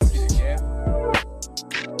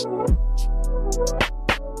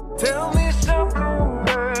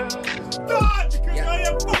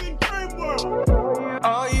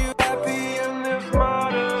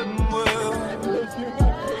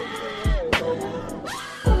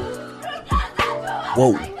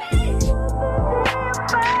Whoa. Did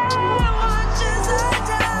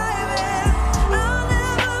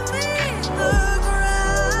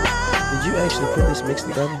you actually put this mix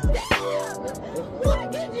together?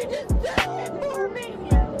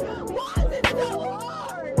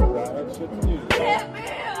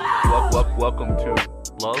 Welcome to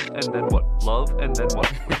Love and Then What? Love and Then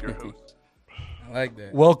What? With your host. I like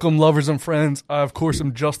that. Welcome, lovers and friends. I, of course,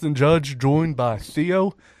 am Justin Judge, joined by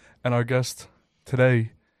Theo, and our guest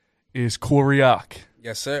today is Corey Ock.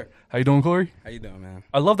 Yes, sir. How you doing, Corey? How you doing, man?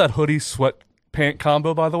 I love that hoodie sweat pant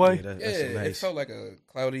combo, by the way. Yeah, Yeah, that's it nice. felt like a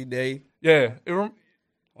cloudy day. Yeah,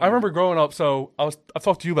 I remember growing up. So I've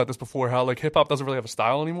talked to you about this before. How like hip hop doesn't really have a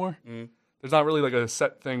style anymore. There's not really like a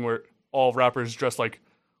set thing where all rappers dress like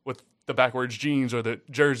with the backwards jeans or the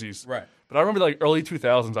jerseys. Right. But I remember like early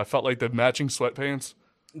 2000s. I felt like the matching sweatpants.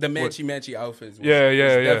 The matchy outfits was, Yeah.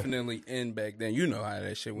 definitely in back then. You know how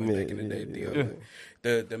that shit went back in the day.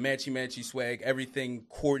 The matchy swag, everything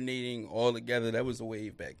coordinating all together, that was a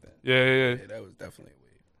wave back then. Yeah. Yeah, that was definitely a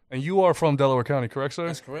wave. And you are from Delaware County, correct, sir?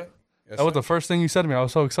 That's correct. Yes, That was sir. the first thing you said to me. I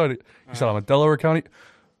was so excited. You said, I'm a Delaware County.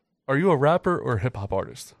 Are you a rapper or a hip hop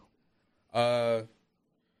artist?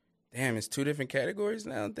 Damn, it's two different categories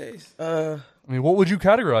nowadays. I mean, what would you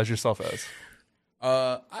categorize yourself as?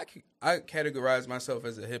 I categorize myself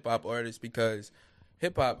as a hip hop artist because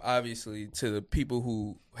hip hop, obviously, to the people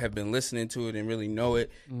who have been listening to it and really know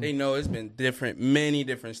it, they know it's been many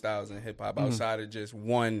different styles in hip hop outside of just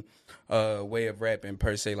one way of rapping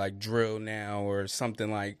per se, like drill now or something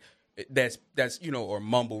like that's or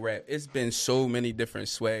mumble rap. It's been so many different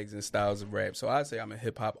swags and styles of rap. So I'd say I'm a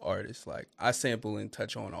hip hop artist. Like I sample and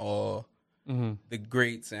touch on all the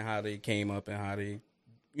greats and how they came up and how they,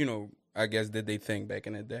 I guess did they thing back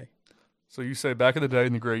in the day. So you say back in the day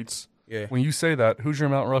in the greats. Yeah. When you say that, who's your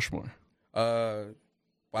Mount Rushmore?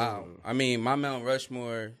 Wow. I mean, my Mount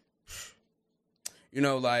Rushmore,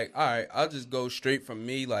 all right, I'll just go straight from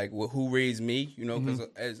me, like who raised me, because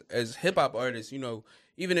as hip hop artists,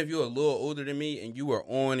 even if you're a little older than me and you were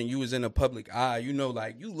on and you was in the public eye, you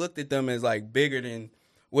looked at them as like bigger than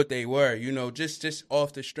what they were, just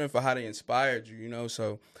off the strength of how they inspired you,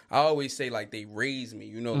 so I always say like they raised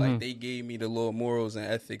me, like they gave me the little morals and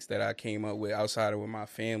ethics that I came up with outside of with my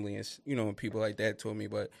family and, and people like that told me.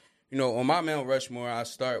 But, on my Mount Rushmore, I'll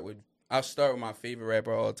start with my favorite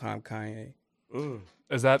rapper of all time, Kanye.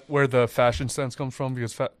 Is that where the fashion sense comes from?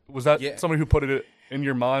 Because was that somebody who put it in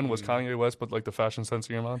your mind was Kanye West, but like the fashion sense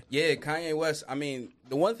in your mind? Yeah, Kanye West. I mean,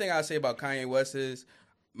 the one thing I say about Kanye West is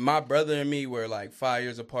my brother and me were like 5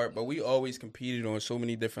 years apart, but we always competed on so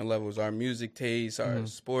many different levels. Our music tastes, our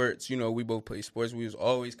sports, we both play sports. We was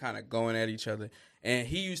always kind of going at each other. And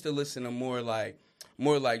he used to listen to more like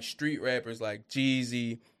street rappers like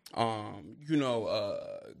Jeezy,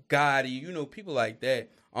 Gotti, people like that.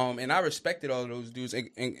 And I respected all of those dudes,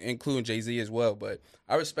 including Jay-Z as well. But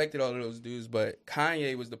I respected all of those dudes. But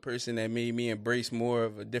Kanye was the person that made me embrace more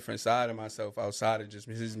of a different side of myself outside of just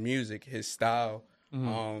his music, his style,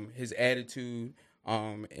 his attitude,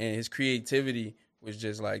 and his creativity was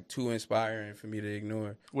just like too inspiring for me to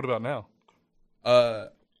ignore. What about now?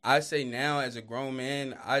 I say now as a grown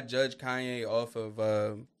man, I judge Kanye off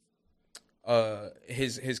of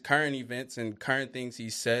his current events and current things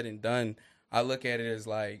he's said and done. I look at it as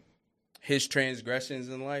like his transgressions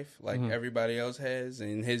in life, like everybody else has,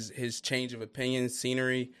 and his change of opinion,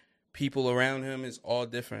 scenery, people around him is all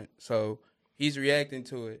different. So he's reacting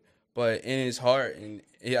to it, but in his heart, and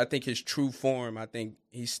I think his true form, I think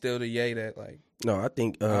he's still the Ye that like. No, I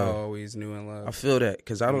think I always knew and loved. I feel that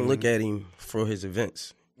because I don't look at him for his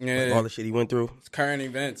events. Yeah, like all the shit he went through. It's current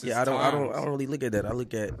events. I don't really look at that. I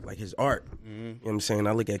look at like his art. You know what I'm saying?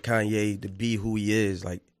 I look at Kanye to be who he is,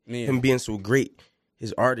 like him being so great.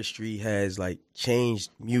 His artistry has like changed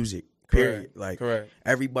music. Period. Like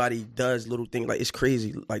everybody does little things. Like it's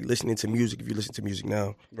crazy. Like listening to music. If you listen to music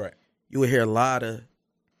now, right, you will hear a lot of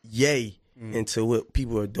Ye into what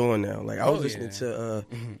people are doing now. Like I was listening to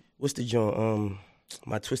what's the joint?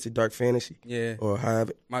 My Twisted Dark Fantasy. Yeah. Or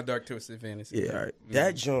however. My Dark Twisted Fantasy. Yeah, all right.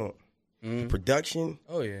 That joint, the production.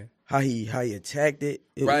 Oh yeah. How he attacked it.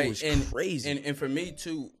 It was crazy. And for me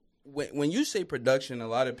too, when you say production, a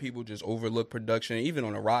lot of people just overlook production, even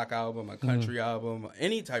on a rock album, a country album,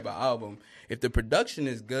 any type of album. If the production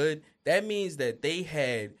is good, that means that they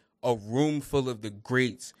had a room full of the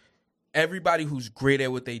greats. Everybody who's great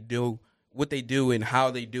at what they do and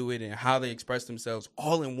how they do it and how they express themselves,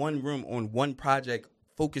 all in one room on one project,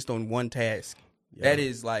 focused on one task. Yeah. That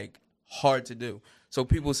is like hard to do. So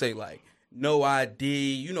people say like, no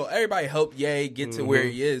ID, everybody helped Ye get to where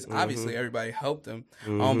he is. Obviously, everybody helped him,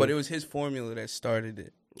 but it was his formula that started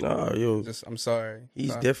it. No, yo, I'm sorry.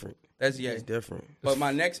 he's different. That's He's different. But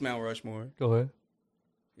my next Mount Rushmore Go ahead.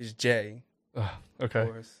 is Jay. Okay. Of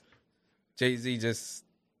course. Jay-Z just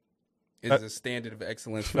is a standard of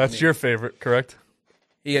excellence for That's me. your favorite, correct?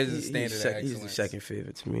 He is a standard He's of excellence. the second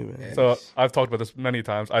favorite to me, man. Yeah. So I've talked about this many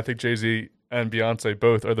times. I think Jay-Z and Beyonce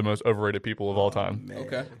both are the most overrated people of all time. Man.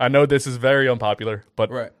 Okay. I know this is very unpopular, but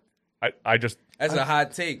Right. I just That's a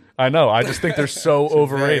hot take. I know. I just think they're so Very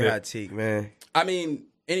overrated. hot take, man. I mean,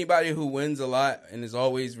 anybody who wins a lot and is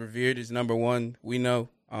always revered as number one, we know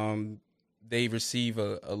they receive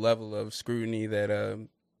a level of scrutiny that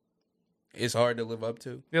it's hard to live up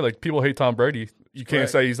to. Yeah, like people hate Tom Brady. You can't Right.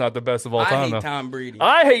 say he's not the best of all I time. hate though. Tom Brady.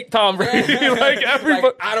 I hate Tom Brady. Like everybody.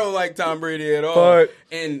 Like, I don't like Tom Brady at all. But-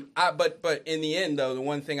 But in the end, though, the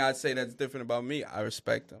one thing I'd say that's different about me, I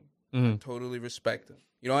respect him. Mm-hmm. I totally respect him.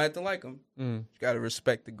 You don't have to like him. You got to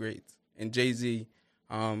respect the greats. And Jay-Z,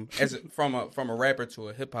 from a rapper to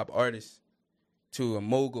a hip hop artist, to a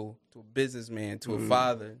mogul, to a businessman, to a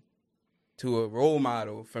father, to a role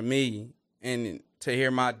model for me, and to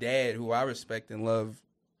hear my dad, who I respect and love,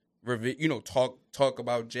 talk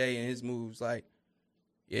about Jay and his moves, like,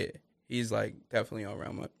 yeah, he's like definitely all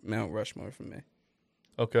around Mount Rushmore for me.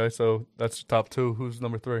 Okay, so that's top two. Who's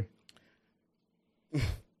number three?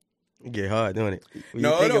 It get hard, don't it? When No,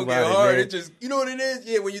 you it think don't about get hard. man, It just, you know what it is?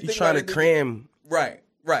 Yeah, when you you think trying about to it, cram right.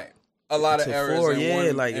 A lot of to errors four. in Yeah,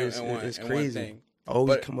 one, like in it's one crazy. thing. I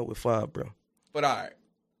always But- come up with 5, bro. But all right,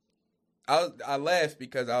 I laugh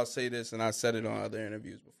because I'll say this, and I said it on other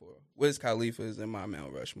interviews before. Wiz Khalifa is in my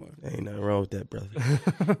Mount Rushmore. Ain't nothing wrong with that, brother.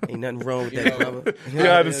 Ain't nothing wrong with that, brother.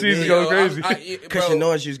 Yeah, the season's going crazy. Cushion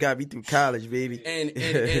noise, you got me through college, baby.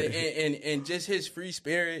 and just his free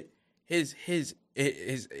spirit, his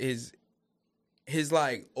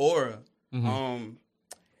like aura,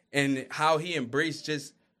 and how he embraced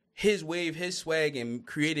just his wave, his swag, and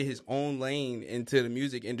created his own lane into the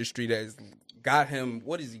music industry that's got him.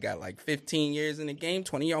 What has he got? Like 15 years in the game,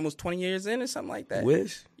 almost 20 years in, or something like that.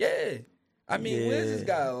 Wiz? Yeah, I mean, Wiz has Yeah.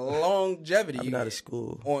 got longevity. I'm out of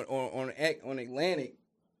school. on Atlantic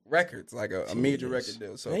Records, like a major record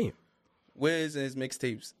deal. So Damn. Wiz and his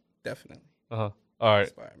mixtapes definitely All right.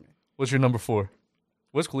 inspire me. What's your number 4?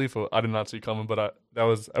 Wiz Khalifa, I did not see coming, but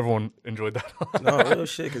everyone enjoyed that. No, real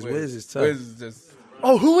shit, because Wiz is tough. Wiz is just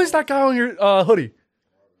Oh, who is that guy on your hoodie?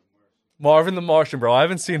 Marvin the Martian, bro. I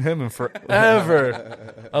haven't seen him in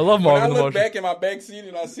forever. I love When I Marvin the look Martian. back in my back seat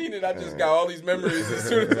and I seen it, I just got all these memories as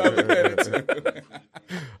soon as I look at it too.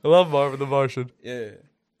 I love Marvin the Martian. Yeah.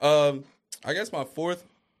 I guess my fourth,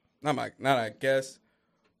 not I guess,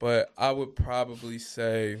 but I would probably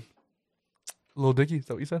say Lil Dicky, is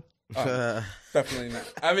that what you said? definitely not.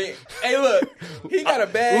 I mean, hey, look, he got a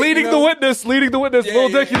bag. Leading the witness. Yeah, Lil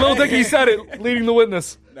Dicky, yeah. Lil Dicky said it. Leading the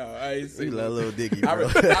witness. No, I ain't say You love Lil Dicky, I, bro.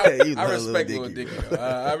 re- You I love respect Lil Lil Dicky, Dicky. bro.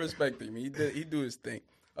 I respect him. He do his thing.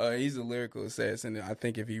 He's a lyrical assassin. I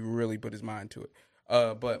think if he really put his mind to it.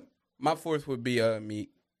 But my fourth would be Meek.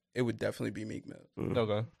 It would definitely be Meek Mill.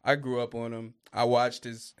 Okay. I grew up on him. I watched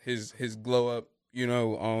his glow up.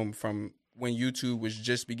 From when YouTube was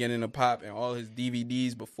just beginning to pop and all his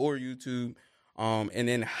DVDs before YouTube, and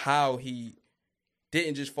then how he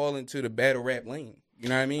didn't just fall into the battle rap lane. You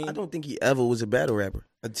know what I mean? I don't think he ever was a battle rapper.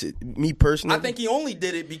 Me personally, I think he only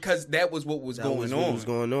did it because that was what was that going was on. what was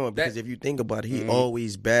going on. Because That- if you think about it, he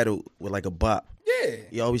always battled with like a bop. Yeah,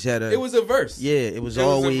 He always had a. it was a verse. Yeah, it was It was a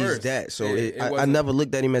always verse. that. So It I wasn't- never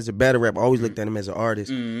looked at him as a battle rapper. I always looked at him as an artist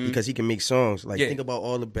because he can make songs. Like Yeah. think about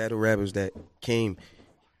all the battle rappers that came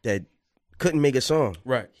that couldn't make a song.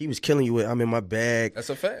 Right. He was killing you with "I'm in my bag." That's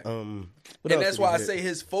a fact. What And else that's did why he I hit? say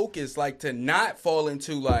his focus, like to not fall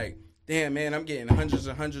into like, damn man, I'm getting hundreds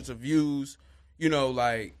and hundreds of views.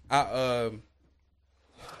 Like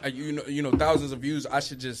thousands of views. I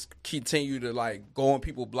should just continue to like go on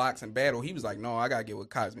people's blocks and battle. He was like, no, I gotta get with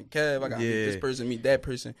Cosmic Kev. I gotta meet this Yeah. person, meet that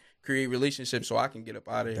person, create relationships so I can get up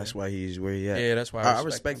out of here. That's why he's where he at. Yeah, that's why I I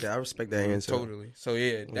respect him. that. I respect that answer. Totally. So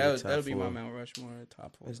yeah, the that'll top be my four. Mount Rushmore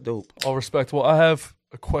top 4. That's dope. All respect. Well, I have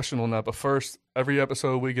a question on that, but first, every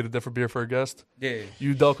episode we get a different beer for a guest. Yeah.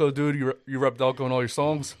 You Delco dude, you rep Delco in all your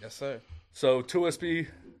songs. Yes, sir. So 2SB,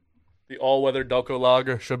 the all-weather Delco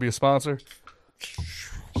Lager, should be a sponsor.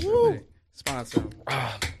 Sponsor.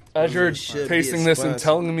 As you're should be a tasting this and sponsor.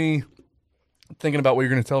 telling me, thinking about what you're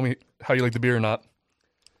going to tell me, how you like the beer or not,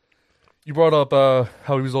 you brought up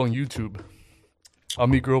how he was on YouTube.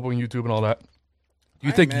 Me grew up on YouTube and all that. Do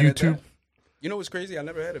you I think ain't mad at YouTube? that. You know what's crazy? I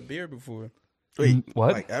never had a beer before. Wait,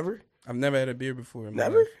 What? Like ever? I've never had a beer before. In my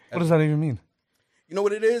Never? life. What does that even mean? You know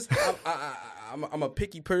what it is? I'm a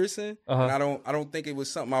picky person, Uh-huh. and I don't think it was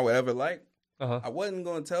something I would ever like. I wasn't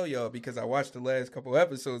going to tell y'all because I watched the last couple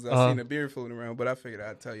episodes. I seen a beer floating around, but I figured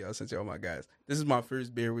I'd tell y'all since y'all my guys. This is my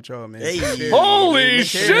first beer with y'all, man. Hey. Cheers, Holy man.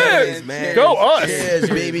 shit! Cheers, man. Go us! Cheers,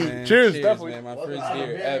 baby. Man. Cheers, Cheers, definitely. man. My first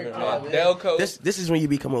beer ever, man. Delco. This is when you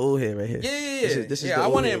become an old head right here. Yeah. This is yeah, the I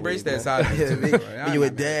old want to head embrace way, that man. side of it, too. When Right? you I'm a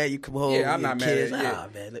not dad, you come home. Yeah, I'm your not mad kids, at it.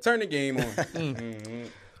 Yeah. Man. Turn the game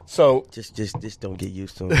on. So Just don't get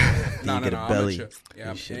used to it. No, you get a I'm belly. with you. Yeah,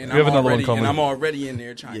 and shit. and We have another one coming. And I'm already in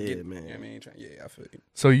there trying to Yeah, get. man. Yeah, I mean, I feel you.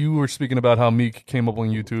 So you were speaking about how Meek came up on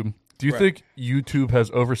YouTube. Do you Right. think YouTube has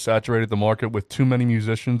oversaturated the market with too many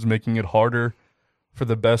musicians, making it harder for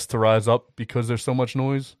the best to rise up because there's so much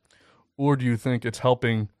noise? Or do you think it's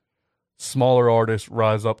helping smaller artists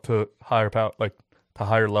rise up to higher power, like to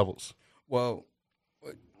higher levels? Well,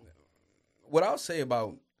 what I'll say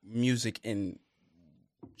about music in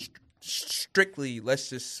strictly, let's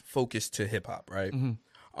just focus to hip hop, right?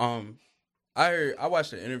 I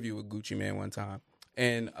watched an interview with Gucci Mane one time,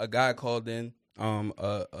 and a guy called in,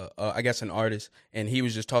 I guess an artist, and he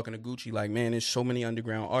was just talking to Gucci like, man, there's so many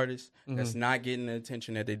underground artists that's not getting the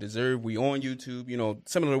attention that they deserve. We on YouTube, you know,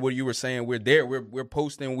 similar to what you were saying. We're there, we're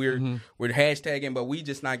posting, we're hashtagging, but we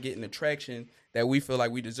just not getting the traction that we feel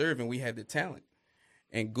like we deserve, and we have the talent.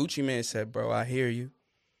 And Gucci Mane said, bro, I hear you,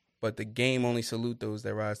 but the game only salute those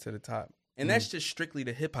that rise to the top. And that's just strictly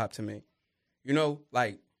the hip hop to me. You know,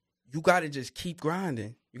 like, you got to just keep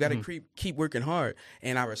grinding. You got to keep working hard.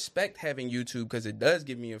 And I respect having YouTube because it does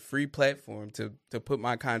give me a free platform to put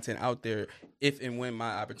my content out there if and when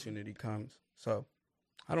my opportunity comes. So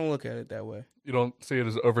I don't look at it that way. You don't see it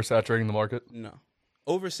as oversaturating the market? No.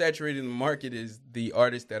 Oversaturating the market is the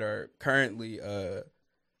artists that are currently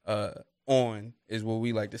on, is what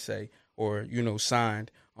we like to say, or, you know,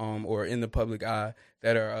 signed, or in the public eye,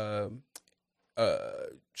 that are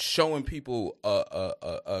showing people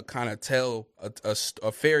a kind of tale,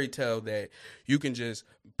 a fairy tale that you can just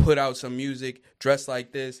put out some music, dress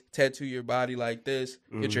like this, tattoo your body like this,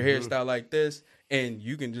 get your hairstyle like this, and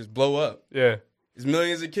you can just blow up. Yeah. There's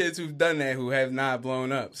millions of kids who've done that who have not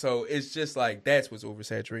blown up. So it's just like, that's what's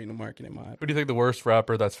oversaturating the market in my opinion. Who do you think the worst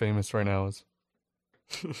rapper that's famous right now is?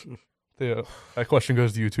 Yeah, that question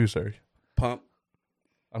goes to you too, sir. Pump.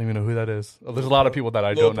 I don't even know who that is. There's a lot of people that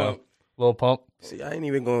I Lil don't know. Pump. Lil Pump. See, I ain't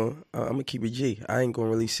even going. I'm gonna keep it G. I ain't gonna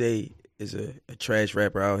really say is a trash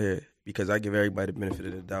rapper out here because I give everybody the benefit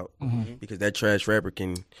of the doubt. Because that trash rapper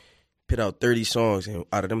can put out 30 songs, and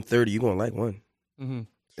out of them 30, you gonna like one. And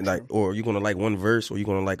like, or you're gonna like one verse, or you're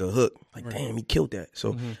gonna like a hook. Like, damn, he killed that.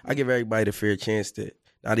 So I give everybody the fair chance to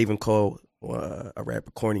not even call a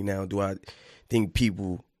rapper corny. Now, do I think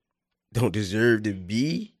people don't deserve to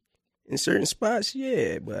be in certain spots?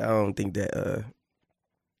 Yeah, but I don't think that.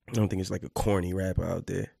 I don't think it's like a corny rapper out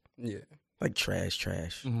there. Yeah. Like trash.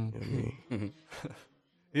 You know what I mean?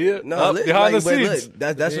 Yeah, No, behind the but scenes.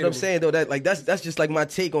 look, that's what I'm saying though. That's just like my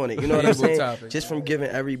take on it. You know what I'm saying? Topic. Just from giving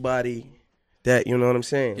everybody that, you know what I'm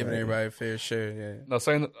saying? Giving Like, everybody a fair share, yeah. No,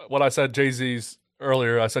 saying what I said, Jay-Z's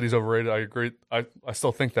earlier, I said he's overrated. I agree. I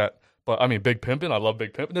still think that. But I mean, Big Pimpin', I love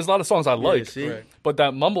Big Pimpin'. There's a lot of songs I like. see? Right. But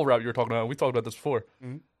that mumble rap you were talking about, we talked about this before.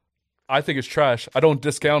 I think it's trash. I don't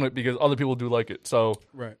discount it because other people do like it. So,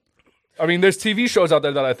 Right. I mean, there's TV shows out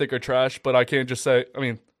there that I think are trash, but I can't just say, I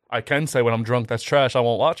mean, I can say when I'm drunk that's trash, I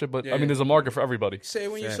won't watch it. But I mean, there's a market for everybody. Say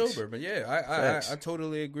it when Facts. you're sober. But yeah, I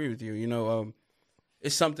totally agree with you. You know,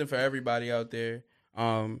 it's something for everybody out there.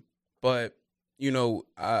 But, you know,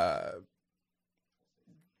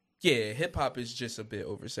 yeah, hip hop is just a bit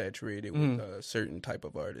oversaturated with a certain type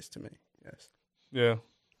of artist to me. Yes. Yeah.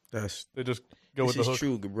 That's They just go this with the is hook.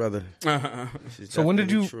 true, good brother. This is So when did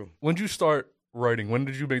definitely you start writing? When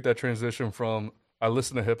did you make that transition from I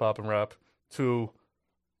listen to hip hop and rap to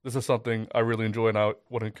this is something I really enjoy and I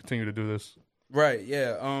want to continue to do this? Right.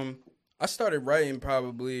 Yeah. I started writing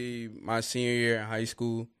probably my senior year in high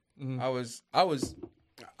school. I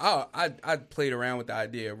played around with the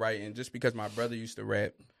idea of writing just because my brother used to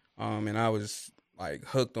rap, and I was like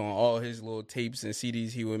hooked on all his little tapes and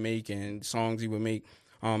CDs he would make and songs he would make.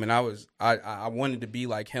 And I wanted to be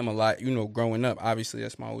like him a lot, you know, growing up. Obviously,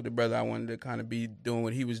 that's my older brother. I wanted to kind of be doing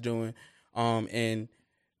what he was doing.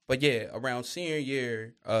 But yeah, around senior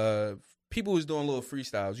year, people was doing little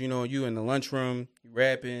freestyles. You know, you in the lunchroom, you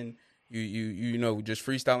rapping, you know, just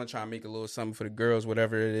freestyling, trying to make a little something for the girls,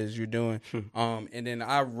 whatever it is you're doing. And then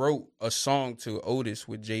I wrote a song to Otis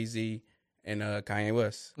with Jay-Z and Kanye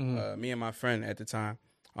West, me and my friend at the time.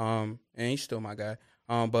 And he's still my guy.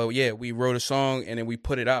 But yeah, we wrote a song and then we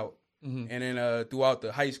put it out. And then throughout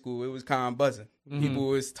the high school, it was kind of buzzing. People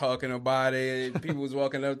was talking about it. People was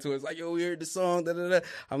walking up to us like, yo, we heard the song, da-da-da.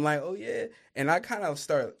 I'm like, oh, yeah. And I kind of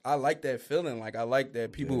I like that feeling. Like, I like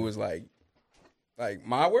that people was like, Like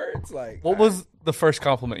my words? Like What was the first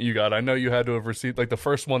compliment you got? I know you had to have received like the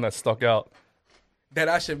first one that stuck out. that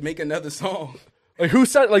I should make another song. Like who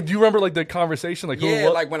said? Like, do you remember like the conversation? Like, Yeah,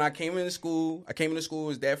 who? like when I came into school, it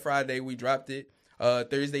was that Friday. We dropped it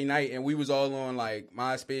Thursday night, and we was all on like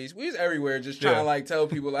MySpace. We was everywhere, just trying to like tell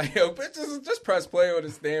people like, yo, bitches, just press play on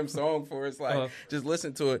this damn song for us. Like, just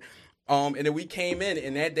listen to it. And then we came in,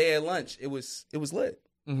 and that day at lunch, it was lit.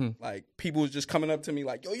 Mm-hmm. Like people was just coming up to me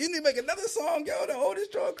like, yo, you need to make another song, yo. The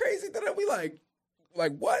oldest joint crazy. Then we like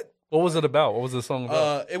what? What was it about? What was the song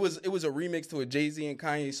about? It was a remix to a Jay-Z and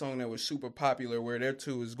Kanye song that was super popular, where their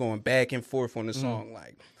two was going back and forth on the song.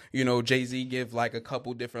 Like, you know, Jay-Z give like a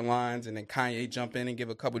couple different lines, and then Kanye jump in and give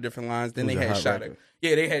a couple different lines. Then they had shot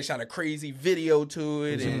a crazy video to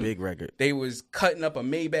it. It was a big record. They was cutting up a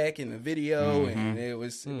Maybach in the video, and it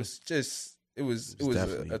was a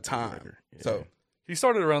time. Yeah. So. He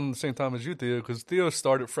started around the same time as you, Theo, because Theo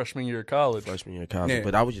started freshman year of college.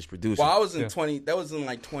 But I was just producing. Well, I was in that was in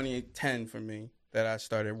like 2010 for me that I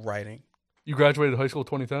started writing. You graduated high school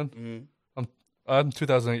 2010? Mm-hmm. I'm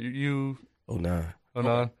 2008. You? 09.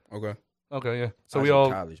 09? Okay, yeah. So we're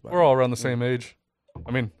all around the same age.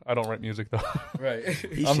 I mean, I don't write music, though. Right.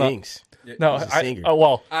 He sings. No, he's a singer.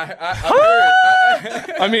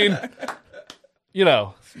 I mean, you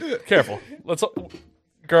know, careful.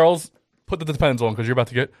 Girls, put the Depends on because you're about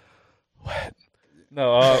to get wet.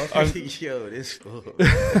 No, yo, this fool.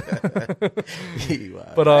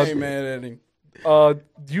 But I ain't mad at him.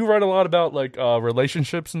 Do you write a lot about like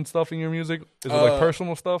relationships and stuff in your music? Is it like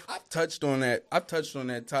personal stuff? I've touched on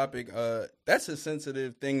that topic. That's a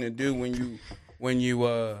sensitive thing to do when you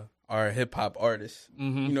are a hip hop artist.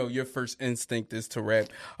 Mm-hmm. You know, your first instinct is to rap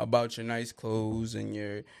about your nice clothes and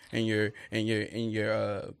your you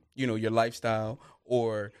know, your lifestyle,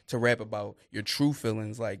 or to rap about your true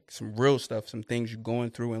feelings, like some real stuff, some things you're going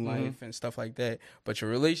through in life and stuff like that. But your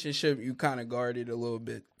relationship, you kind of guard it a little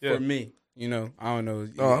bit. For me, you know, I don't know.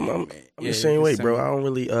 I'm the same way, bro. I don't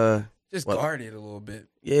really just guard it a little bit.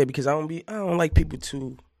 Yeah, because I don't like people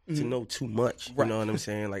to know too much. You know what I'm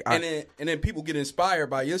saying? Like, and then people get inspired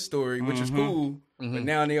by your story, which is cool. Mm-hmm. But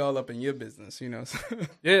now they all up in your business, you know.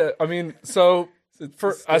 Yeah, I mean, so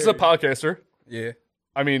as a podcaster, yeah,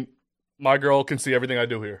 I mean, my girl can see everything I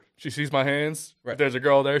do here. She sees my hands. Right. If there's a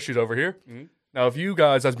girl there, she's over here. Mm-hmm. Now, if you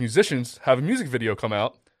guys as musicians have a music video come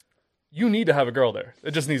out, you need to have a girl there.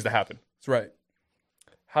 It just needs to happen. That's right.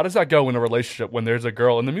 How does that go in a relationship when there's a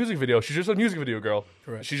girl in the music video? She's just a music video girl.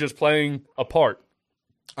 Correct. She's just playing a part.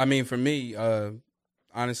 I mean, for me,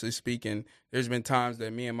 honestly speaking, there's been times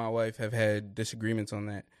that me and my wife have had disagreements on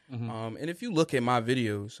that. Mm-hmm. And if you look at my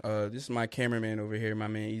videos, this is my cameraman over here, my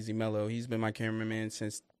man Easy Mello. He's been my cameraman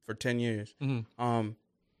for 10 years. Mm-hmm.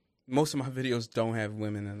 Most of my videos don't have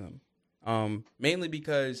women in them. Mainly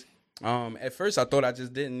because at first I thought I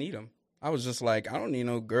just didn't need them. I was just like, I don't need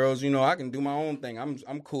no girls. You know, I can do my own thing.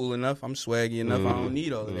 I'm cool enough. I'm swaggy enough. I don't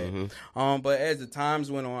need all of that. But as the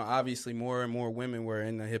times went on, obviously more and more women were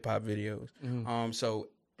in the hip hop videos. Mm-hmm. So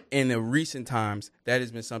in the recent times, that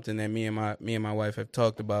has been something that me and my wife have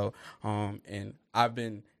talked about. And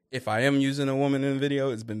if I am using a woman in a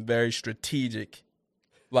video, it's been very strategic.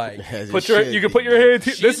 Like, you can put your hand.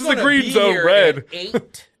 This is the green zone, red.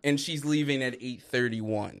 8, and she's leaving at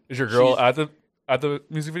 8:31. Is your girl at the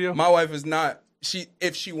music video? My wife is not.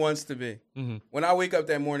 If she wants to be. Mm-hmm. When I wake up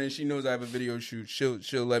that morning, she knows I have a video shoot.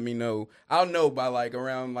 She'll let me know. I'll know by like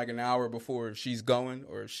around like an hour before if she's going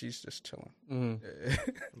or if she's just chilling. Mm-hmm.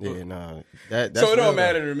 Yeah, nah. That's so it don't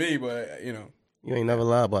matter to me, but you know. You ain't never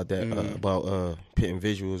lie about that, about putting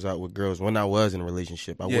visuals out with girls. When I was in a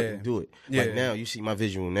relationship, I wouldn't do it. Yeah. Like now, you see my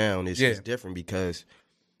visual now, and it's different because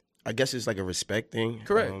I guess it's like a respect thing.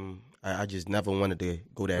 Correct. I just never wanted to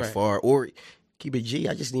go that far or keep it G.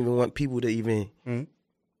 I just didn't even want people to even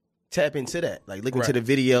tap into that. Like, look into the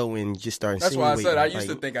video and just start That's why I said I used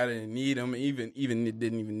to think I didn't need them, even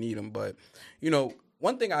didn't even need them. But, you know,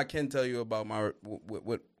 one thing I can tell you about my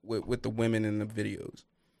with the women in the videos,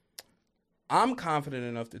 I'm confident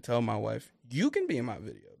enough to tell my wife, you can be in my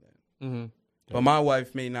video then. Mm-hmm. But my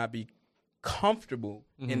wife may not be comfortable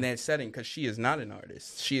in that setting because she is not an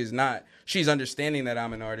artist. She is not. She's understanding that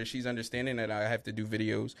I'm an artist. She's understanding that I have to do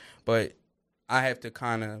videos. But I have to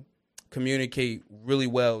kind of communicate really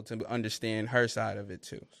well to understand her side of it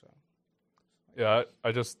too. So, yeah,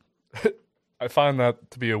 I just I find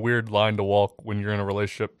that to be a weird line to walk when you're in a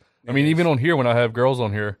relationship. I mean, even on here, when I have girls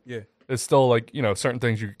on here, it's still like, you know, certain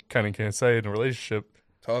things you kind of can't say in a relationship.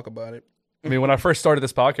 Talk about it. I mean, when I first started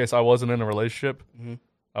this podcast, I wasn't in a relationship. Mm-hmm.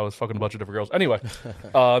 I was fucking a bunch of different girls. Anyway,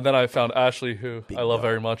 then I found Ashley, who I love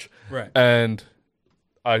very much. Right. And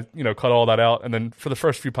I cut all that out. And then for the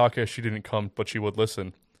first few podcasts, she didn't come, but she would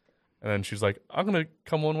listen. And then she's like, I'm going to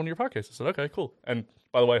come on one of your podcasts. I said, okay, cool. And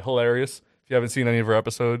by the way, hilarious. If you haven't seen any of her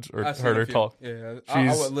episodes or heard her talk. Yeah,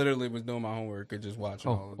 I literally was doing my homework and just watching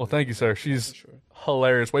all of it. Well, thank you, sir. She's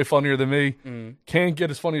hilarious. Way funnier than me. Can't get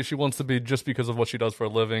as funny as she wants to be just because of what she does for a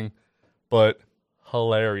living. But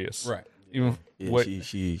hilarious. Right. Even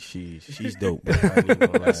she's dope. Bro. I ain't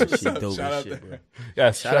gonna lie. She's dope as shit, bro.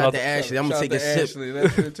 Yes, shout out to Ashley. I'm gonna take a sip. Ashley.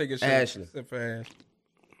 Let's take a sip. Ashley. Sip for Ashley.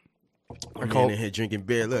 I'm in here drinking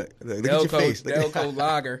beer. Look at your face. Delco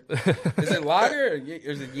Lager. Is it Lager or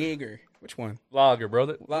is it Jaeger? Which one? Lager,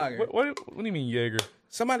 brother. Lager. What do you mean Jaeger?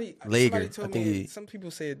 Somebody told me some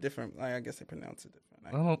people say it different. I guess they pronounce it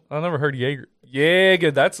different. I never heard Jaeger.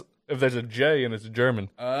 Jaeger. That's if there's a J and it's German.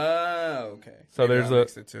 Oh, okay. So maybe there's I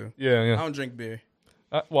mixed it too. Yeah. I don't drink beer.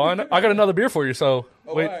 Well, I got another beer for you. So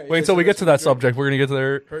wait right. until we get to that subject. We're gonna get to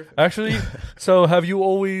there. Perfect. Actually, so have you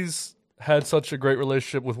always had such a great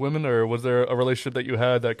relationship with women, or was there a relationship that you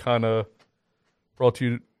had that kind of brought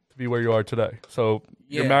you to be where you are today? So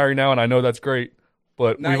you're married now, and I know that's great,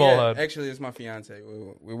 but Not we've yet. all had. Actually, it's my fiance.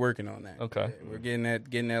 We're working on that. Okay. Yeah, we're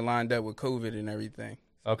getting that lined up with COVID and everything.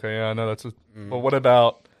 Okay, yeah, I know that's. But what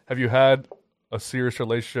about? Have you had a serious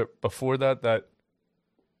relationship before that?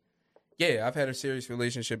 Yeah, I've had a serious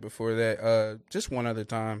relationship before that. Just one other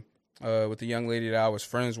time with a young lady that I was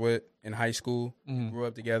friends with in high school. Grew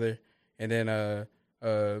up together. And then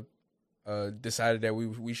decided that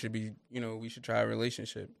we should be, we should try a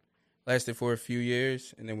relationship. Lasted for a few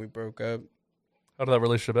years, and then we broke up. How did that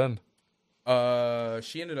relationship end?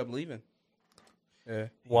 She ended up leaving. Yeah.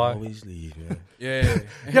 Why? Always leave, man. Yeah.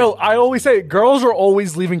 I always say girls are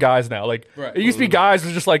always leaving guys now. Like Right. it used to be guys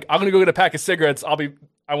was just like, I'm gonna go get a pack of cigarettes.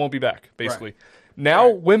 I won't be back. Basically. Now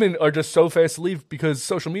women are just so fast to leave because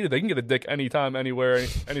social media, they can get a dick anytime, anywhere,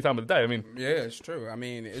 any time of the day. I mean, yeah, it's true. I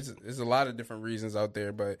mean, it's a lot of different reasons out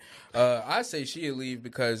there, but I say she'd leave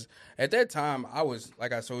because at that time I was,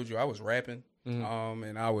 like I told you, I was rapping,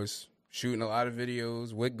 and I was shooting a lot of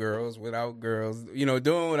videos with girls, without girls,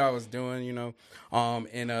 doing what I was doing,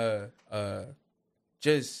 and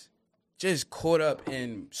just caught up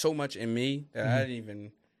in so much in me that I didn't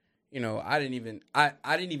even. I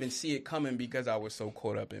didn't even see it coming because I was so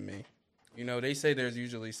caught up in me. They say there's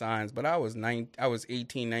usually signs, but I was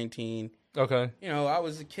 18, 19. okay. I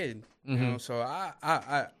was a kid. So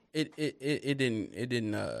it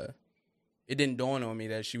didn't dawn on me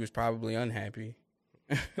that she was probably unhappy.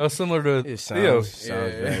 That's similar to It Theo. sounds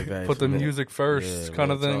very, very Put the familiar. music first,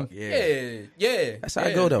 kind of thing. Talk. Yeah. Yeah. That's how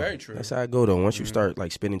I go though. Very true. That's how I go though. Once you start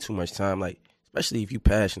like spending too much time, like especially if you're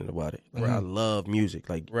passionate about it. Like, I love music.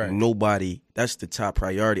 Like nobody. That's the top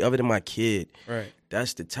priority. Other than my kid. Right.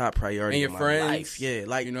 That's the top priority. And your in my friends. life. Yeah.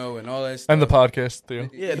 Like and all that stuff. And the podcast, Theo.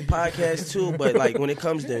 yeah, the podcast too. But like when it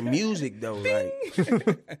comes to music though, like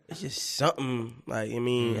it's just something. Like I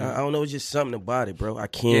mean, I don't know. It's just something about it, bro. I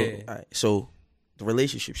can't. So the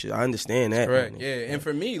relationship shit. I understand that. Correct. man. Yeah. And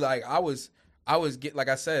for me, like I was like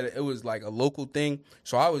I said, it was like a local thing.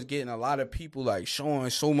 So I was getting a lot of people like showing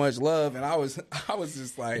so much love, and I was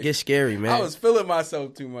just like, It gets scary, man. I was feeling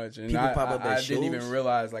myself too much, and People pop up at I didn't even shows.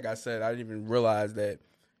 realize. Like I said, I didn't even realize that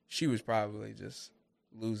she was probably just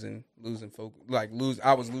losing focus.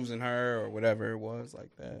 I was losing her or whatever it was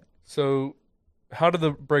like that. So, how did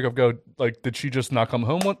the breakup go? Like, did she just not come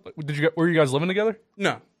home? Were you guys living together?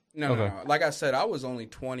 No. Okay. No. Like I said, I was only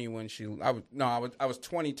 20 when I was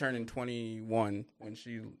 20 turning 21 when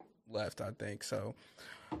she left, I think. So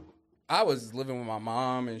I was living with my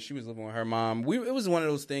mom and she was living with her mom. It was one of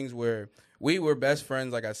those things where we were best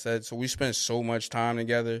friends, like I said, so we spent so much time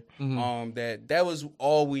together that was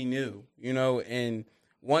all we knew, and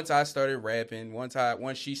once I started rapping, once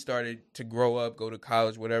she started to grow up, go to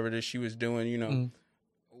college, whatever it is she was doing,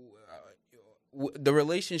 the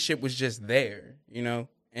relationship was just there,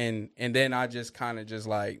 And then I just kind of just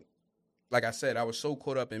like I said, I was so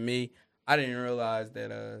caught up in me, I didn't realize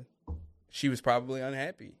that she was probably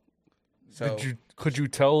unhappy. So Could you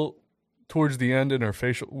tell towards the end in her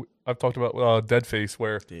facial? I've talked about dead face,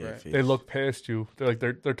 where they look past you. They're like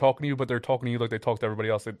they're talking to you, but they're talking to you like they talk to everybody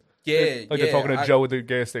else. They're talking to Joe at the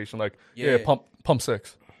gas station. Like pump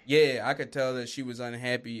 6. Yeah, I could tell that she was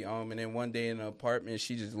unhappy. And then one day in the apartment,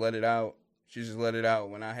 she just let it out.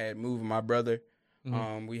 When I had moved my brother.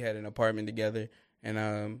 We had an apartment together,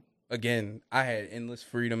 and again, I had endless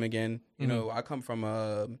freedom again. I come from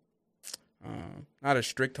not a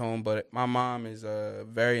strict home, but my mom is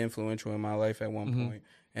very influential in my life at one point,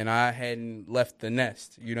 and I hadn't left the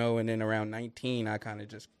nest, and then around 19, I kind of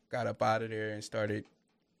just got up out of there and started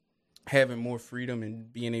having more freedom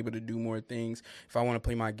and being able to do more things. If I want to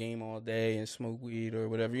play my game all day and smoke weed or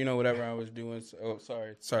whatever, whatever I was doing. Oh,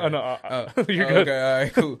 sorry. Oh, no, you're good. Okay, all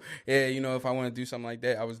right, cool. Yeah, if I want to do something like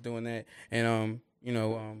that, I was doing that. And,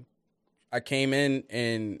 I came in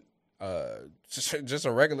and just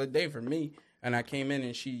a regular day for me. And I came in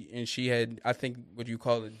and she had, I think what you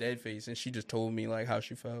call a dead face. And she just told me like how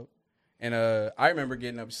she felt. And I remember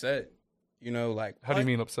getting upset, like. How do you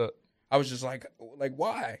mean upset? I was just like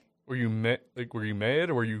why? Were you mad? Were you mad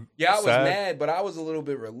or were you? Yeah, I was sad? mad, but I was a little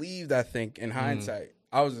bit relieved. I think in hindsight,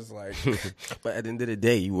 I was just like. But at the end of the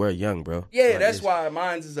day, you were young, bro. Yeah, like, that's why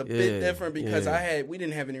mine's is a bit different because yeah. we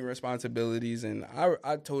didn't have any responsibilities, and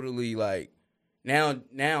I totally like now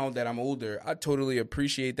that I'm older, I totally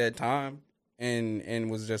appreciate that time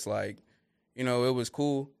and was just like, it was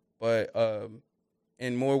cool, but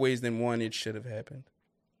in more ways than one, it should have happened.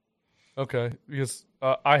 Okay, because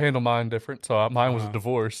I handle mine different. So mine was a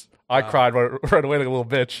divorce. I cried right away like a little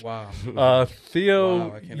bitch. Wow. Theo,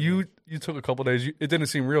 Wow, you took a couple days. It didn't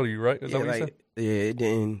seem real to you, right? Is that what you said? Yeah, it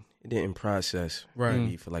didn't process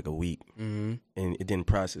Right. for like a week, Mm-hmm. and it didn't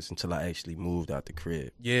process until I actually moved out the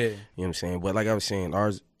crib. Yeah. You know what I'm saying? But like I was saying,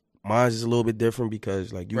 mine is a little bit different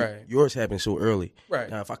because like Right. yours happened so early. Right.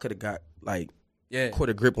 Now, if I could have got like. Yeah. Caught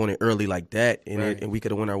a grip on it early like that, and Right. and we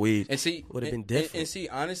could have went our ways. And see, would have been different. And see,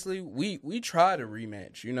 honestly, we tried a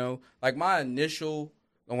rematch. Like my initial,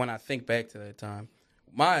 when I think back to that time,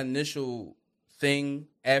 my initial thing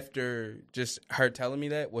after just her telling me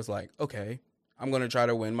that was like, okay, I'm gonna try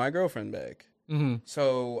to win my girlfriend back. Mm-hmm.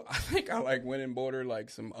 So I think I like went and bought her like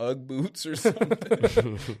some UGG boots or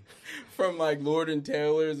something from like Lord and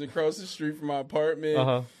Taylor's across the street from my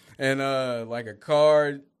apartment, and like a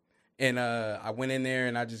card. And I went in there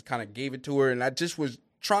and I just kind of gave it to her, and I just was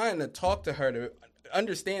trying to talk to her to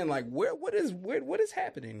understand like what is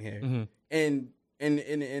happening here. Mm-hmm. And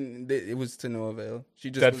it was to no avail. She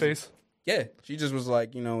just Dead face. Yeah, she just was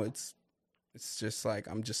like, it's just like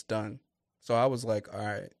I'm just done. So I was like, all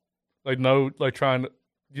right. Like no, like trying. Do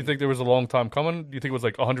you think there was a long time coming? Do you think it was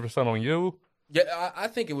like 100% on you? Yeah, I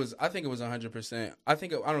think it was 100%. I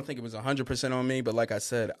don't think it was 100% on me, but like I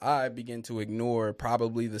said, I began to ignore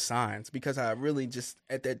probably the signs because I really just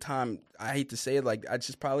at that time, I hate to say it, like I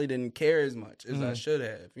just probably didn't care as much as I should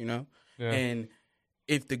have, Yeah. And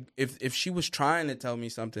if she was trying to tell me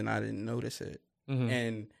something, I didn't notice it,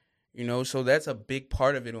 and so that's a big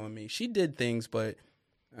part of it on me. She did things, but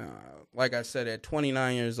like I said, at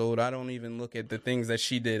 29 years old, I don't even look at the things that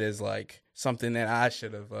she did as like something that I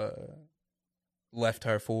should have left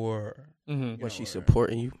her for. Was she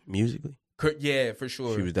supporting you musically? Yeah, for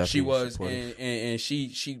sure. She was definitely She was, supportive. and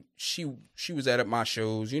she was at my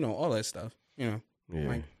shows, all that stuff. Yeah.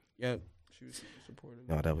 Like, yeah, she was supportive.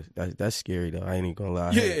 No, that's scary though. I ain't even gonna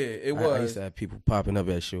lie. Yeah, it was. I used to have people popping up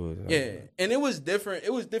at shows. Yeah, and it was different.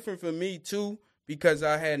 It was different for me too because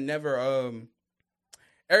I had never.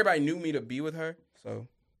 Everybody knew me to be with her, so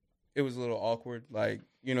it was a little awkward. Like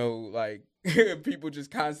like people just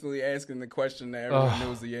constantly asking the question that everyone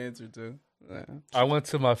knows the answer to. Yeah. I went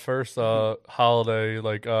to my first holiday,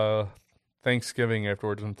 like Thanksgiving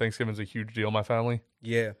afterwards, and Thanksgiving's a huge deal in my family.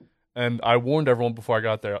 Yeah. And I warned everyone before I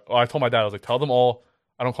got there. I told my dad, I was like, tell them all.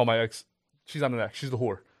 I don't call my ex. She's not an ex. She's the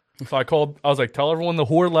whore. So I was like, tell everyone the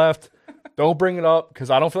whore left. Don't bring it up because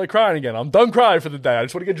I don't feel like crying again. I'm done crying for the day. I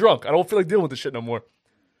just want to get drunk. I don't feel like dealing with this shit no more.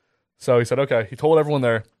 So he said, okay. He told everyone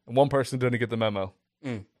there, and one person didn't get the memo.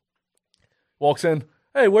 Walks in,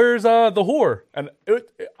 hey, where's the whore? And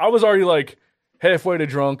I was already like halfway to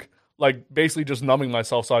drunk, like basically just numbing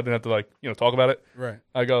myself so I didn't have to like, talk about it. Right.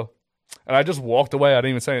 I go, and I just walked away. I didn't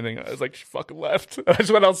even say anything. I was like, she fucking left. I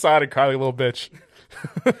just went outside and cried like a little bitch.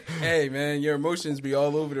 Hey, man, your emotions be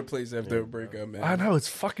all over the place after a breakup, man. I know, it's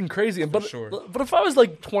fucking crazy. But sure. But if I was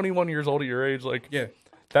like 21 years old at your age, like, Yeah.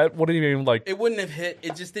 that wouldn't even like. It wouldn't have hit.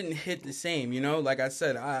 It just didn't hit the same, Like I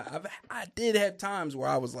said, I did have times where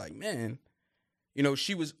I was like, man,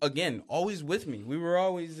 she was again always with me. We were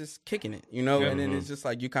always just kicking it, And then it's just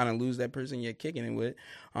like you kind of lose that person you're kicking it with.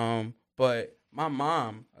 But my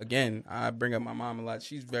mom, again, I bring up my mom a lot.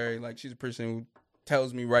 She's she's a person who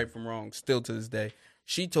tells me right from wrong still to this day.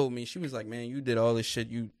 She told me, she was like, man, you did all this shit.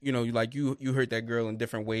 You hurt that girl in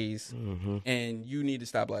different ways, and you need to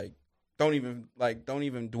stop. Like, don't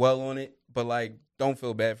even dwell on it, but like, don't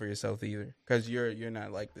feel bad for yourself either, because you're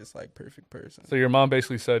not like this like perfect person. So your mom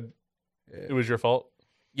basically said it was your fault.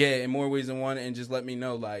 Yeah, in more ways than one, and just let me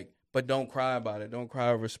know, like, but don't cry about it. Don't cry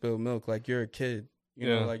over spilled milk. Like, you're a kid, you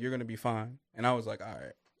know, like you're gonna be fine. And I was like, all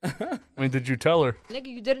right. I mean, did you tell her? Nigga,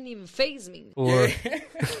 you didn't even faze me. Or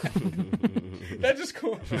That's just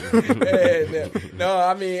cool. Yeah. No,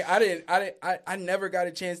 I mean, I never got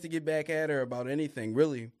a chance to get back at her about anything,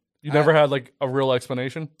 really. You never had like a real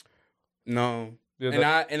explanation? No.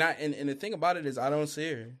 Yeah, And the thing about it is I don't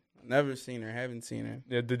see her. Never seen her, haven't seen her.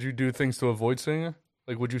 Yeah, did you do things to avoid seeing her?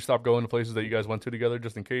 Like, would you stop going to places that you guys went to together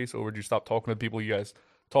just in case, or would you stop talking to people you guys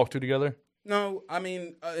talked to together? No, I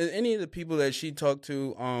mean, any of the people that she talked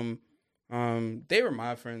to, they were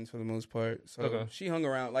my friends for the most part. So she hung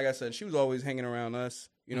around. Like I said, she was always hanging around us.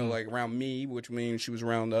 You know, like around me, which means she was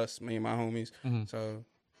around us, me and my homies. So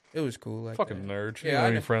it was cool. Like fucking nerd. Yeah, I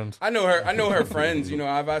know friends. I know her. I know her friends. You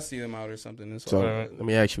know, if I see them out or something. So let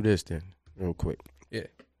me ask you this then, real quick. Yeah.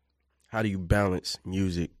 How do you balance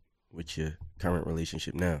music with your current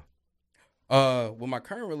relationship now? With my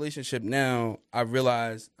current relationship now, I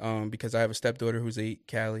realized because I have a stepdaughter who's 8,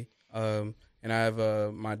 Callie, and I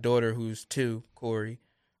have my daughter who's 2, Corey.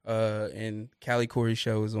 And Callie Corey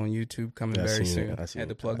show is on YouTube coming very soon. I had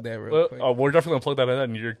to plug that real quick. We're definitely gonna plug that in.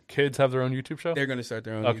 And your kids have their own YouTube show. They're gonna start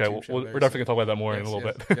their own. Okay, YouTube show we're definitely gonna talk about that more in a little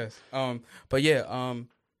bit. Yes. But yeah,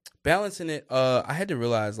 balancing it. I had to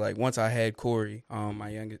realize like once I had Corey,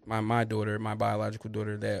 my daughter, my biological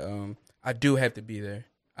daughter, that I do have to be there.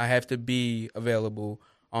 I have to be available.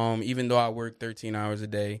 Even though I work 13 hours a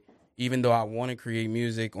day, even though I want to create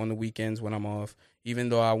music on the weekends when I'm off. Even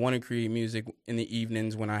though I want to create music in the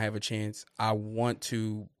evenings when I have a chance, I want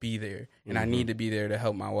to be there, and I need to be there to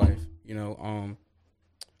help my wife. You know,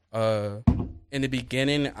 in the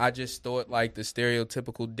beginning, I just thought like the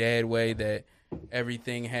stereotypical dad way that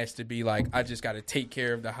everything has to be like I just got to take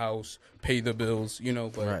care of the house, pay the bills. You know,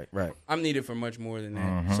 but right. I'm needed for much more than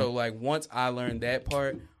that. So like once I learned that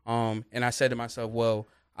part, and I said to myself, well,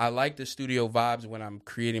 I like the studio vibes when I'm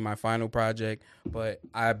creating my final project, but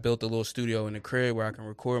I built a little studio in the crib where I can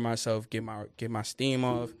record myself, get my steam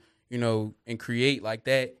off, you know, and create like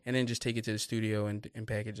that, and then just take it to the studio and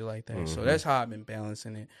package it like that. So that's how I've been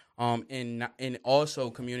balancing it. And also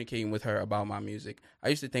communicating with her about my music. I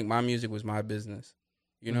used to think my music was my business,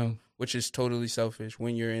 you know, which is totally selfish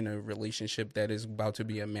when you're in a relationship that is about to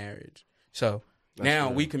be a marriage. So now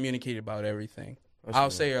we communicate about everything.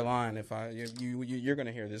 I'll say your line if you're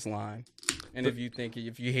gonna hear this line, and if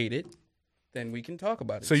you hate it, then we can talk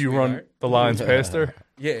about it. So you run the lines past her?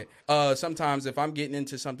 Yeah. Sometimes if I'm getting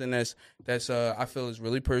into something that's I feel is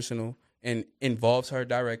really personal and involves her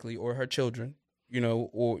directly or her children,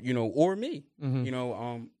 or me,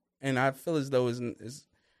 and I feel as though is and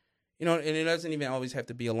it doesn't even always have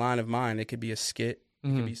to be a line of mine. It could be a skit.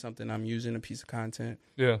 It could be something I'm using, a piece of content.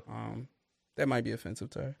 Yeah. That might be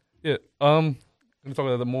offensive to her. Yeah. I'm going to talk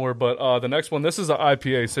about that more, but the next one, this is an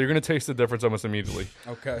IPA, so you're going to taste the difference almost immediately.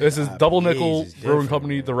 Okay. This is Double Nickel Brewing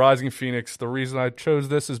Company, The Rising Phoenix. The reason I chose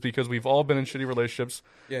this is because we've all been in shitty relationships.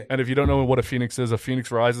 Yeah. And if you don't know what a phoenix is, a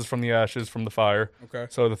phoenix rises from the ashes, from the fire. Okay.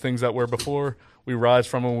 So the things that were before, we rise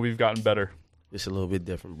from them, we've gotten better. It's a little bit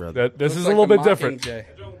different, brother. This is like a little bit different. It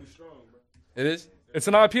is? It's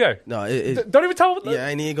an IPA. No, don't even tell me. Yeah, I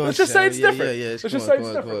ain't even going to Let's just say it's different. Yeah, Let's just say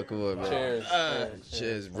it's different. Come on, man. Cheers.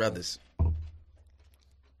 Cheers, brothers.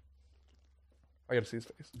 I gotta see his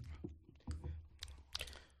face.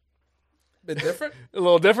 Bit different? A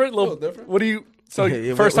little different? A little different. What do you... So,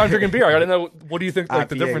 first time drinking beer, I gotta know, what do you think like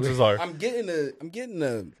the differences are? I'm getting a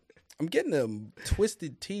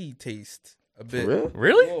twisted tea taste a bit.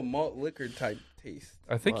 Really? A little malt liquor type taste.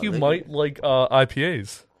 I think you might like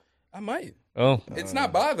IPAs. I might. Oh, it's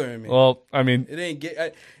not bothering me. Well, I mean, it ain't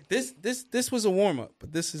get this was a warm up,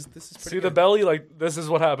 but this is pretty see good. The belly, like this is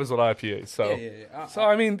what happens with IPAs. So yeah. So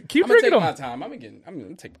I mean, keep I'm gonna drinking take them. my time. I'm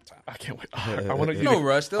gonna take my time. I can't wait. I want to. No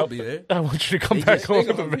rush. They'll be there. I want you to come back on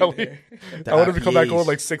with the belly. The I want him to come back IPAs. on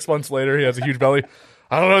like 6 months later. He has a huge belly.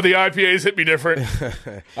 I don't know. The IPAs hit me different.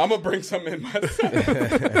 I'm gonna bring some in myself.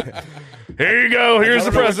 Here you go. Here's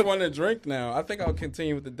the present. I want to drink now. I think I'll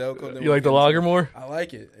continue with the Delco. You like the lager more? I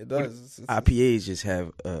like it. It does. IPAs just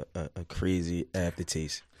have a crazy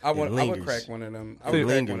aftertaste. I would crack one of them. I would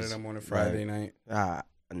crack one of them on a Friday night.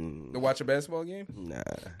 To watch a basketball game? Nah.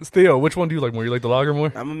 Theo, which one do you like more? You like the lager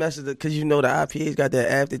more? I'm a mess with it because the IPAs got that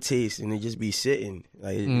aftertaste and it just be sitting.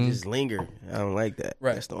 Like, it just linger. I don't like that.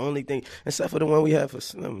 Right. That's the only thing. Except for the one we had for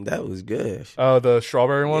Slim. That was good. Oh, the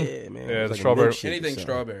strawberry one? Yeah, man. Yeah, It was the like a strawberry. milkshake or Anything something.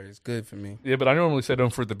 strawberry is good for me. Yeah, but I normally say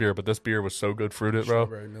don't fruit the beer, but this beer was so good fruited, bro.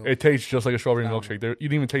 Strawberry milk. It tastes just like a strawberry milkshake. You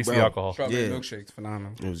didn't even taste the Bro. alcohol. Strawberry Yeah. milkshake's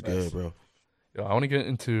phenomenal. It was good, bro. Yo, I want to get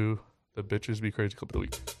into the bitches be crazy clip of the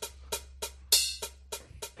week.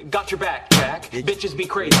 Got your back, Jack. Bitches be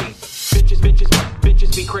crazy. Bitches be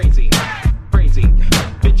crazy. Crazy.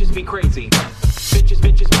 Bitches be crazy. Bitches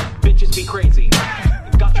be crazy.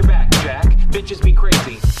 Got your back, Jack. Bitches be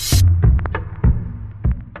crazy.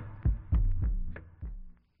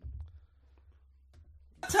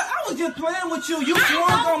 was just playing with you. You I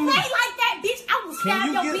swung on don't me. play like that, bitch. I will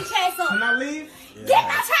stab your bitch ass up. Can I leave? Get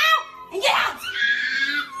my child and get out.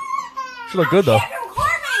 She look good though.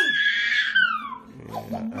 Record me.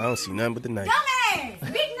 I don't see nothing but the knife. Dumbass.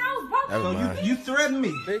 Big nose broke. Never So mind. you threatened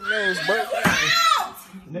me. Big nose, bro. Get out.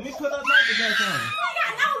 Let me put up knife back on. You ain't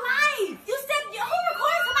got no life. You said who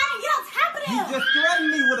recorded somebody and get on top of them? You just threatened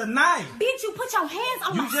me with a knife. Bitch, you put your hands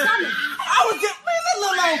on You my just. stomach. I was just, man, that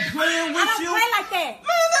little old playing I with don't you. play like that.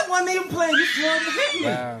 Man, that wasn't even playing. You swung to hit me.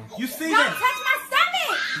 Wow. You see Don't that? touch my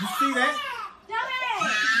stomach. You see that?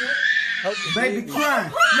 Dumbass. Baby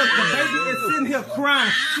crying. Look, the baby is sitting here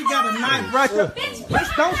crying. She got a knife right there.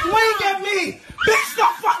 Bitch, don't swing at me. Bitch,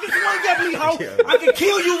 don't fucking swing at me, ho. I can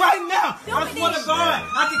kill you right now. I swear to God,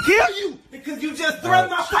 I can kill you because you just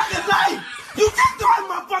threatened my fucking life. You just threatened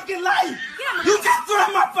my fucking life. You just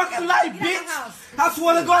threatened my fucking life, bitch. I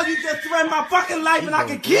swear to God, you just threatened my fucking life, and I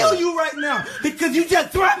can kill you right now because you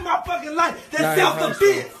just threatened my fucking life. That's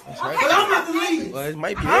self-defense. But I'm about to leave. Well, it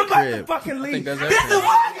might be I'm her about to crib. fucking leave. that's This her is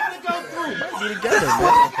what I gotta go through. Be together, man.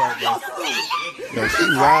 Yo, she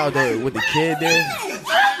wild with the kid there.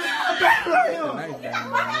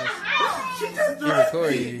 You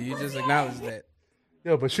record you just acknowledge that.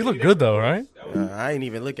 Yo, but she look good though, right? I ain't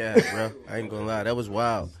even look at her, bro. I ain't gonna lie. That was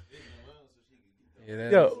wild.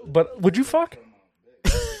 Yo, but would you fuck?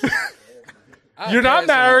 You're not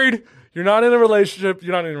married. You're not in a relationship.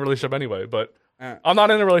 You're not in a relationship anyway, but I'm not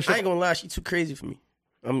in a I relationship. ain't gonna lie. She too crazy for me.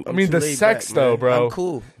 I'm I mean, too the laid sex back, though, man. bro. I'm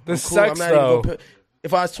cool. The I'm cool. sex I'm not even though. gonna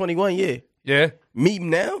if I was 21, yeah. Yeah? Me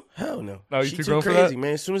now? Hell no. No, you She too too grown for crazy, that?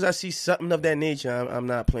 man. As soon as I see something of that nature, I'm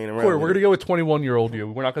not playing around. Corey, with we're it. going to go with 21-year-old you.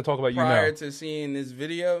 We're not going to talk about you Prior now. to seeing this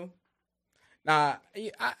video, I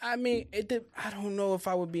mean, I don't know if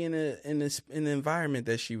I would be in an environment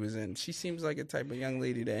that she was in. She seems like a type of young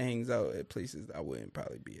lady that hangs out at places that I wouldn't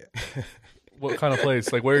probably be at. What kind of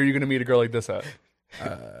place? Like, where are you going to meet a girl like this at?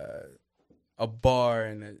 A bar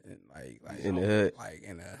in In the hood. like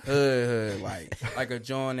in a hood, like a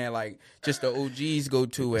joint that like just the OGs go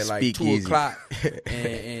to at like Speakeasy. 2:00,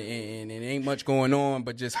 and it ain't much going on,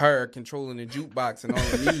 but just her controlling the jukebox and all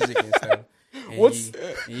the music and stuff.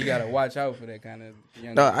 And you gotta watch out for that kind of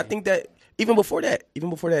young. No, lady. I think that even before that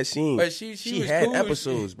scene, But she was had cool.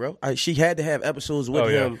 episodes, bro. She had to have episodes with Oh,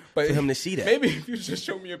 yeah. him for him to see that. Maybe if you just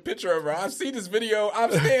show me a picture of her, I've seen this video.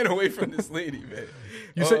 I'm staying away from this lady, man.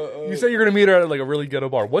 You say you're going to meet her at like a really ghetto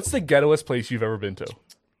bar. What's the ghettoest place you've ever been to?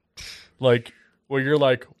 Like, where you're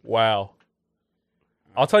like, wow.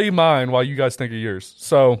 I'll tell you mine while you guys think of yours.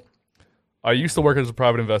 So, I used to work as a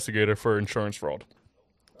private investigator for insurance fraud.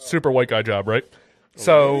 Super white guy job, right?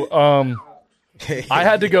 So, I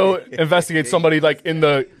had to go investigate somebody like in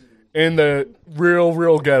the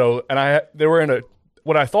real ghetto, and they were in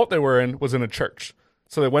what I thought they were in was in a church.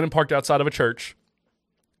 So they went and parked outside of a church.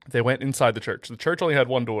 They went inside the church. The church only had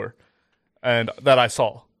one door, and that I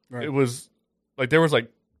saw. Right. It was like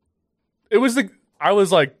I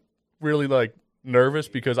was like really like nervous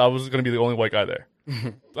because I was going to be the only white guy there.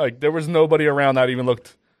 Like there was nobody around that even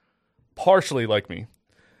looked partially like me.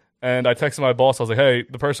 And I texted my boss. I was like, "Hey,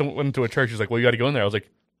 the person went into a church." He's like, "Well, you got to go in there." I was like,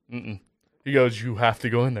 "Mm-mm." He goes, "You have to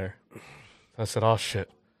go in there." I said, "Oh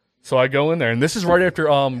shit!" So I go in there, and this is right after.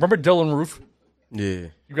 Remember Dylan Roof? Yeah.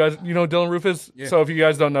 You guys, you know who Dylan Roof is? Yeah. So if you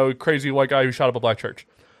guys don't know, crazy white guy who shot up a black church.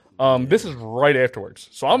 This is right afterwards.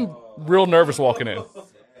 So I'm real nervous walking in.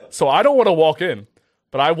 So I don't want to walk in,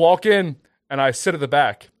 but I walk in and I sit at the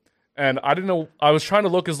back. And I didn't know, I was trying to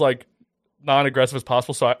look as like non-aggressive as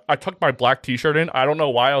possible. So I tucked my black t-shirt in. I don't know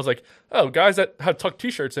why. I was like, oh, guys that have tucked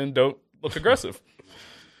t-shirts in don't look aggressive.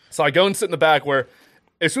 So I go and sit in the back where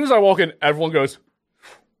as soon as I walk in, everyone goes,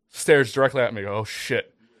 stares directly at me. Oh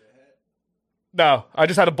shit. No, I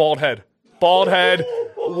just had a bald head,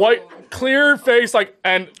 white, clear face, like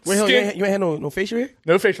and Wait, skin. you ain't had no facial hair?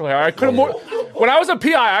 No facial hair. I could have more. When I was a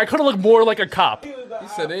PI, I could have looked more like a cop, He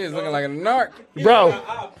said he was looking like a narc.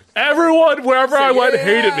 bro. Everyone, wherever I went,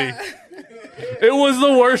 hated me. It was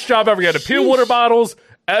the worst job ever. You had to pee in water bottles.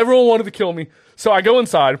 Everyone wanted to kill me. So I go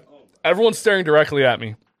inside. Everyone's staring directly at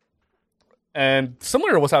me, and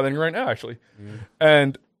similar to what's happening right now, actually.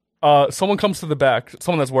 And someone comes to the back.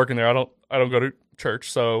 Someone that's working there. I don't go to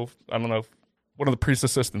church, so I don't know. One of the priest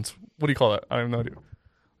assistants. What do you call that? I have no idea.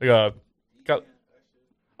 Like, got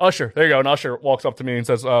usher. There you go. An usher walks up to me and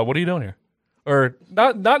says, "What are you doing here?" Or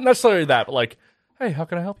not necessarily that, but like, "Hey, how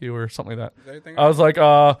can I help you?" or something like that. I was like,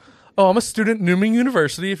 "Oh, I'm a student at Newman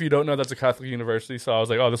University. If you don't know, that's a Catholic university." So I was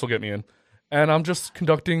like, "Oh, this will get me in." And I'm just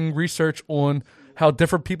conducting research on how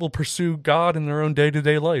different people pursue God in their own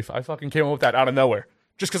day-to-day life. I fucking came up with that out of nowhere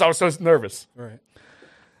just because I was so nervous. Right.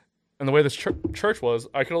 And the way this church was,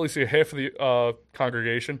 I could only see half of the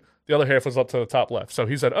congregation. The other half was up to the top left. So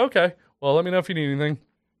he said, okay, well, let me know if you need anything.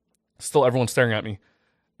 Still, everyone's staring at me.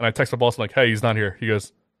 And I text my boss, I'm like, hey, he's not here. He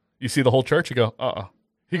goes, you see the whole church? He go, uh-uh.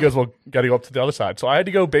 He goes, well, got to go up to the other side. So I had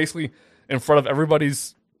to go basically in front of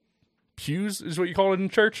everybody's pews, is what you call it in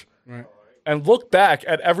church. Right. And look back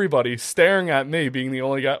at everybody staring at me being the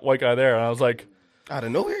only white guy there. And I was like, out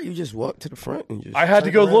of nowhere, you just walked to the front and just. I had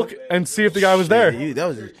to go look and see if the guy was there.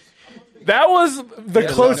 That was the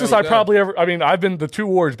closest I probably ever. I mean, I've been to 2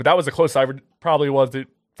 wars, but that was the closest I ever probably was to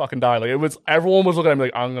fucking die. Like, it was, everyone was looking at me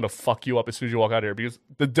like, I'm gonna fuck you up as soon as you walk out of here, because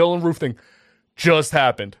the Dylan Roof thing just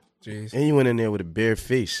happened. Jeez. And you went in there with a bare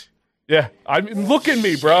face. Yeah, I mean, look at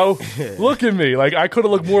me, bro. Look at me. Like, I could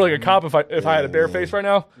have looked more like a cop if I had a bare face right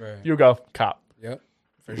now. Right. You go cop. Yep.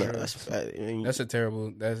 For sure. That's a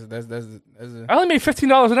terrible. That's I only made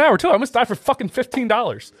 $15 an hour too. I almost died for fucking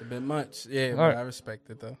 $15. a bit much. Yeah, but right. I respect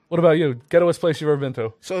it though. What about you? Ghettoest place you've ever been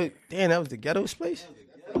to? So, damn, that was the ghetto's place?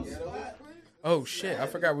 Oh shit! I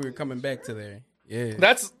forgot we were coming back to there. Yeah.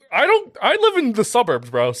 I live in the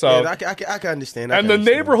suburbs, bro. So Yeah, I can understand. and the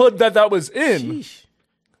neighborhood that was in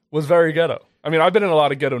was very ghetto. I mean, I've been in a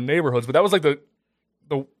lot of ghetto neighborhoods, but that was like the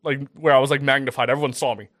like where I was like magnified. Everyone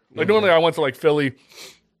saw me. Like normally I went to like Philly,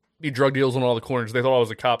 be drug deals on all the corners. They thought I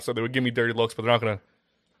was a cop, so they would give me dirty looks, but they're not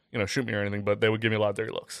gonna, shoot me or anything. But they would give me a lot of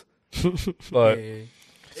dirty looks. But Yeah.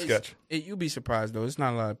 sketch. You'd be surprised though. It's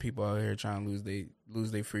not a lot of people out here trying to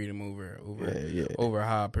lose their freedom over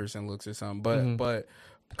how a person looks or something. But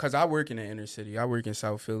because I work in the inner city, I work in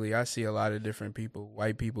South Philly. I see a lot of different people: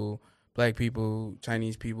 white people, black people,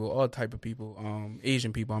 Chinese people, all type of people,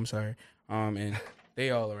 Asian people. I'm sorry, and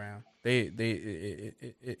they all around.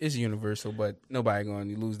 It's universal, but nobody going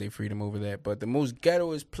to lose their freedom over that. But the most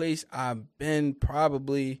ghettoest place I've been,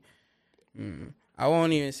 probably. I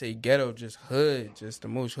won't even say ghetto, just hood. Just the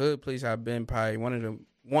most hood place I've been, probably one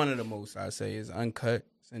of the most I say is Uncut.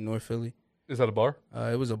 It's in North Philly. Is that a bar?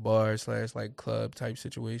 It was a bar / like club type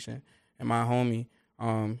situation. And my homie,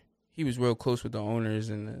 he was real close with the owners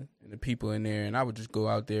and the people in there, and I would just go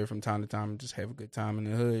out there from time to time and just have a good time in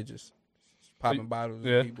the hood, just popping bottles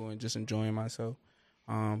with people and just enjoying myself.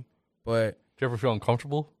 But do you ever feel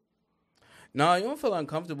uncomfortable? No, you don't feel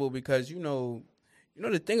uncomfortable because you know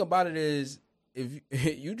the thing about it is, if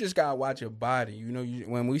you just gotta watch your body,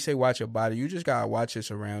 when we say watch your body, you just gotta watch your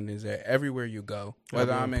surroundings everywhere you go.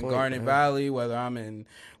 Whether I'm in Garnet Valley, whether I'm in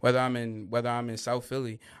South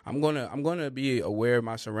Philly, I'm gonna be aware of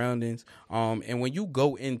my surroundings. And when you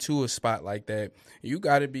go into a spot like that, you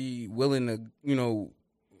gotta be willing to,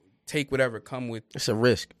 take whatever come with. It's a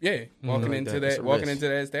risk. Yeah, walking into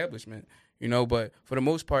that establishment. But for the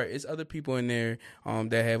most part, it's other people in there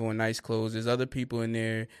that have on nice clothes. There's other people in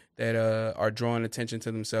there that are drawing attention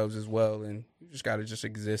to themselves as well. And you just got to just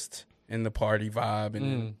exist in the party vibe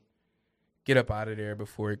and get up out of there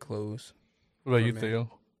before it closes. What about you, Theo?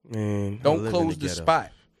 Man, don't close the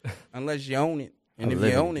spot unless you own it. And if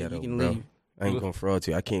you own it, you can leave. I ain't gonna fraud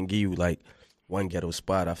to you. I can't give you like one ghetto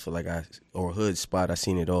spot. I feel like or a hood spot. I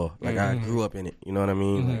seen it all. Like I grew up in it. You know what I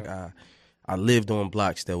mean? Like I lived on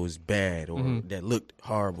blocks that was bad or that looked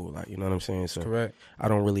horrible. Like, you know what I'm saying? So correct. I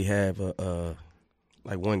don't really have a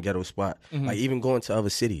like one ghetto spot. Like even going to other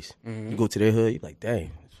cities, you go to their hood, you're like,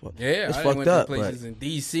 dang, it's I fucked went up. To places in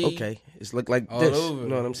DC. Okay, it's look like all this. over. You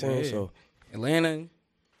know what I'm saying? Yeah. So Atlanta,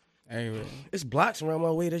 everywhere. it's blocks around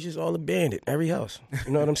my way that's just all abandoned. Every house.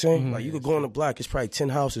 You know what I'm saying? Like you could go on the block, it's probably 10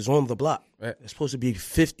 houses on the block. Right. It's supposed to be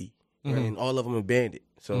 50, right? And all of them abandoned.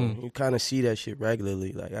 So you kind of see that shit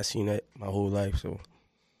regularly. Like I seen that my whole life. So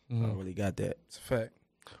I don't really got that. It's a fact.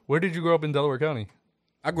 Where did you grow up in Delaware County?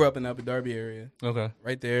 I grew up in the Upper Darby area. Okay.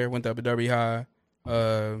 Right there. Went to Upper Darby High.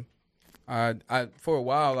 I for a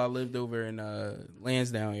while I lived over in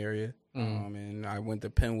Lansdowne area. And I went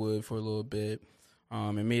to Penwood for a little bit.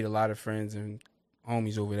 And made a lot of friends and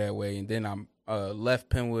homies over that way. And then I left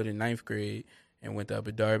Penwood in 9th grade and went to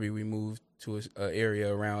Upper Darby. We moved to an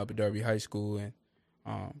area around Upper Darby High School, and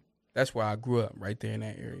that's where I grew up, right there in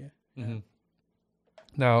that area. Mm-hmm.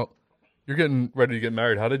 Now, you're getting ready to get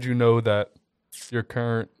married. How did you know that your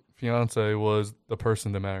current fiance was the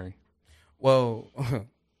person to marry? Well,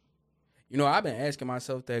 I've been asking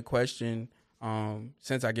myself that question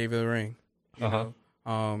since I gave her the ring. You know?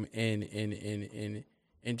 And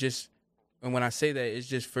when I say that, it's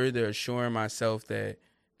just further assuring myself that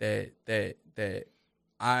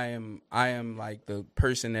I am like the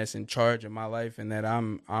person that's in charge of my life, and that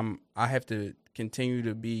I have to continue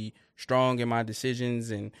to be strong in my decisions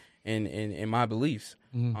and my beliefs.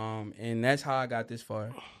 And that's how I got this far,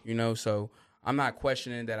 So I'm not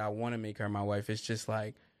questioning that I want to make her my wife. It's just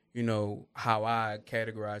like, you know, how I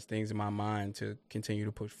categorize things in my mind to continue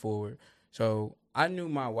to push forward. So I knew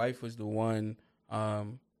my wife was the one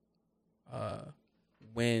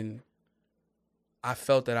when I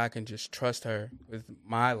felt that I can just trust her with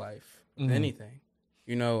my life, with anything.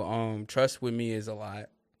 You know, trust with me is a lot.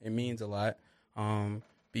 It means a lot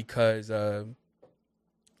because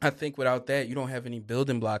I think without that, you don't have any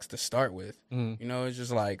building blocks to start with. You know, it's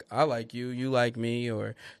just like, I like you, you like me,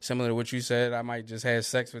 or similar to what you said, I might just have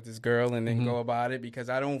sex with this girl and then go about it because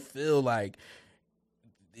I don't feel like,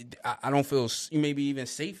 I don't feel, maybe even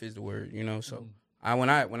safe is the word, you know? So when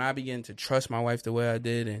I began to trust my wife the way I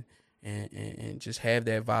did and just have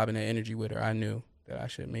that vibe and that energy with her, I knew that I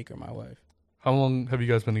should make her my wife. How long have you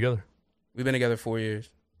guys been together? We've been together 4 years.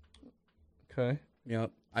 Okay.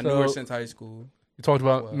 Yep. I knew her since high school. You talked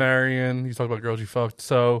about marrying. You talked about girls you fucked.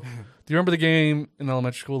 So, do you remember the game in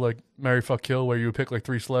elementary school, like marry, fuck, kill, where you would pick like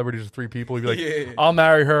 3 celebrities or 3 people? You'd be like, I'll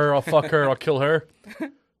marry her, I'll fuck her, I'll kill her.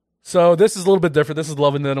 So this is a little bit different. This is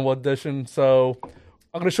Love and Then What edition. So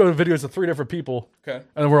I'm going to show the videos of 3 different people. Okay.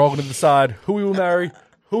 And we're all going to decide who we will marry,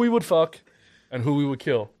 who we would fuck, and who we would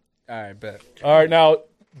kill. All right, bet. All right, now,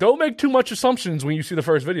 don't make too much assumptions when you see the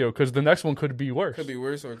first video, because the next one could be worse. Could be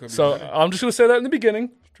worse or it could be so better. I'm just going to say that in the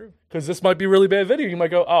beginning. It's true. Because this might be a really bad video. You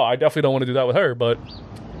might go, oh, I definitely don't want to do that with her, but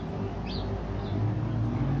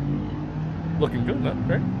looking good, no?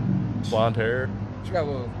 Right? Blonde hair. She got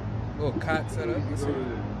a little cot set up. Get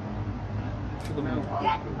the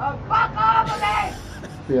fuck off of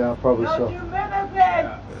me! Yeah, probably so. Don't you mimic me!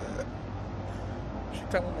 She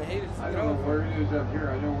telling the haters. I know where it is up here.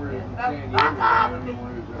 I know where it is in San Diego. Fuck off of me,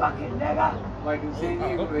 fucking nigga! Like in San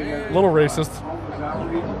Diego, they got A little racist. homeless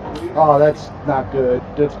outreach. Oh, that's not good.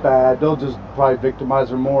 That's bad. They'll just probably victimize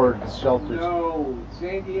her more at the shelters. No,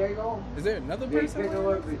 San Diego. Is there another They person? take a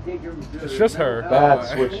look. They take them to It's just her.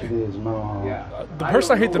 That's what she is, no. Yeah. The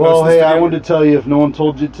person I hate the Well, most in hey, this I video wanted to tell you, if no one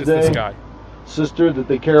told you is today, this guy. sister, that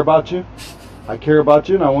they care about you. I care about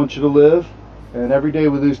you, and I want you to live. And every day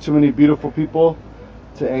we lose too many beautiful people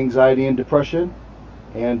to anxiety and depression.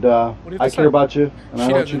 And do you have I to care say? about you, and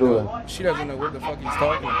I want you to live. She doesn't know what the fuck he's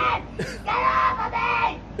talking about. Get off of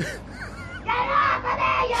me! Get off of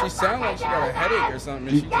me! You She sounds like she got a headache or something.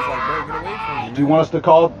 And she just like, bro, get away from me. Do you want us to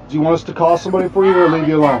call? Do you want us to call somebody for you, or leave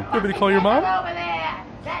you alone? You want me to call your mom? Get over there!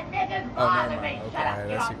 That nigga's Oh, bothering never me! mind. Shut up! Okay,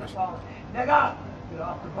 Get I off see the what she- phone! Nigga! Get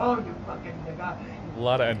off the phone, you fucking nigga! A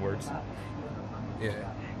lot of N-words. Yeah.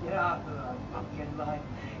 Get off of the fucking line!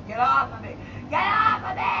 Get off of me! Get off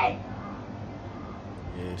of me!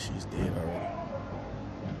 Yeah, she's dead already.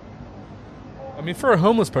 I mean, for a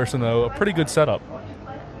homeless person, though, a pretty good setup.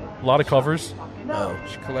 A lot of covers. Oh,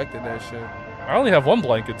 She collected that shit. I only have 1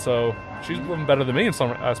 blanket, so she's living better than me in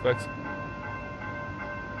some aspects.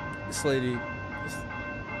 This lady,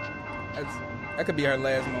 that could be her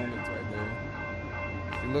last moments right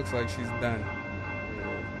there. She looks like she's done.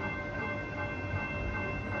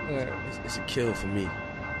 it's a kill for me.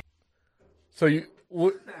 So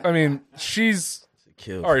she's... It's a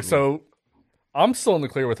kill. All right, for me. so I'm still in the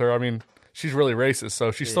clear with her. I mean, she's really racist,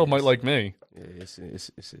 so she still might like me. Yeah, it's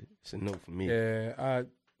a no for me. Yeah,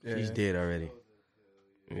 She's dead already.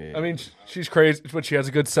 Yeah. I mean, she's crazy, but she has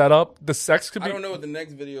a good setup. The sex could be... I don't know what the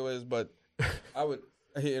next video is, but I would.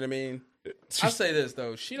 You know what I mean? I'll say this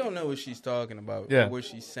though: she don't know what she's talking about. Yeah. Or what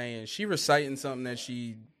she's saying. She reciting something that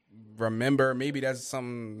she remember. Maybe that's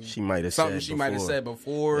something she might have something said she before. might have said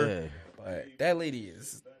before. Yeah. But that lady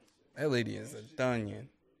is a dunyan.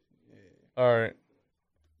 All right.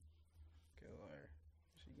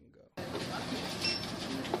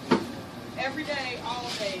 Every day, all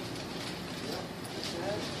day.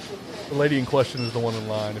 The lady in question is the one in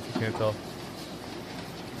line, if you can't tell.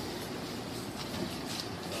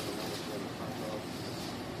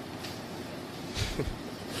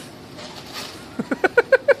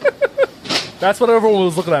 That's what everyone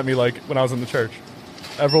was looking at me like when I was in the church.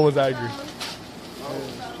 Everyone was angry.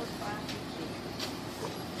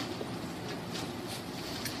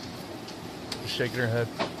 Just shaking her head.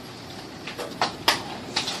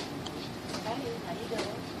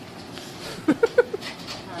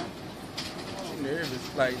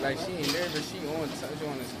 Nervous, like she ain't nervous. She on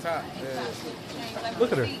his top. Yeah.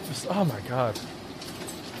 Look at her. Just, oh my god.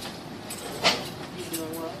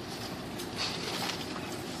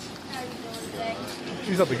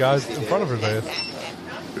 She's at the guys in front of her there.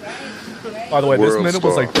 By the way, this World minute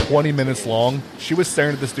was star. like 20 minutes long. She was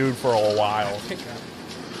staring at this dude for a while. Look at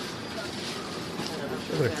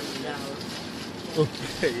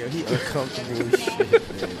her. Yo, he uncomfortable as shit,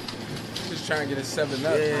 man. Just trying to get a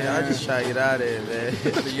 7-Up. Yeah, I just try to get out of there, man.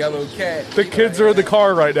 The yellow cat. The kids are in the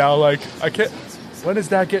car right now. Like, I can't. When is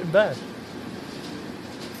that getting bad?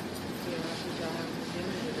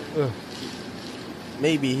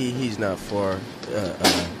 Maybe he's not far.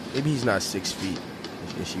 Maybe he's not 6 feet.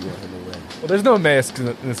 If she want him away. Well, there's no masks in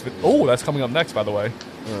this video. Oh, that's coming up next, by the way.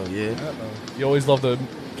 Oh yeah. You always love the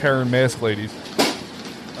Karen mask ladies.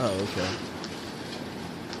 Oh okay.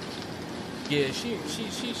 Yeah, she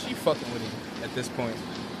fucking with him at this point.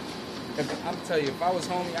 I'm telling you, if I was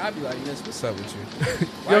homie, I'd be like, Miss, what's up with you?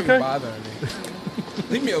 Why okay? are you bothering me?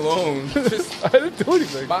 Leave me alone. Just I didn't do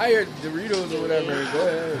anything. Buy her Doritos or whatever. Go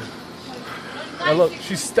ahead. Now look,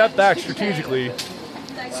 she stepped back strategically,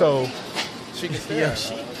 so she can stay. Yeah,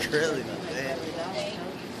 she grilling him, man.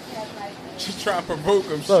 She's trying to provoke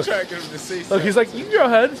him. She's Look. trying to get him to say look. something. He's like, you can go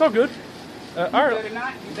ahead. It's all good. All right. Better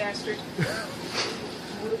not, you bastard.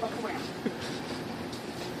 Move the fuck around.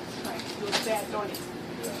 Right, you look bad, don't it?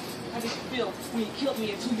 How did you feel when you killed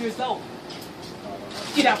me at 2 years old?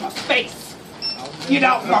 Get out my face! Get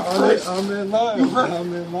out my face! I'm in line. You heard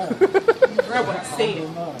I'm in line. You heard what I said.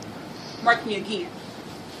 Mark me again.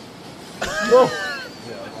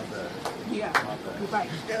 Yeah, you're right.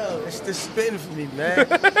 Yo, it's the spin for me, man.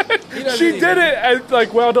 She did it and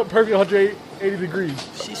like wound up perfectly 180 degrees.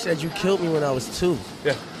 She said you killed me when I was 2.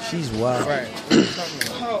 Yeah. She's wild. Right.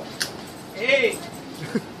 Oh, hey,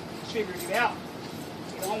 figured it out.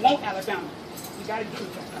 You don't want Alabama. You gotta get me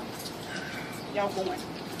back up. Y'all going.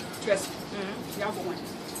 Trust me. Y'all going.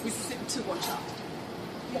 We sitting 2 on top.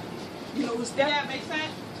 Yeah. You know who's that makes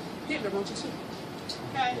sense? Hitler wants you too.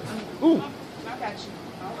 Okay? Ooh. I got you.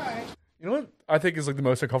 All right. You know what I think is like the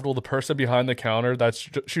most uncomfortable? The person behind the counter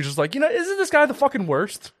she's just like, isn't this guy the fucking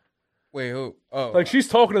worst? Wait, who? Oh. Like she's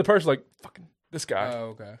talking to the person like, fucking this guy. Oh,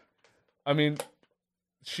 okay. I mean,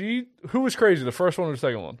 who was crazy? The first one or the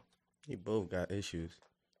second one? They both got issues.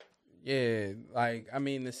 Yeah, like, I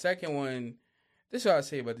mean, the second one, this is what I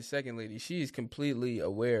say about the second lady. She's completely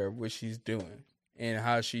aware of what she's doing and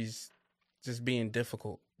how she's just being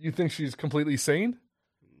difficult. You think she's completely sane?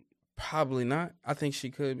 Probably not. I think she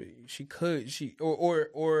could be.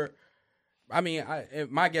 Or I mean,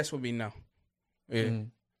 my guess would be no. Yeah.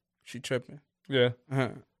 She tripping. Yeah. Uh-huh.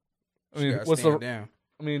 I mean, what's the down.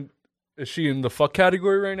 I mean, is she in the fuck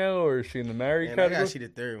category right now, or is she in the married Man, category? I gotta see the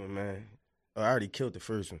third one, man. Oh, I already killed the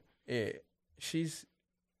first one. Yeah,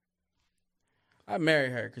 I marry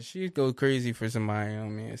her because she go crazy for somebody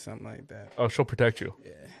on me or something like that. Oh, she'll protect you.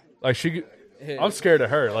 Yeah, like I'm scared of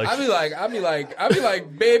her. Like I'll be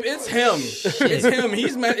like, babe, it's him. It's him.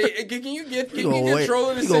 He's mad. Can you get control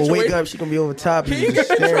of the situation? Gonna wake up, she gonna be over top of you,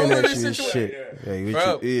 just staring at you and shit.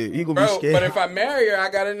 Bro, you gonna be scared. But if I marry her, I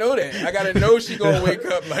gotta know that. I gotta know she gonna wake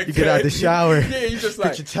up like you get out the shower. Yeah, you just like,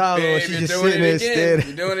 put your towel on. babe, She's you're just doing sitting it there again.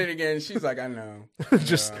 staring. You're doing it again. She's like, I know.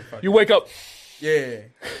 just you wake up. Yeah.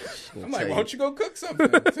 I'm like, why don't you go cook something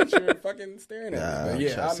since you're fucking staring at me? But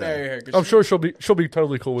yeah, I'll marry her. I'm sure she'll be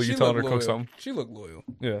totally cool with you telling her to cook something. She look loyal.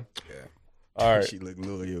 Yeah. All right. She look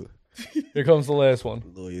loyal. Here comes the last one.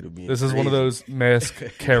 Loyal to being this is one of those mask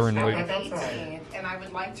Karen ladies. And I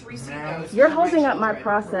would like to receive those. You're holding up my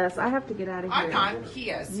process. I have to get out of here. I'm not.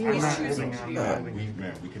 He is. He's choosing to do that.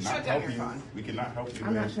 We cannot Shut down help your you. phone. We cannot help you.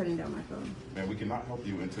 I'm not shutting down my phone. Man, we cannot help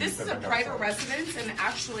you until This you is step a back private outside. residence, and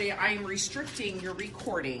actually, I am restricting your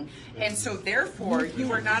recording, and so therefore,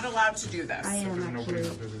 you are not allowed to do this. I am actually.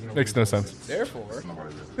 Makes no sense. Therefore,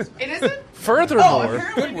 it isn't.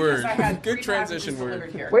 Furthermore, good word, good transition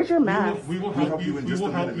word. Where's your mask? We will help you in just a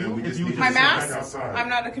minute, man. We just need you to My step back mask? outside. I'm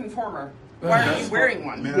not a conformer. Why are you wearing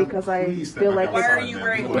one? Because I feel like Why are you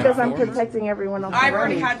wearing one? because I'm protecting everyone else. I've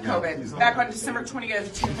already around me. had COVID back on December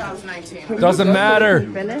 20th, 2019. Doesn't matter.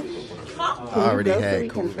 Finish? Huh? I already Go so had we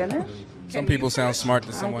can COVID. finish? Some people sound smart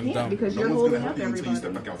to someone I can't dumb. because you're No one's holding gonna up help you until you step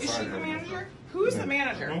everybody. back Is she outside. the manager? Who's the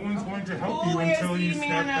manager? No one's going to help Who you is until you the step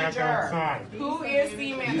back manager? outside. Who is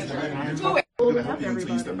the manager? Who is Holding up Until you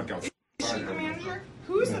everybody. step back outside. she the manager?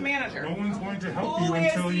 Who's the manager? No one's going to help Who you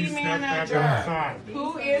is until you the step back manager? outside.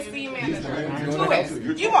 Who is the manager? Who You're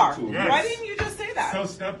is? You are. Yes. Why didn't you just say that? So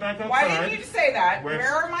step back outside. Why didn't you say that? Where-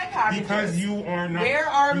 Where are my packages? Because you are not. Where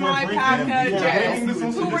are you my breaking- you are breaking the packages?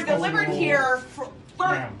 social Who were distancing delivered rules. here for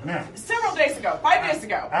Ma'am. several days ago, 5 days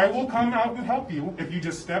ago. I will come out and help you if you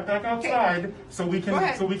just step back outside so we can. Go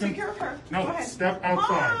ahead. So we can. Take care of her. No, Go ahead. step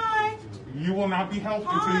outside. Hi. You will not be helped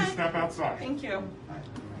until you Hi. step outside. Thank you.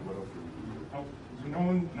 No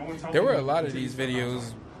one's helping There were a you. lot of these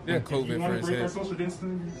videos when If you COVID want to first break our hit. social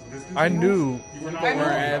distancing I knew. You were not I know.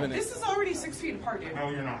 weren't having it. This is already 6 feet apart, dude. No,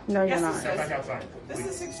 you're not. No, you're Yes, not. this Step back is. outside. This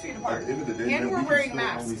is 6 feet At apart. the end of the day, And man, we're we wearing can still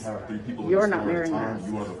masks. only have 3 people in You're the not store at a wearing time. masks.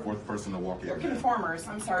 You are the 4th person to walk in. They're conformers.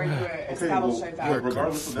 I'm sorry to Okay, establish like that.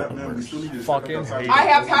 regardless of that, man, we still need to Fucking step back hate outside. I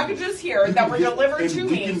have packages here that were give- delivered and to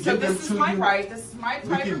we me, can so give them this is to my you. right. This is my We can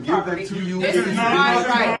private give them property. to you. This It's is not my enough.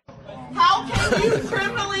 right. How can you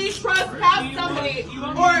criminally trespass somebody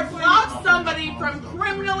or block somebody from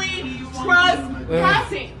criminally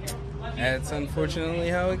trespassing. That's unfortunately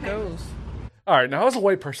how it goes. All right, now as a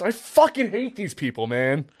white person, I fucking hate these people,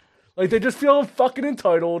 man. Like, they just feel fucking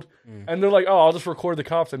entitled, and they're like, oh, I'll just record the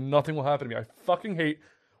cops and nothing will happen to me. I fucking hate...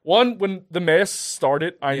 One, when the mask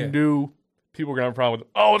started, I knew people were going to have a problem with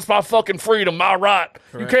it. Oh, it's my fucking freedom, my right.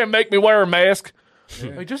 Correct. You can't make me wear a mask.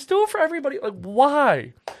 Like, just do it for everybody. Like,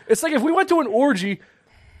 why? It's like if we went to an orgy...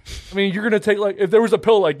 I mean, you're going to take, like, if there was a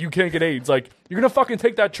pill, like, you can't get AIDS, like, you're going to fucking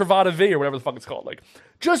take that Truvada V or whatever the fuck it's called. Like,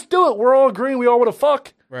 just do it. We're all agreeing we all want to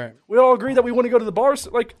fuck. Right. We all agree that we want to go to the bars,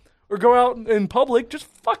 like, or go out in public. Just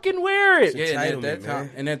fucking wear it. Yeah,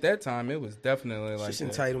 and at that time, it was definitely like It's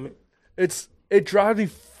entitlement. It drives me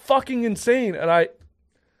fucking insane. And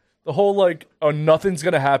the whole, like, oh, nothing's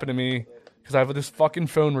going to happen to me because I have this fucking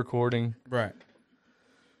phone recording. Right.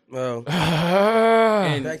 Well,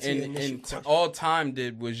 and all time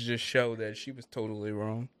did was just show that she was totally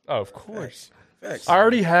wrong. Oh, of course. Facts. I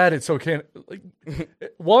already had it, so can't like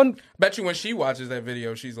one. Bet you when she watches that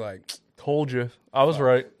video, she's like, "Told you, I was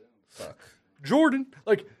right." Fuck. Jordan,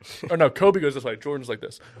 like, or no, Kobe goes this way. Jordan's like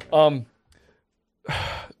this.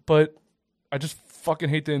 But I just fucking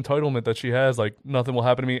hate the entitlement that she has. Like, nothing will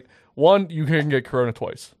happen to me. One, you can get corona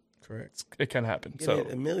twice. Correct. It can happen. Get So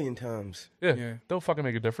it a million times. yeah, don't fucking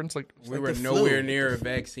make a difference. Like, we were nowhere near a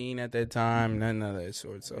vaccine at that time, none of that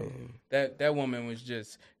sort. So that woman was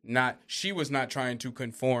just not. She was not trying to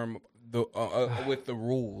conform with the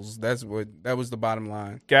rules. That was the bottom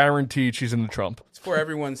line. Guaranteed, she's in the Trump. It's for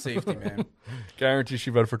everyone's safety, man. Guaranteed, she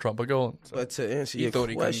voted for Trump. But go on. So. But to answer He your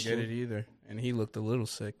thought question, he couldn't get it either, and he looked a little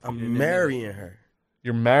sick. I'm marrying her.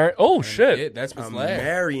 You're married? Oh shit! Yeah, that's what's I'm last.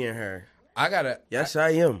 marrying her. Yes,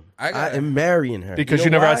 I am. I am marrying her. Because you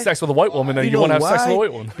know never why? had sex with a white woman, and you want to have sex with a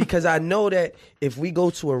white woman. Because I know that if we go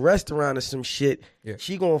to a restaurant or some shit,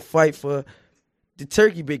 she gonna fight for the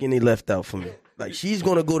turkey bacon they left out for me. Like, she's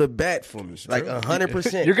gonna go to bat for me, like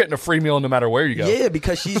 100%. You're getting a free meal no matter where you go. Yeah,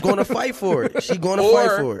 because she's gonna fight for it. She's gonna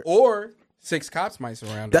fight for it. Or 6 cops might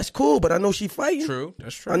surround her. That's cool, but I know she fighting. True,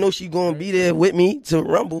 that's true. I know she gonna be there with me to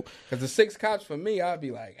rumble. Because the 6 cops for me, I'd be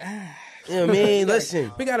like, You know what I mean?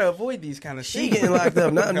 Listen, we gotta avoid these kind of she things. getting locked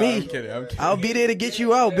up, not No, me. I'm kidding. I'll be there to get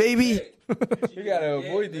you out, baby. You gotta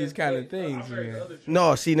avoid these kind of things, man.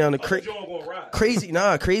 No, see now the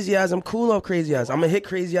crazy eyes. I'm cool off crazy eyes. I'm gonna hit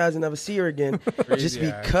crazy eyes and never see her again, just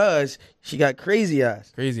because she got crazy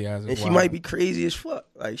eyes. Crazy eyes, and she might be crazy as fuck.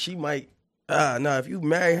 Like, she might. If you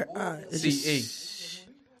marry her,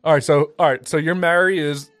 All right, so your Mary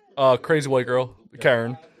is crazy white girl,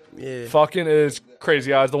 Karen. Yeah. Fucking is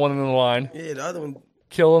crazy eyes, the one in the line. Yeah, the other one.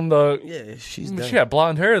 Killing the. Yeah, she's. She had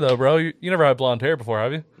blonde hair though, bro. You never had blonde hair before,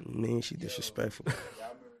 have you? Man, she disrespectful.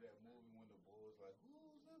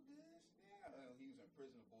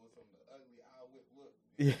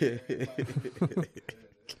 Yeah.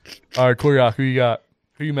 All right, Kuriak, who you got?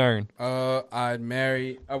 Who you marrying? I'd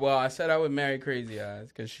marry. Well, I said I would marry Crazy Eyes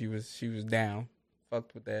because she was down.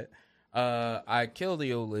 Fucked with that. I'd kill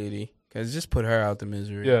the old lady because just put her out the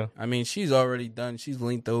misery. Yeah. I mean, she's already done. She's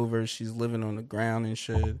leaned over. She's living on the ground and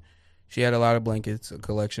shit. She had a lot of blankets, a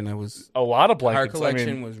collection that was... A lot of blankets. Her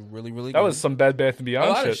collection was really, really good. That was some Bed Bath & Beyond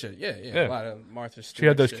shit. A lot shit. of shit, yeah. A lot of Martha Stewart She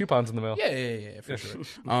had those shit. coupons in the mail. Yeah, for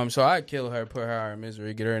sure. So I'd kill her, put her out of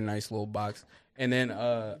misery, get her a nice little box. And then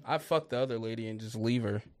I'd fuck the other lady and just leave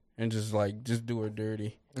her and just do her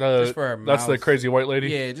dirty. Just for her mouth. That's the crazy white lady?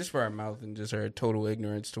 Yeah, just for her mouth and just her total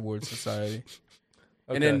ignorance towards society.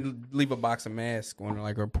 Okay. And then leave a box of masks on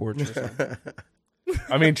like her porch or something.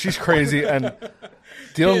 I mean, she's crazy and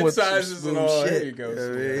dealing with sizes and all. Shit. There you go.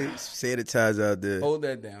 Sanitize out there. Hold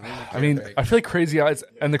that down. I mean, I feel like Crazy Eyes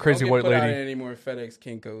and the crazy white Don't get put lady. out any more FedEx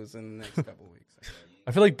Kinkos in the next couple weeks.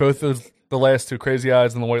 I feel like both those, the last two, Crazy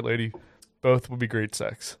Eyes and the white lady, both would be great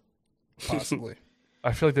sex. Possibly.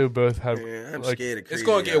 I feel like they would both have. Yeah, I'm like, scared of Crazy It's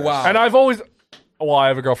gonna get wild. And I've always, well, I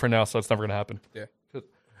have a girlfriend now, so it's never gonna happen. Yeah.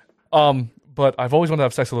 But I've always wanted to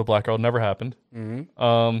have sex with a black girl. It never happened.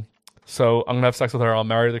 Mm-hmm. So I'm gonna have sex with her. I'll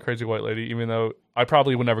marry the crazy white lady, even though I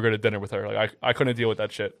probably would never go to dinner with her. Like I couldn't deal with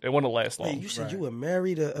that shit. It wouldn't last long. Wait, you said you were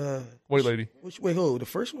married a white lady. Wait, who? The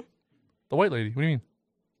first one? The white lady. What do you mean?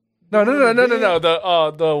 No.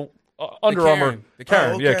 The Under Armour. The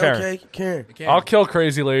Karen. okay, Yeah, Karen. Okay, Karen. I'll kill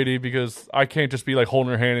crazy lady because I can't just be like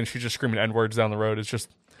holding her hand and she's just screaming N-words down the road. It's just,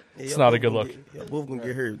 it's not a good look. Y'all both gonna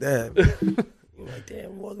get hurt. That. You're like,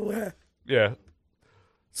 damn, what happened? Yeah.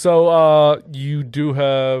 So you do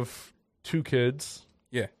have 2 kids.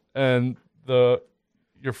 Yeah. And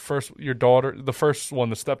your daughter, the first one,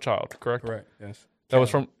 the stepchild, correct? Correct. Yes. That was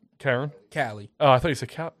from Karen. Callie. Oh, I thought you said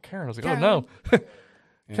Karen. I was like, oh no.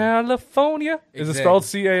 California. Is it Exactly. spelled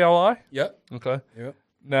C-A-L-I? Yep. Okay. Yep.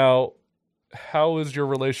 Now, how is your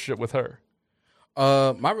relationship with her?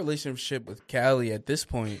 My relationship with Callie at this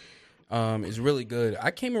point is really good.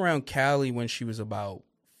 I came around Callie when she was about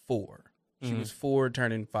 4. She was 4,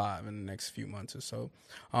 turning 5 in the next few months or so.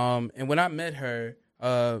 And when I met her,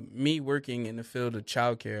 me working in the field of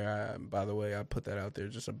childcare, by the way, I put that out there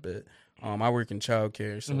just a bit. I work in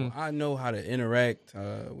childcare, so I know how to interact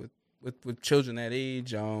with children that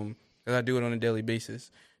age, because I do it on a daily basis.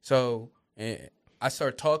 So I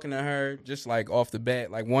started talking to her just like off the bat,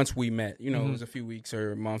 like once we met, it was a few weeks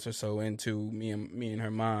or months or so into me and her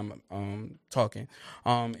mom talking,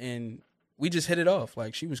 and we just hit it off.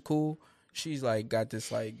 Like, she was cool. She's like got this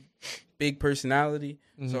like big personality,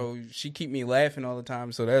 so she keep me laughing all the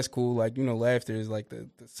time. So that's cool. Like, laughter is like the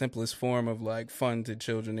simplest form of like fun to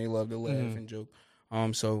children. They love to laugh and joke.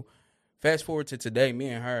 So fast forward to today, me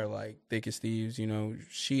and her are like thick as thieves.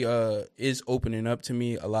 She is opening up to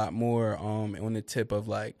me a lot more on the tip of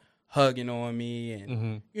like hugging on me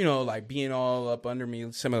and like being all up under me,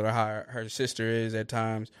 similar to how her sister is at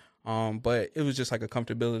times. But it was just like a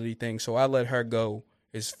comfortability thing. So I let her go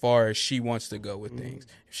as far as she wants to go with things.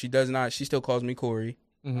 If she does not, she still calls me Corey.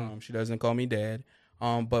 She doesn't call me Dad.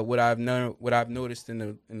 But what I've noticed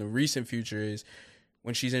in the recent future is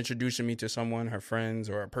when she's introducing me to someone, her friends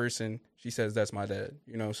or a person, she says that's my dad.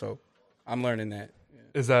 So I'm learning that.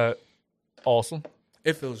 Is that awesome?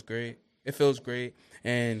 It feels great. It feels great,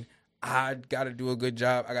 and I got to do a good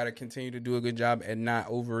job. I got to continue to do a good job and not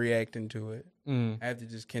overreacting to it. I have to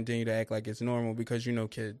just continue to act like it's normal because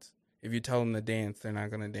kids. If you tell them to dance, they're not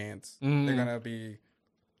going to dance. They're going to be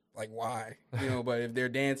like, why? But if they're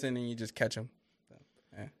dancing and you just catch them.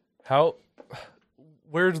 Yeah.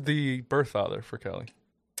 Where's the birth father for Kelly?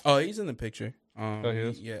 Oh, he's in the picture. He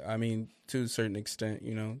is? Yeah, I mean, to a certain extent,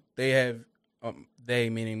 they have, they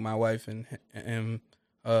meaning my wife and him,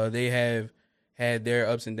 they have had their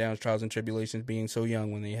ups and downs, trials and tribulations being so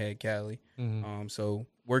young when they had Callie. So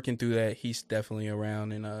working through that, he's definitely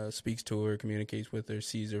around and speaks to her, communicates with her,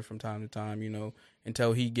 sees her from time to time,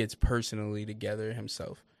 until he gets personally together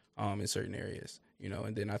himself in certain areas,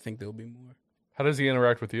 and then I think there'll be more. How does he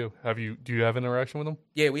interact with you? Do you have interaction with him?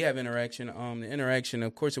 Yeah, we have interaction. The interaction,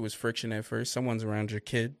 of course, it was friction at first. Someone's around your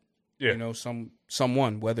kid. Yeah.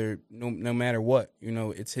 Someone, whether no matter what,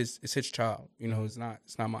 it's his child. It's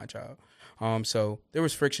not my child. So there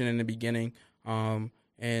was friction in the beginning.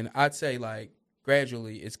 And I'd say like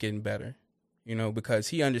gradually it's getting better, because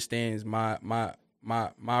he understands my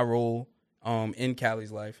role in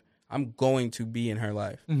Callie's life. I'm going to be in her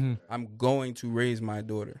life. I'm going to raise my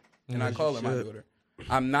daughter. And I call her my daughter.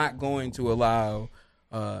 I'm not going to allow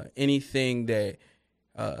anything that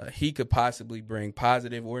he could possibly bring,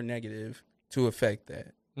 positive or negative, to affect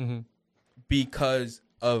that. Because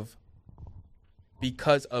of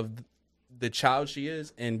the child she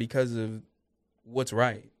is and because of what's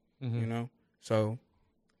right, So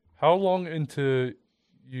how long into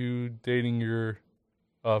you dating your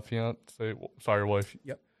wife?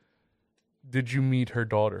 Yep. Did you meet her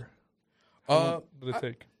daughter? How long did it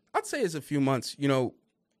take? I'd say it's a few months,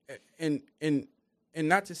 and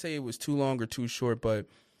not to say it was too long or too short, but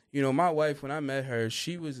my wife, when I met her,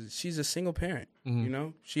 she's a single parent.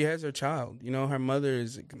 She has her child. Her mother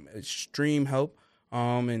is extreme help,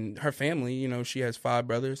 and her family. She has 5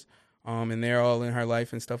 brothers, and they're all in her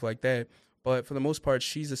life and stuff like that. But for the most part,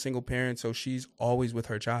 she's a single parent, so she's always with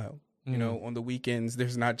her child. On the weekends,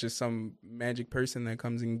 there's not just some magic person that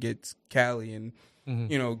comes and gets Callie and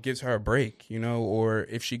gives her a break, or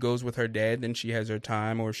if she goes with her dad, then she has her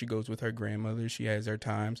time, or if she goes with her grandmother, she has her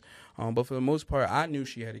times. But for the most part, I knew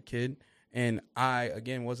she had a kid, and I,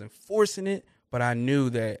 again, wasn't forcing it, but I knew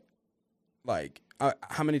that, like,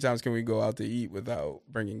 how many times can we go out to eat without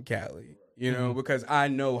bringing Callie? Because I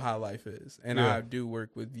know how life is, and I do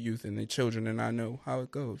work with youth and the children, and I know how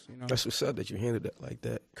it goes. That's what's up that you handled it like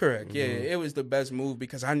that. Correct. Yeah, it was the best move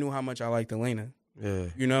because I knew how much I liked Elena. Yeah,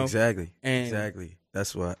 exactly. Exactly.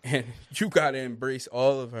 That's why. And you got to embrace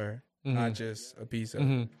all of her, not just a piece of her.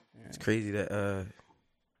 Yeah. It's crazy that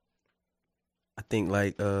I think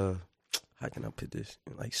like how can I put this?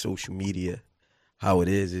 Like social media, how it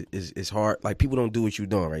is hard. Like people don't do what you're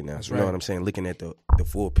doing right now. That's you know what I'm saying? Looking at the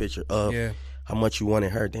full picture of how much you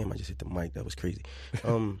wanted her. Damn, I just hit the mic. That was crazy.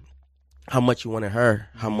 How much you wanted her,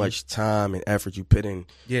 how much time and effort you put in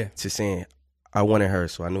to saying, I wanted her,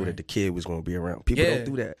 so I knew that the kid was going to be around. People don't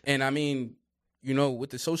do that. And I mean, with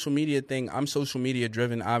the social media thing, I'm social media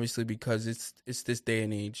driven, obviously, because it's this day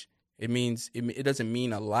and age. It doesn't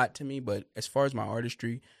mean a lot to me, but as far as my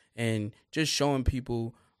artistry and just showing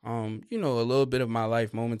people, a little bit of my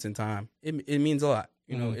life, moments in time, it means a lot.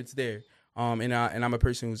 You know, it's there. And I'm a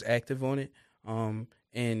person who's active on it.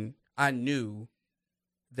 And I knew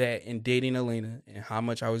that in dating Elena and how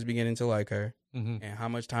much I was beginning to like her and how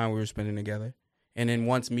much time we were spending together. And then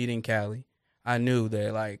once meeting Callie, I knew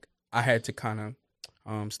that like I had to kind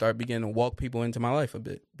of start beginning to walk people into my life a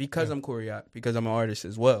bit because I'm Coriat, because I'm an artist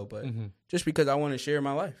as well, but just because I want to share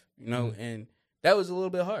my life, you know, and that was a little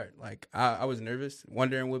bit hard. Like I was nervous,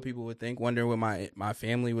 wondering what people would think, wondering what my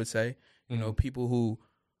family would say, you know, people who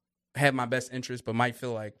have my best interest but might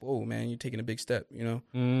feel like, whoa, man, you're taking a big step, you know?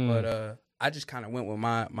 But I just kind of went with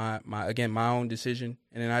my own decision,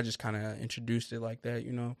 and then I just kind of introduced it like that,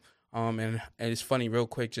 you know? And it's funny, real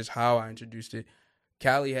quick, just how I introduced it.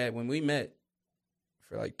 Callie had, when we met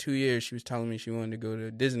for like 2 years, she was telling me she wanted to go to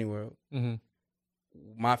Disney World.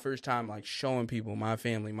 My first time, like, showing people, my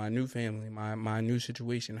family, my new new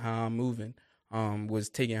situation, how I'm moving, was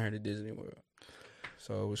taking her to Disney World.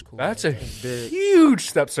 So it was cool. That's a huge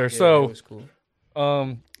step, sir. Yeah, so it was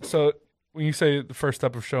cool. So when you say the first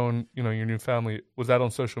step of showing, you know, your new family, was that on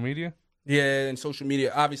social media? Yeah, and social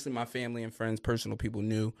media. Obviously, my family and friends, personal people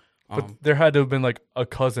knew. But there had to have been like a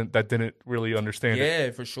cousin that didn't really understand it.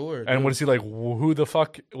 Yeah, for sure. And what is he like? Who the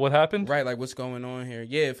fuck? What happened? Right, like what's going on here?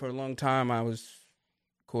 Yeah, for a long time I was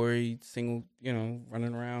Corey, single, you know,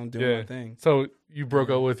 running around doing my thing. So you broke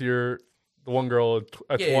up with the one girl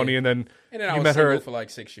at 20, and then I you was met her for like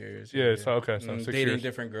 6 years. Yeah, so okay, so 6 dating years.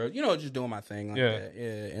 different girls, you know, just doing my thing like that.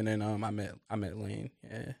 Yeah, and then I met Lane.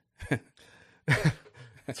 Yeah.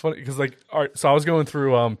 It's funny because like, all right, so I was going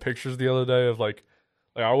through pictures the other day of like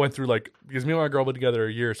I went through like, because me and my girl been together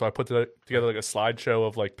a year, so I put together like a slideshow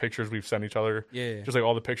of like pictures we've sent each other. Yeah. Just like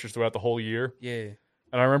all the pictures throughout the whole year. Yeah.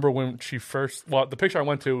 And I remember when she first, the picture I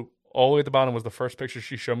went to all the way at the bottom was the first picture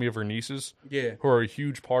she showed me of her nieces. Yeah. Who are a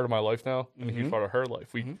huge part of my life now and a huge part of her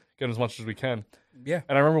life. We get as much as we can. Yeah.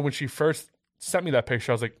 And I remember when she first sent me that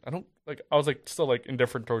picture, I was like, I was like still like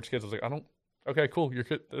indifferent towards kids. I was like, okay, cool. Your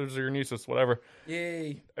kid, those are your nieces, whatever.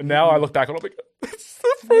 Yay. And now I look back and I'm like, it's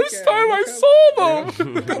the first time I saw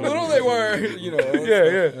them. Look how little they were, you know.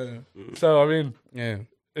 Yeah. So I mean,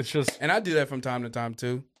 it's just, and I do that from time to time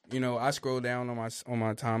too. You know, I scroll down on my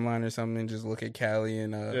timeline or something and just look at Callie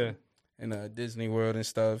and Disney World and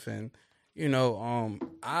stuff, and you know,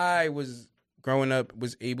 I was growing up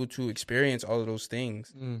was able to experience all of those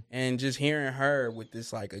things, and just hearing her with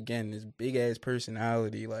this like again this big ass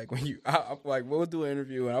personality. Like when I'm like, we'll do an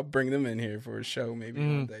interview and I'll bring them in here for a show maybe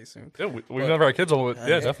one day soon. Yeah, we've never had kids on.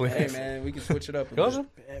 Yeah, definitely. Hey man, we can switch it up a bit.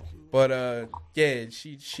 But yeah,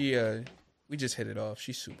 she we just hit it off.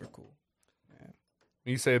 She's super cool.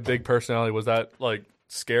 When you say a big personality, was that like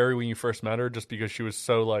scary when you first met her? Just because she was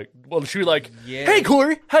so like, well, she was like, "Hey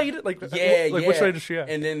Corey, how you doing?" Like, which way did she act?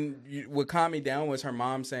 And then what calmed me down was her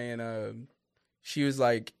mom saying, she was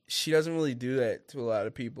like, she doesn't really do that to a lot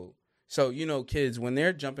of people. So you know, kids when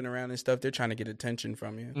they're jumping around and stuff, they're trying to get attention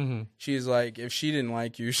from you. She's like, if she didn't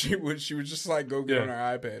like you, she would just like go get on her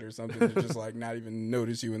iPad or something and just like not even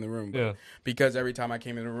notice you in the room. But because every time I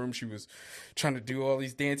came in the room, she was trying to do all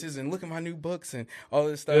these dances and look at my new books and all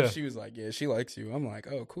this stuff. Yeah. She was like, yeah, she likes you. I'm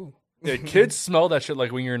like, oh, cool. Yeah, kids smell that shit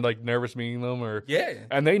like when you're like nervous meeting them, or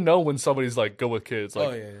and they know when somebody's like good with kids.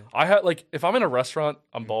 Like, I had like if I'm in a restaurant,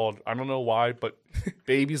 I'm bald. I don't know why, but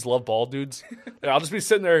babies love bald dudes. I'll just be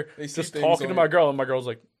sitting there just talking to my girl, and my girl's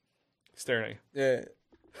like staring at you.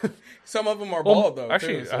 Yeah, some of them are bald though.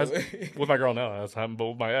 Actually, with my girl now, that's happened. But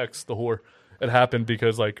with my ex, the whore, it happened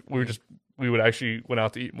because like we would actually went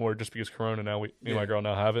out to eat more just because Corona. Now me and my girl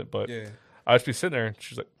now have it, but. I just be sitting there, and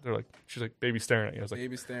she's like, baby staring at you. I was like,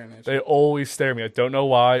 baby staring at you. They always stare at me. I don't know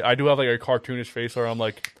why. I do have like a cartoonish face where I'm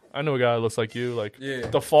like, I know a guy that looks like you. Like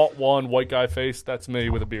default one white guy face. That's me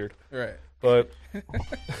with a beard. Right. But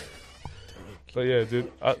yeah,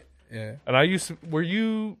 dude. And I were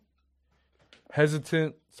you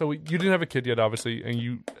hesitant? So you didn't have a kid yet, obviously, and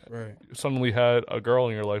you suddenly had a girl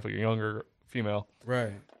in your life, like a younger female.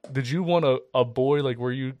 Right. Did you want a boy? Like,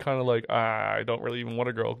 were you kind of like, I don't really even want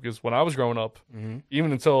a girl? Because when I was growing up,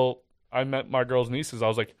 even until I met my girl's nieces, I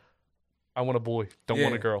was like, I want a boy. Don't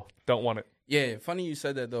want a girl. Don't want it. Yeah, funny you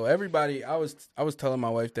said that though. Everybody, I was telling my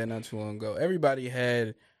wife that not too long ago. Everybody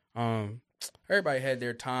had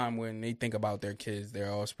their time when they think about their kids,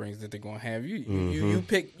 their offsprings that they're gonna have. You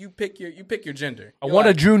pick your gender. I want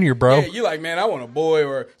a junior, bro. Yeah, you like, man, I want a boy,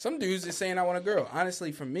 or some dudes is saying I want a girl.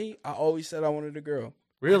 Honestly, for me, I always said I wanted a girl.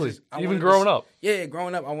 Really? Even growing up? Yeah,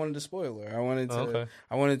 growing up, I wanted to spoil her. I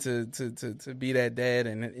wanted to be that dad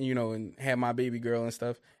and you know and have my baby girl and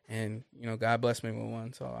stuff. And you know, God blessed me with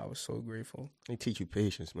one, so I was so grateful. They teach you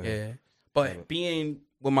patience, man. Yeah, but being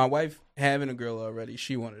with my wife having a girl already,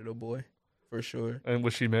 she wanted a boy for sure. And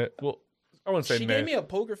was she met? Well, wouldn't say she myth. gave me a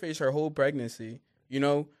poker face her whole pregnancy. You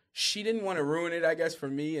know, she didn't want to ruin it, I guess, for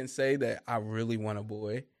me and say that I really want a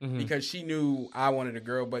boy because she knew I wanted a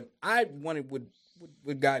girl, but I wanted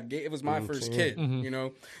what God gave. It was my first kid, you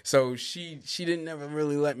know. So she didn't never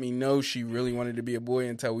really let me know she really wanted to be a boy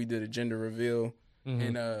until we did a gender reveal,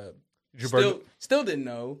 and still didn't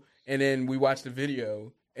know. And then we watched the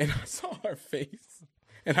video, and I saw her face.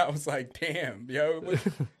 And I was like, damn, yo, what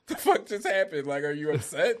the fuck just happened? Like, are you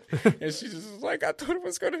upset? And she just was like, I thought it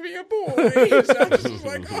was going to be a boy. So I just was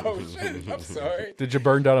like, oh, shit, I'm sorry. Did you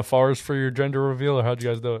burn down a forest for your gender reveal, or how'd you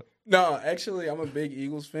guys do it? No, actually, I'm a big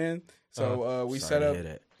Eagles fan. So we set up,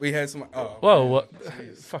 we had some. Oh, whoa, what?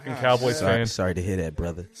 Fucking Cowboys fan. Sorry to hear that,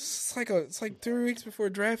 brother. It's like 3 weeks before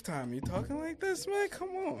draft time. You talking like this, man? Come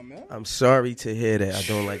on, man. I'm sorry to hear that. I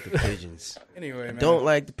don't like the pigeons. Anyway, man. Don't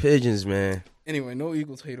like the pigeons, man. Anyway, no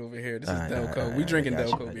Eagles hate over here. This is Delco. We drinking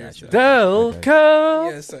Delco beer.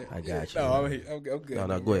 Delco. Yes, sir. I got you. No, I'm good.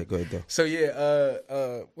 No, go ahead. Though. So yeah,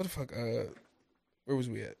 what the fuck? Where was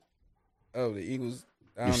we at? Oh, the Eagles.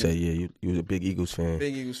 You said you was a big Eagles fan.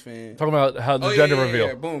 Big Eagles fan. Talking about how the gender reveal.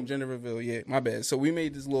 Yeah, boom, gender reveal. Yeah, my bad. So we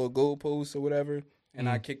made this little goal post or whatever, and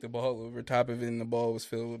I kicked the ball over top of it, and the ball was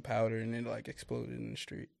filled with powder, and it like exploded in the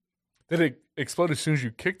street. Did it explode as soon as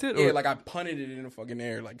you kicked it? Yeah, or? like I punted it in the fucking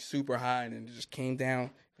air, like super high, and it just came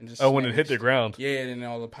down and just. Oh, when it hit the ground. Yeah, and then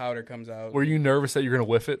all the powder comes out. Were you nervous that you're gonna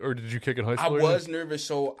whiff it, or did you kick it in high school? I was nervous,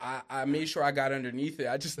 so I made sure I got underneath it.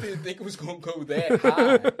 I just didn't think it was gonna go that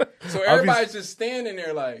high. So everybody's just standing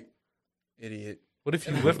there like, idiot. What if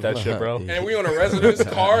you whiffed that shit, bro? And we on a residence,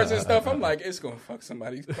 cars and stuff. I'm like, it's gonna fuck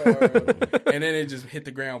somebody's car. And then it just hit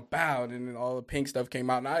the ground, bowed, and then all the pink stuff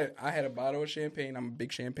came out. And I had a bottle of champagne. I'm a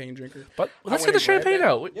big champagne drinker. But let's get the champagne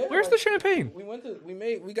out. Yeah, where's the champagne?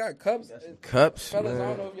 We got cups. Cups, fellas. man. I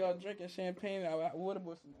don't know if y'all drinking champagne. I would have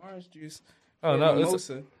bought some orange juice. Oh no,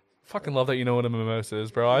 mimosa. Fucking love that you know what a mimosa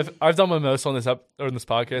is, bro. I've done mimosa on this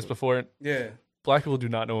podcast before. Yeah. Black people do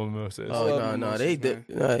not know what mimosa is. Oh no, they do.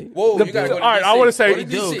 Whoa, you gotta go to all right, I want to say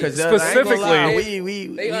because specifically, we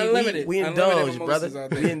indulge, brother.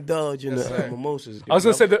 We indulge in the mimosas. I was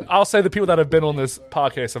gonna say that I'll say the people that have been on this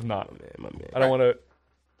podcast have not. My man. I don't want to.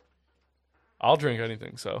 I'll drink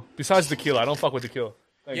anything. So besides tequila, I don't fuck with tequila.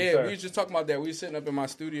 Thank you, we sir. were just talking about that. We were sitting up in my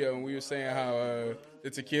studio and we were saying how the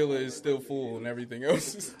tequila is still full and everything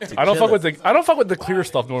else. I don't fuck with the clear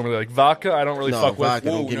stuff normally. Like vodka, I don't really fuck vodka,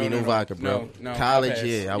 with. Don't give me no vodka, bro. No,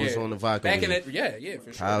 college, I was on the vodka. Back in it, yeah,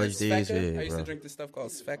 for sure. College days, I yeah, used bro. to drink this stuff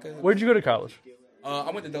called Sveka. Where'd you go to college?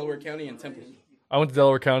 I went to Delaware County and Temple. I went to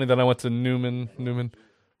Delaware County, then I went to Newman.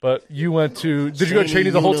 But you went to? Did you go to Cheney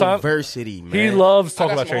the whole time? University, man. He loves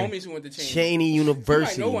talking about Cheney. Cheney. Who went to Cheney. Cheney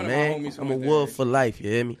University, man. I'm a wolf for life. You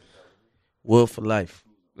hear me? Wolf for life.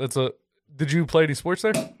 Did you play any sports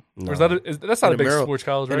there? No. Or that's not a big sports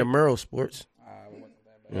college, right? Intramural sports.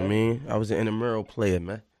 You know what I mean? I was an intramural player,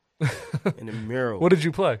 man. Intramural. What did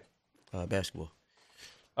you play? Basketball.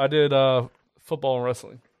 I did football and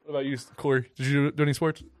wrestling. What about you, Corey? Did you do any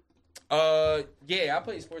sports? Yeah, I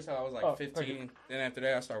played sports until I was like 15. Then after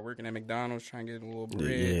that, I started working at McDonald's trying to get a little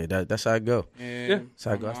bread. Yeah, that's how I go. Yeah. That's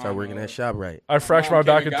how I go. I started working at ShopRite. I fractured my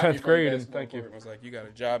back in 10th grade. And thank you. I was like, you got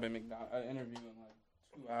a job at McDonald's. I interviewed in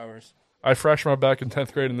like 2 hours. I fractured my back in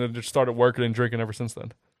 10th grade and then just started working and drinking ever since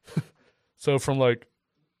then. So from like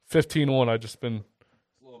 15 on, I just been.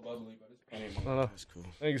 It's a little bubbly, but it's plenty. That's cool.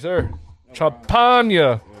 Thank you, sir. Champagne.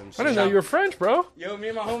 I didn't know you were French, bro. Yo, me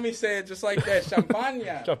and my homie said just like that. Champagne.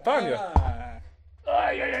 Champagne.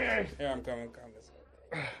 Here, I'm coming.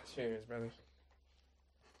 Cheers, brother.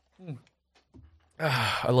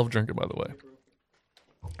 I love drinking, by the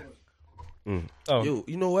way. Oh. Yo,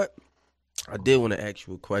 you know what? I did want to ask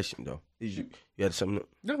you a question, though. You had something?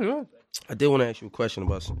 No, go ahead. I did want to ask you a question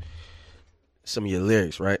about some of your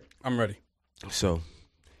lyrics, right? I'm ready. So,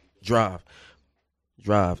 Drive,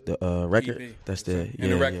 the record. EP. That's the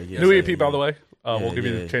new EP, by the way. We'll give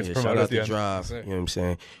you the chance to promote shout it out at the to end. Drive. You know what I'm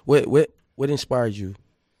saying? What inspired you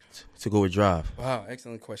to go with Drive? Wow,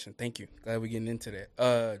 excellent question. Thank you. Glad we're getting into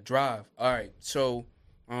that. Drive. All right. So,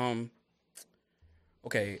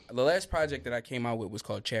 okay, the last project that I came out with was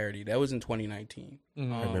called Charity. That was in 2019. I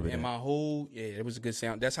remember that. And my whole, it was a good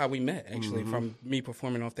sound. That's how we met, actually, from me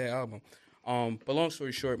performing off that album. But long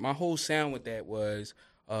story short, my whole sound with that was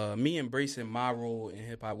me embracing my role in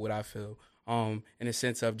hip hop, what I feel, in the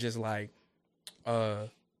sense of just like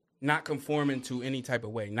not conforming to any type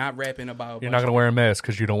of way, not rapping about. You're not gonna wear a mask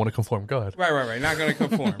because you don't want to conform. Go ahead. Right. Not gonna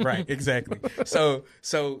conform. Right, exactly. So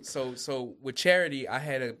with Charity, I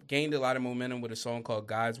had gained a lot of momentum with a song called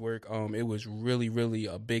God's Work. It was really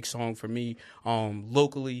a big song for me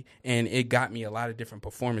locally, and it got me a lot of different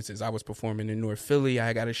performances. I was performing in North Philly.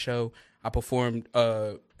 I got a show. I performed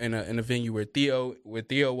in a venue where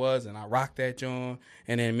Theo was, and I rocked that joint.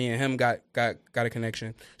 And then me and him got a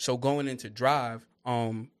connection. So going into Drive,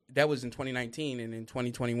 that was in 2019, and in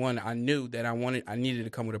 2021, I knew that I needed to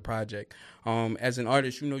come with a project. As an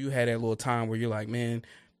artist, you had that little time where you're like, man,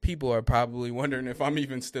 people are probably wondering if I'm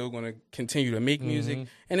even still going to continue to make music,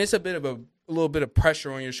 and it's a little bit of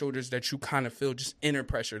pressure on your shoulders that you kind of feel, just inner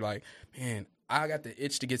pressure, like, man, I got the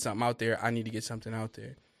itch to get something out there. I need to get something out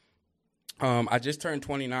there. I just turned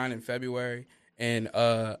 29 in February, and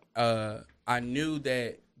I knew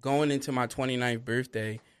that going into my 29th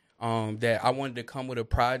birthday, that I wanted to come with a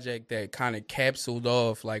project that kind of capsuled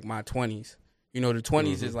off like my 20s. The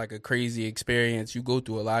 20s is like a crazy experience. You go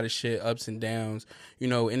through a lot of shit, ups and downs,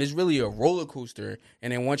 and it's really a roller coaster.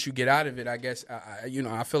 And then once you get out of it, I guess,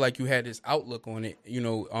 I feel like you had this outlook on it,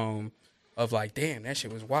 of like, damn, that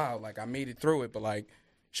shit was wild. Like, I made it through it, but like,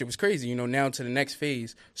 shit was crazy, now to the next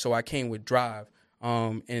phase. So I came with Drive.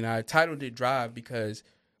 And I titled it Drive because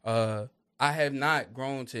I have not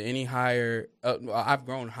grown to any higher. I've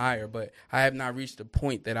grown higher, but I have not reached the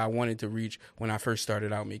point that I wanted to reach when I first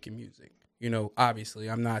started out making music. Obviously,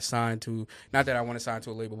 I'm not signed to, not that I want to sign to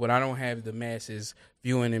a label, but I don't have the masses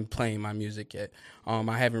viewing and playing my music yet.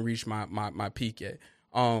 I haven't reached my peak yet.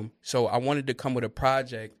 So I wanted to come with a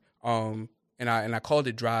project, and I called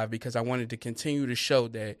it Drive because I wanted to continue to show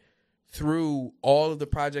that through all of the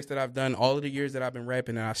projects that I've done, all of the years that I've been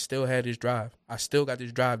rapping, and I still had this drive. I still got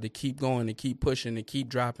this drive to keep going, to keep pushing, to keep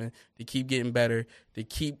dropping, to keep getting better, to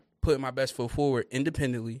keep putting my best foot forward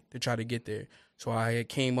independently to try to get there. So I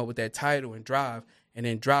came up with that title and Drive, and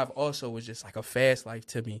then Drive also was just like a fast life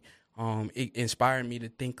to me. It inspired me to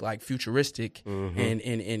think like futuristic, and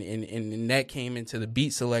that came into the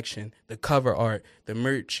beat selection, the cover art, the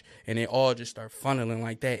merch, and it all just started funneling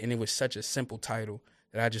like that. And it was such a simple title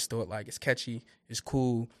that I just thought, like, it's catchy, it's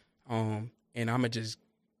cool, and I'm going to just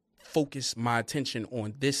focus my attention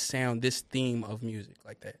on this sound, this theme of music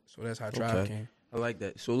like that. So that's how Drive came. I like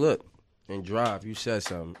that. So look, in Drive, you said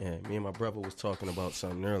something, and me and my brother was talking about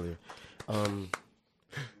something earlier.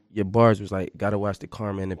 Your bars was like, gotta watch the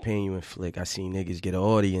karma and the pain you inflict. I seen niggas get an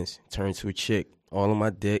audience, turn to a chick, all on my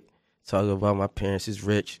dick, talking about my parents is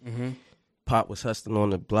rich. Pop was hustling on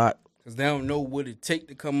the block. Because they don't know what it take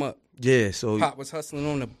to come up. Yeah, so Pop was hustling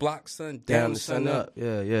on the block, son, down the sun up.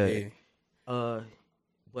 Yeah.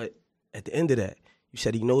 But at the end of that, you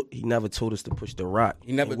said he never told us to push the rock.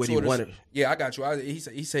 He never told us. Yeah, I got you. I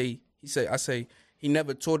say he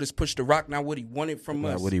never told us push the rock. Not what he wanted from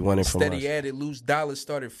us. What he wanted from us. Instead, he added loose dollars,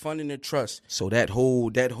 started funding the trust. So that whole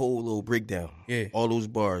little breakdown, all those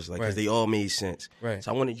bars, like, because Right. they all made sense. Right.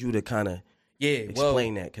 So I wanted you to kind of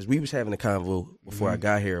explain that, because we was having a convo before I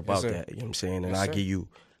got here about Yes, that. You know what I'm saying? And Yes, I sir. give you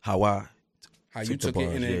how you took the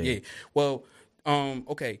it, and bars, then, Well,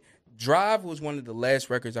 okay. Drive was one of the last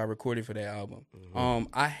records I recorded for that album.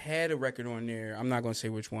 I had a record on there, I'm not going to say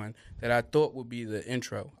which one, that I thought would be the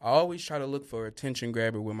intro. I always try to look for a attention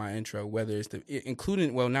grabber with my intro, whether it's but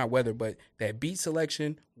that beat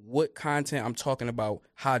selection, what content I'm talking about,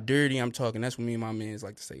 how dirty I'm talking. That's what me and my mans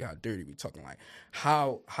like to say, how dirty we talking, like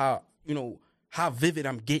how vivid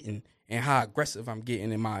I'm getting and how aggressive I'm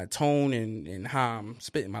getting in my tone and how I'm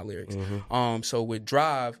spitting my lyrics. So with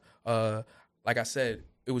Drive, like I said,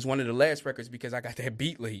 it was one of the last records because I got that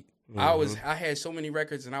beat late. I had so many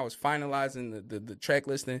records and I was finalizing the track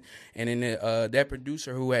listing, and then that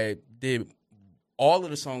producer who did all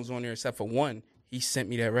of the songs on there except for one, he sent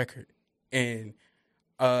me that record, and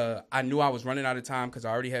I knew I was running out of time because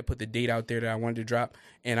I already had put the date out there that I wanted to drop,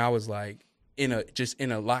 and I was like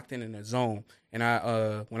locked in a zone. And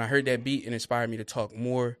I when I heard that beat, it inspired me to talk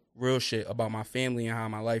more real shit about my family and how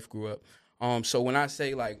my life grew up. So when I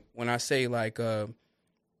say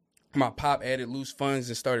my pop added loose funds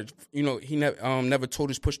and started, he never told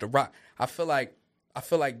us push the rock. I feel like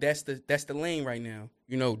that's the lane right now.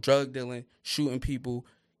 Drug dealing, shooting people,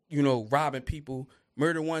 robbing people,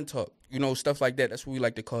 murder one talk, stuff like that. That's what we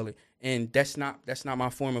like to call it. And that's not my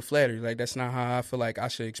form of flattery. Like, that's not how I feel like I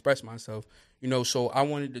should express myself. So I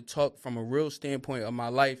wanted to talk from a real standpoint of my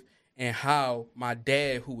life and how my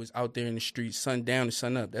dad, who was out there in the streets, sun down to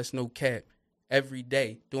sun up, that's no cap, every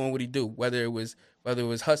day doing what he do. Whether it was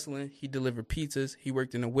hustling, he delivered pizzas, he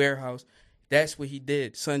worked in a warehouse. That's what he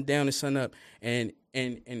did, sun down to sun up. And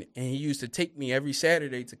he used to take me every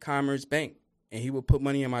Saturday to Commerce Bank and he would put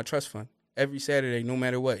money in my trust fund every Saturday, no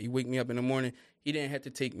matter what. He wake me up in the morning. He didn't have to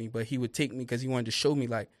take me, but he would take me because he wanted to show me,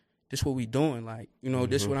 like, this what we doing. Like, you know,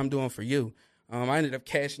 this what I'm doing for you. I ended up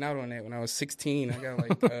cashing out on that when I was 16. I got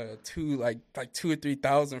like two or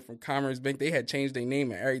 3,000 from Commerce Bank. They had changed their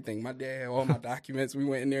name and everything. My dad had all my documents. We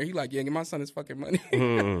went in there. He like, yeah, give my son his fucking money.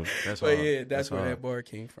 That's but hard. yeah, that's where that bar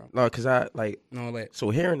came from. No, because I like all that. So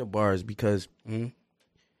hearing the bars, because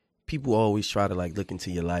people always try to like look into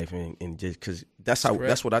your life and just because that's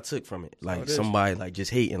what I took from it. Like somebody like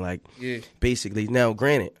just hating, like basically. Now,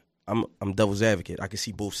 granted, I'm devil's advocate. I can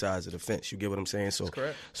see both sides of the fence. You get what I'm saying? So,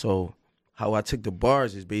 so how I took the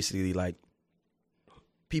bars is basically like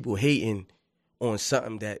people hating on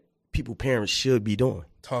something that parents should be doing.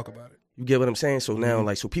 Talk about it. You get what I'm saying? So now,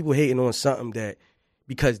 like, so people hating on something that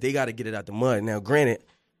because they got to get it out the mud. Now, granted,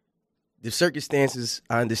 the circumstances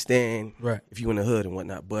I understand. Right. If you in the hood and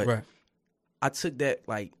whatnot, but I took that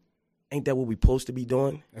like, ain't that what we supposed to be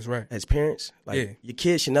doing? That's right. As parents, like your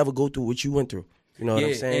kids should never go through what you went through. You know what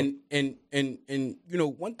I'm saying? And you know,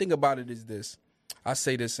 one thing about it is this. I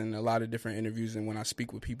say this in a lot of different interviews and when I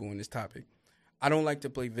speak with people on this topic. I don't like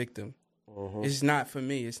to play victim. It's not for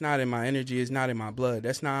me. It's not in my energy. It's not in my blood.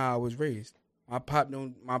 That's not how I was raised. My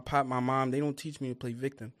mom, they don't teach me to play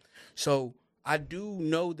victim. So I do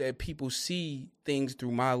know that people see things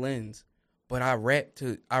through my lens, but I rap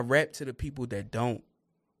to the people that don't,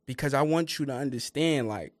 because I want you to understand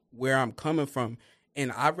like where I'm coming from.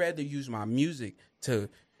 And I'd rather use my music to,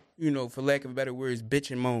 you know, for lack of better words,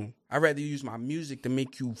 bitch and moan. I'd rather use my music to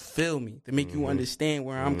make you feel me, to make you understand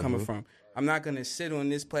where I'm coming from. I'm not going to sit on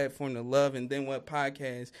this platform to Love and Then What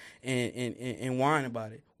podcast and whine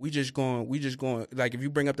about it. We just going, like if you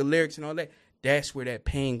bring up the lyrics and all that, that's where that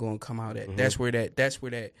pain going to come out at. That's where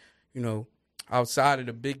that, you know, outside of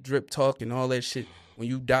the big drip talk and all that shit, when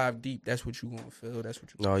you dive deep, that's what you going to feel. That's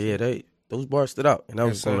what you No, yeah, those bars stood out. And that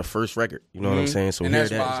was on the first record. You know what I'm saying? So hear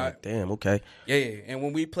that, it's like, damn, okay. Yeah. And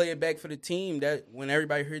when we play it back for the team, that when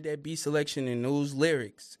everybody heard that beat selection and those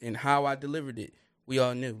lyrics and how I delivered it, we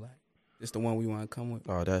all knew, like, it's the one we want to come with.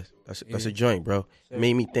 Oh, that's a joint, bro. It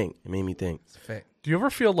made me think. It's a fact. Do you ever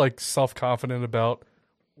feel like self-confident about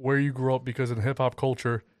where you grew up? Because in hip-hop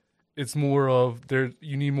culture, it's more of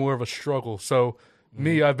you need more of a struggle. So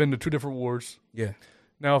me, I've been to 2 different wars. Yeah.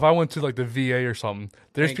 Now, if I went to like the VA or something,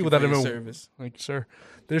 there's people that have been service. Thank you, sir.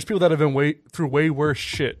 There's people that have been through way worse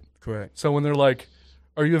shit. Correct. So when they're like,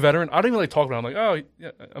 "Are you a veteran?" I don't even like talk about it. I'm like, "Oh,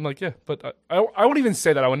 yeah." I'm like, "Yeah," but I wouldn't even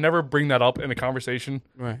say that. I would never bring that up in a conversation,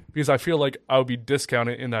 right? Because I feel like I would be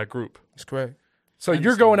discounted in that group. That's correct. So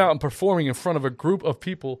you're going out and performing in front of a group of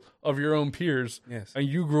people of your own peers, yes, and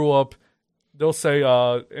you grew up. They'll say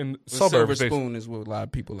in suburbs. Silver spoon is what a lot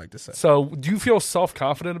of people like to say. So do you feel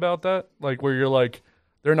self-confident about that? Like where you're like,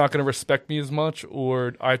 they're not going to respect me as much,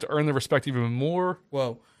 or I have to earn the respect even more?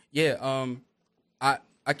 Well, yeah.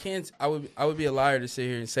 I can't. I would be a liar to sit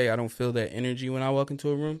here and say I don't feel that energy when I walk into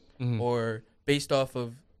a room, or based off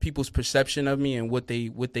of people's perception of me and what they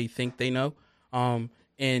think they know.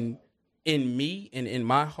 And in me and in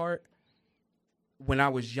my heart, when I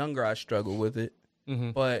was younger, I struggled with it.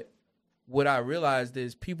 But what I realized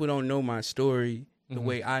is people don't know my story the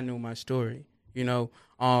way I know my story. You know,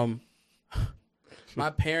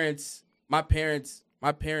 my parents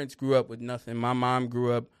grew up with nothing. My mom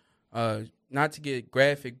grew up, not to get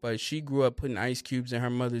graphic, but she grew up putting ice cubes in her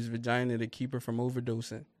mother's vagina to keep her from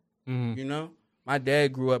overdosing. You know, my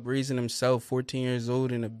dad grew up raising himself, 14 years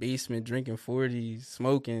old, in a basement, drinking 40s,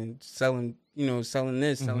 smoking, selling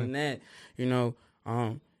this, selling that. You know,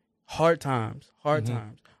 hard times.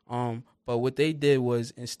 But what they did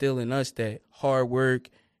was instill in us that hard work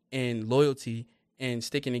and loyalty and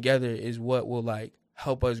sticking together is what will like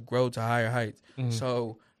help us grow to higher heights.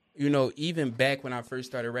 So, you know, even back when I first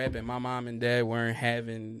started rapping, my mom and dad weren't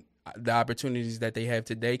having the opportunities that they have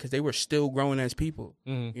today because they were still growing as people,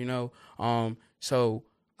 you know? So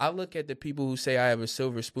I look at the people who say I have a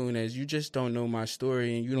silver spoon as you just don't know my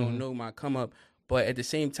story and you don't know my come up. But at the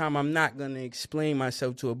same time, I'm not going to explain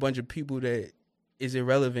myself to a bunch of people that is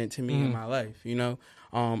irrelevant to me in my life, you know?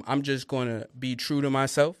 I'm just going to be true to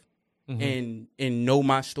myself and know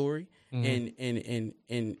my story and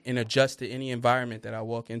adjust to any environment that I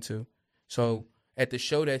walk into. So at the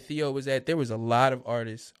show that Theo was at, there was a lot of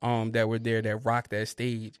artists that were there that rocked that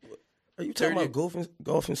stage. Are you talking about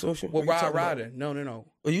Golf and Social? Well, Rod Ryder. No.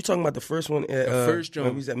 Are you talking about the first one? At, the first joint.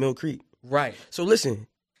 When we was at Mill Creek. Right. So listen,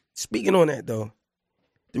 speaking on that though,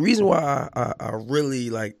 the reason why I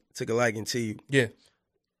really like took a liking to you,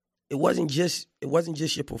 it wasn't just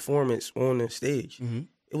your performance on the stage.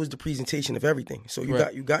 It was the presentation of everything. So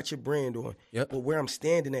you got your brand on. But where I'm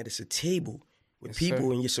standing at is a table with Yes, people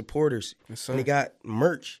sir. and your supporters, Yes, and they sir. got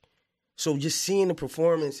merch. So just seeing the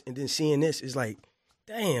performance and then seeing this is like,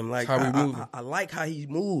 damn, like That's how we moving. I like how he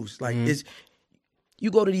moves. Like Mhm. it's you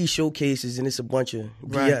go to these showcases and it's a bunch of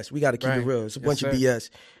Right. BS. We got to keep it Right. real. It's a Yes, bunch of sir. BS.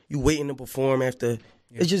 You waiting to perform after.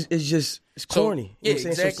 It's So, corny. yeah, You know what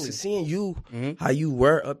I'm saying? exactly. So seeing you, Mhm. how you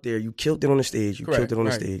were up there, you killed it on the stage. You Correct. killed it on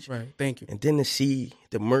the Right. stage. Right. Thank you. And then to see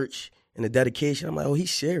the merch and the dedication, I'm like, oh,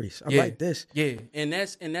 he's serious. I like this. Yeah, and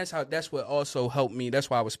that's what also helped me. That's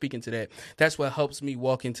why I was speaking to that. That's what helps me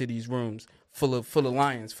walk into these rooms full of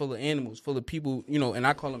lions, full of animals, full of people. You know, and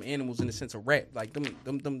I call them animals in the sense of rap. Like them.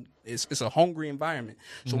 It's a hungry environment.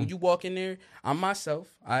 So when you walk in there, I'm myself.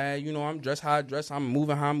 I'm dressed how I dress. I'm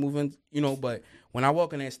moving how I'm moving. You know, but when I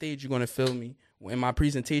walk on that stage, you're gonna feel me. In my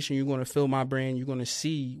presentation, you're gonna feel my brand. You're gonna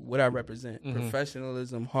see what I represent: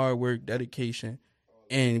 professionalism, hard work, dedication.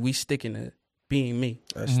 And we sticking to being me.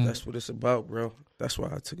 That's what it's about, bro. That's why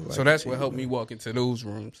I took it. So that's what helped me walk into those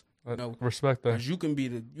rooms. Respect that. 'Cause you can be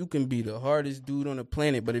the hardest dude on the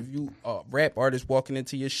planet, but if you a rap artist walking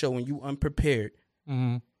into your show and you unprepared,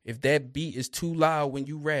 if that beat is too loud when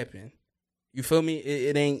you rapping, you feel me?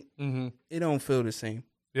 It ain't. It don't feel the same.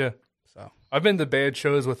 Yeah. So I've been to bad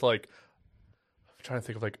shows with like, I'm trying to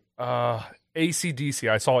think of like AC/DC.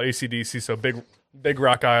 I saw AC/DC, so big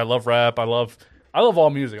rock guy. I love rap. I love all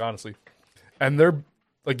music, honestly. And they're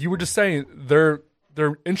like you were just saying, their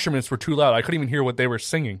instruments were too loud. I couldn't even hear what they were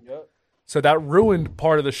singing. Yep. So that ruined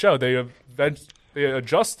part of the show. They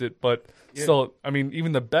adjusted, but Yeah. still, I mean,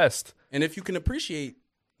 even the best. And if you can appreciate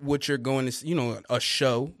what you're going to, a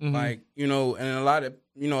show, like, and a lot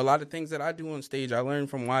of things that I do on stage, I learned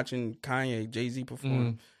from watching Kanye, Jay-Z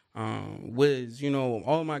perform, Wiz,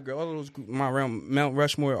 all of those, my Mount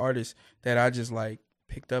Rushmore artists that I just like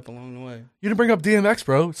picked up along the way. You didn't bring up DMX,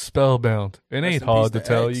 bro. Spellbound. It Rest ain't in hard peace to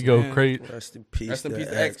tell. X, You go man. crazy. Rest in peace. Rest in peace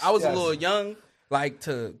to to X. X. I was Yes. a little young, like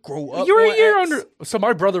to grow up. You were on a year X, under. So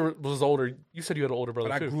my brother was older. You said you had an older brother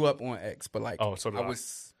but I too. grew up on X. But like, Oh, so did I.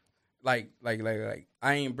 was like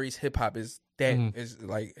I embrace hip hop as that is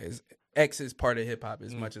like as X is part of hip hop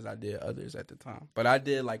as much as I did others at the time. But I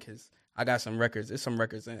did like his. I got some records. There's some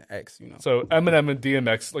records in X. So Eminem and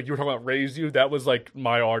DMX, like you were talking about, Raised You. That was like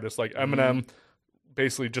my artist. Like Eminem,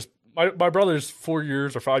 basically just my brother's 4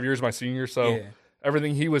 years or 5 years my senior. So Yeah.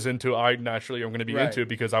 everything he was into, I naturally am going to be Right. into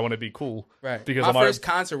because I want to be cool. Right. Because my I'm first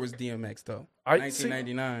concert was DMX though.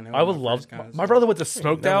 1999. That was I would my love. first concert. My brother went to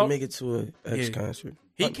Smoked Never Out. make it to an X Yeah. concert.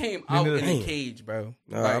 He came out in a Damn. cage, bro.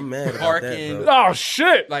 Nah, Like, I'm mad about barking. that, bro. Oh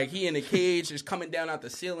shit! Like he in a cage, just coming down out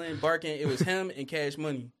the ceiling, barking. It was him and Cash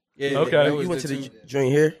Money. Yeah. Okay. that was You went to the two.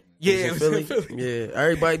 joint here? Yeah, It it was was in in Philly. Yeah,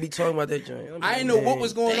 everybody be talking about that joint. I'm I like, didn't know what man,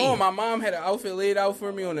 was going damn. on. My mom had an outfit laid out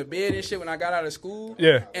for me on the bed and shit when I got out of school.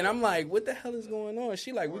 Yeah. And I'm like, what the hell is going on?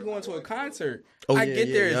 She like, we're going to a concert. Oh, I yeah, get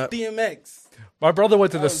yeah, there, yeah. it's DMX. My brother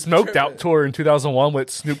went to I the was Smoked Out tripping. tour in 2001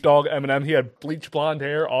 with Snoop Dogg, Eminem. He had bleach blonde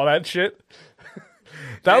hair, all that shit.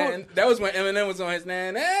 And that was when Eminem was on his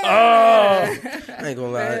nan. Oh. I ain't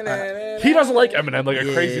gonna lie. He doesn't like Eminem like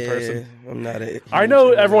a crazy person. I'm not a. I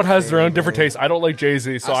know everyone has their own different tastes. I don't like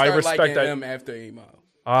Jay-Z, so I started respect liking that. him after 8 Mile.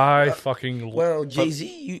 I fucking Well,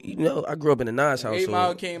 Jay-Z, you know, I grew up in a Nas 8 Mile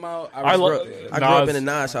household. came out. I love- I grew up in a Nas.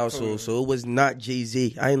 Nas household, so it was not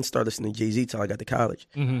Jay-Z. I didn't start listening to Jay-Z till I got to college.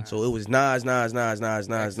 So it was Nas,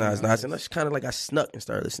 and that's kind of like I snuck and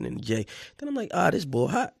started listening to Jay. Then I'm like, this boy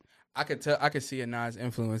hot. I could see a Nas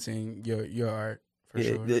influencing your art for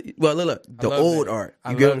sure. Well, look, the love old that. art.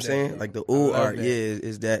 I You get what love I'm that. saying? Like the I old love art, that.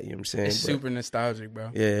 is that. You know what I'm saying? It's But, super nostalgic,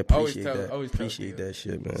 bro. Yeah, Always appreciate tell- that. always tell Appreciate people. that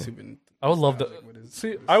shit, man. Super I would love to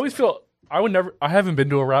see. I always feel I would never. I haven't been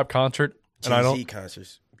to a rap concert, and I Jay-Z don't.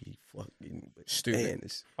 concerts be fucking Stupid. Man,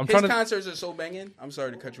 it's, I'm His trying to. concerts are so banging. I'm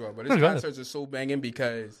sorry to cut you off, but No, his go ahead. concerts are so banging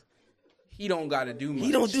because he don't got to do much.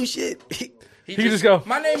 he don't do shit. He can just go,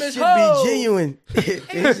 My name is Should Ho. be genuine. He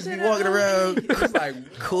just be walking around It's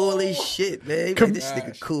like cool as shit, man. He like, this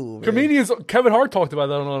nigga cool, man. Comedians. Kevin Hart talked about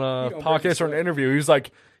that on a don't break podcast his or an sweat. interview. He's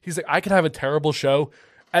like, I could have a terrible show,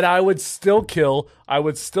 and I would still kill. I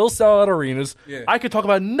would still sell out arenas. Yeah. I could talk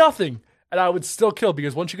about nothing, and I would still kill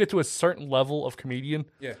because once you get to a certain level of comedian,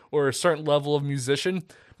 Yeah. or a certain level of musician,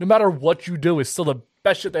 no matter what you do, is still the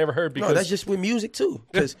best shit they ever heard. Because No, that's just with music too.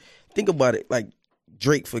 Because think about it, like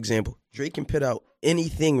Drake, for example. Drake can put out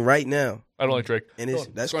anything right now, I don't like Drake. and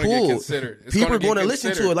that's gonna get cool. considered. It's People gonna are get going to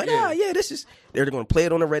listen to it considered, like, yeah. this is. They're going to play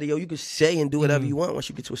it on the radio. You can say and do whatever you want once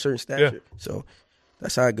you get to a certain stature. So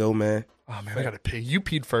that's how I go, man. Oh man, I gotta pee. You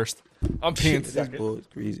peed first. I'm peeing This second. boy is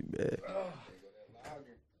crazy, man.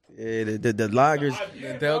 Yeah, the loggers,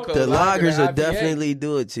 Delco the Lager loggers will IPA. definitely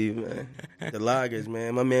do it to you, man. The loggers,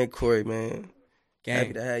 man. My man Corey, man.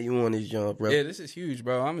 Happy to have you on this jump, bro. Yeah, this is huge,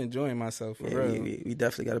 bro. I'm enjoying myself for real. We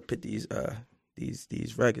definitely got to put these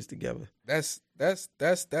records together. That's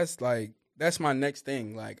my next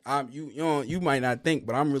thing. Like you might not think,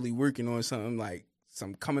 but I'm really working on something like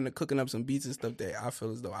cooking up some beats and stuff that I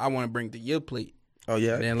feel as though I want to bring to your plate. Oh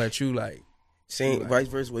yeah, and then let you like. Same, vice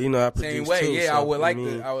versa. Well, you know, I produce same way. too, Yeah, so, I would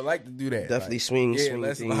like to do that. Definitely like, swing. Yeah, swing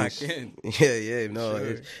let's things. lock in. Yeah. No,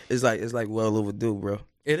 Sure. it's like well overdue, bro.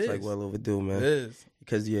 It's like well overdue, man. It is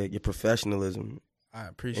because your professionalism. I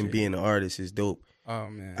appreciate and being an artist is dope. Oh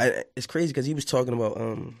man, it's crazy because he was talking about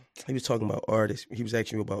artists. He was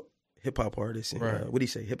asking about hip hop artists and right. What did he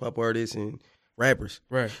say? Hip hop artists and rappers.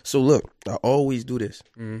 Right. So look, I always do this.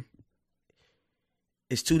 Mm-hmm.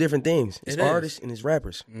 It's two different things. It's artists and it's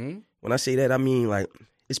rappers. Mm-hmm. When I say that, I mean like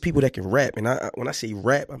it's people that can rap, and when I say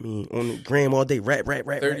rap, I mean on the gram all day, rap,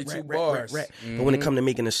 32 bars. Rap. But when it comes to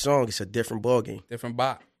making a song, it's a different ballgame. Different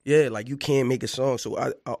bop. Yeah, like you can't make a song. So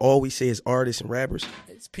I always say it's artists and rappers.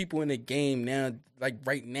 It's people in the game now, like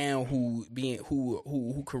right now, who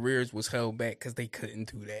careers was held back because they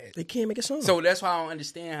couldn't do that. They can't make a song. So that's why I don't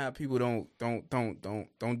understand how people don't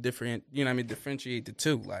different. You know what I mean? Differentiate the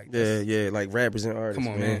two. Like yeah, like rappers and artists.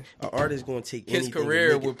 Come on, man. An artist gonna take his anything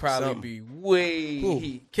career to make would probably something. be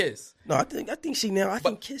way Kiss. No, I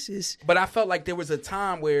think Kiss is. But I felt like there was a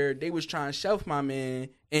time where they was trying to shelf my man,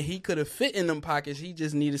 and he could have fit in them pockets. He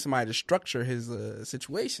just needed somebody to structure his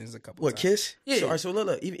situations a couple. What times. Kiss? Yeah. So, all right, so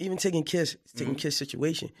look, even taking Kiss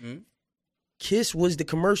situation. Mm-hmm. Kiss was the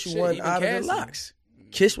commercial one out of the locks.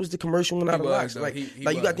 Kiss was the commercial one out of the locks. Like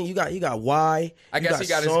you got Y. I guess he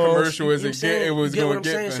got songs, his commercial as it was going to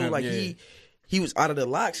get for So him. like he was out of the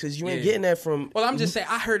locks because you ain't getting that from. Well, I'm just saying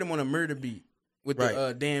I heard him on a Murder Beat with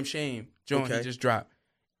the Damn Shame joint he just dropped,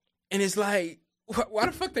 and it's like. Why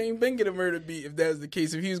the fuck they ain't been get a Murder Beat if that was the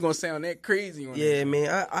case? If he was gonna sound that crazy on it?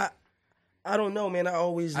 Man, I don't know, man. I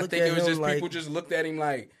always look at him it was just like, people just looked at him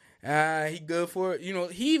like, he good for it. You know,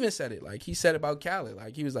 he even said it. Like he said about Khaled.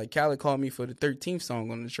 Like he was like, Khaled called me for the 13th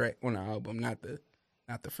song on the track on the album, not the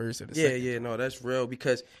first or the second. Yeah, no, that's real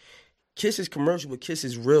because Kiss is commercial, but Kiss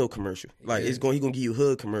is real commercial. Like he gonna give you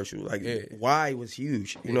hood commercial. Like Y was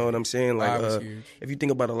huge. You know what I'm saying? Like if you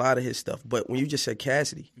think about a lot of his stuff, but when you just said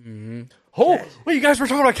Cassidy. Mm-hmm. Oh, wait, you guys were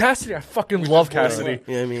talking about Cassidy? I fucking love Cassidy.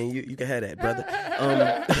 Yeah, I mean, you can have that, brother.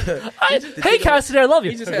 Hey, Cassidy, I love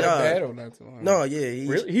you. He just had a battle not too long. No, yeah.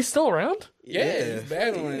 He's still around? Yeah, he's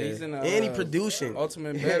battling. Yeah. He's in and he's producing.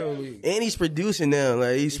 Ultimate Battle League. And he's producing now.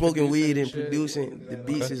 Like he's smoking weed and producing. The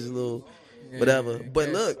beats is a little whatever.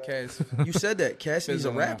 But look, you said that. Cassidy's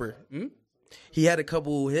a rapper. He had a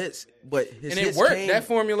couple hits, but his hits worked. Came, that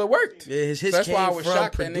formula worked. Yeah, his hits came from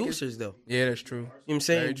producers, though. Yeah, that's true. You know what I'm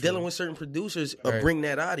saying? Dealing with certain producers bring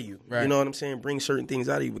that out of you. Right. You know what I'm saying? Bring certain things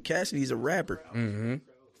out of you. But Cassidy's a rapper. Mm-hmm.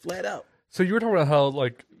 Flat out. So you were talking about how,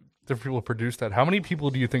 like, different people produce that. How many people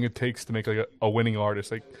do you think it takes to make, like, a winning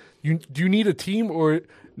artist? Like, do you need a team, or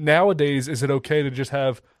nowadays is it okay to just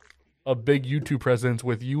have a big YouTube presence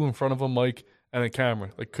with you in front of a mic and a camera?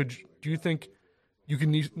 Like, do you think you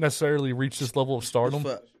can necessarily reach this level of stardom?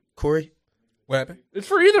 Corey? What happened? It's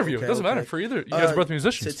for either of you. It doesn't matter. For either. You guys are both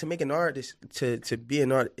musicians. To make an artist, to be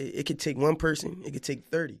an artist, it could take one person. It could take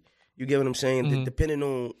 30. You get what I'm saying? Mm-hmm. Depending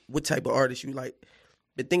on what type of artist you like.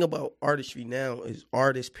 The thing about artistry now is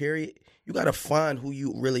artist, period. You got to find who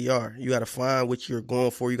you really are. You got to find what you're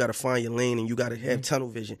going for. You got to find your lane, and you got to have tunnel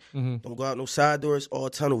vision. Mm-hmm. Don't go out no side doors, all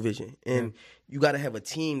tunnel vision. And you got to have a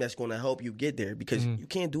team that's going to help you get there because you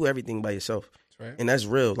can't do everything by yourself. Right. And that's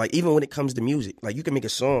real. Like, even when it comes to music, like, you can make a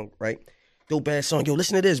song, right? Dope ass song. Yo,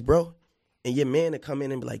 listen to this, bro. And your man to come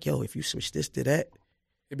in and be like, yo, if you switch this to that,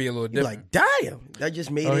 it'd be a little different. Like, damn, that just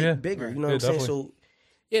made it bigger. You know what I'm saying? So,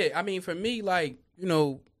 yeah, I mean, for me, like, you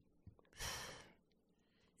know,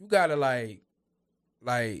 you gotta like,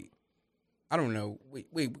 I don't know. Wait.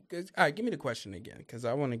 All right, give me the question again, because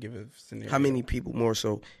I want to give a scenario. How many people more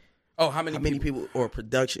so? Oh, how many people or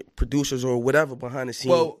producers or whatever behind the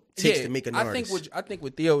scene takes to make an artist? I think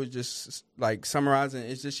what Theo is just like summarizing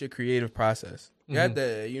is just your creative process. You have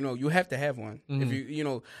to, you have to have one. If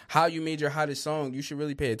you how you made your hottest song, you should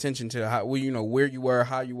really pay attention to how, where you were,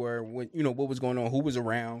 how you were, what was going on, who was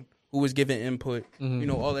around, who was giving input,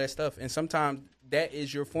 all that stuff. And sometimes that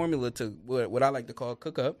is your formula to what I like to call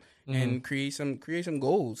cook up and create some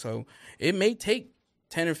gold. So it may take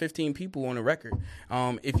 10 or 15 people on a record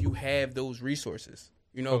if you have those resources,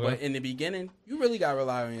 but in the beginning, you really got to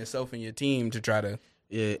rely on yourself and your team to try to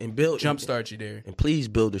and build jumpstart you there. And please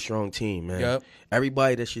build a strong team, man. Yep.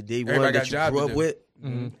 Everybody that's your day one that you grew up with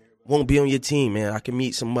won't be on your team, man. I can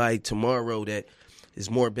meet somebody tomorrow that is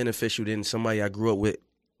more beneficial than somebody I grew up with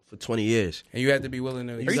for 20 years. And you have to be willing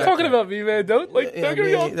to. Are you talking about me, man? Don't don't get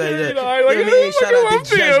me all teary-eyed. Shout out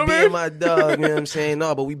to Just being my dog. You know what I'm saying?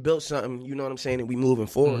 No, but we built something. You know what I'm saying? And we moving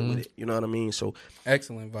forward with it. You know what I mean? So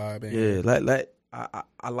excellent vibe. Man. Yeah,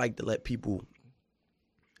 I like to let people.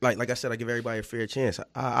 Like I said, I give everybody a fair chance.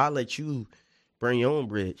 I let you burn your own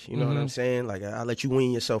bridge. You know what I'm saying? Like I let you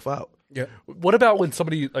wean yourself out. Yeah. What about when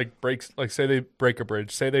somebody like breaks, like say they break a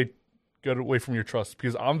bridge, say they get away from your trust?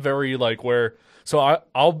 Because I'm very like where, so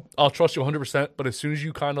I'll trust you 100%, but as soon as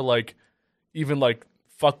you kind of like even like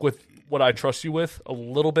fuck with what I trust you with a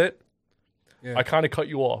little bit, I kind of cut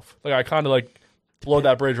you off. Like I kind of like blow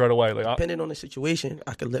that bridge right away. Like depending on the situation,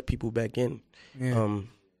 I could let people back in. Yeah.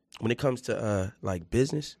 When it comes to like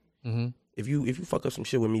business, if you fuck up some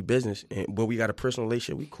shit with me, business, but we got a personal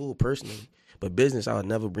relationship, we cool personally. But business, I would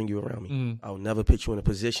never bring you around me. I would never put you in a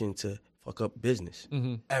position to fuck up business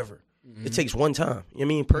ever. It takes one time. You know what I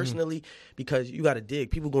mean? Personally, because you got to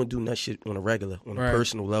dig. People going to do that shit on a regular, on a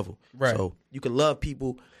personal level. Right. So you can love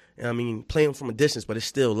people, I mean, play them from a distance, but it's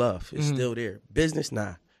still love. It's still there. Business,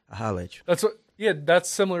 nah. I holler at you. That's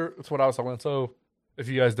similar to what I was talking about. So if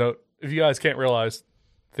you guys can't realize,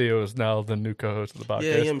 Theo is now the new co-host of the podcast.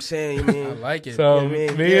 Yeah, you know what I'm saying? I like it. So me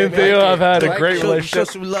and Theo have had a great relationship. Show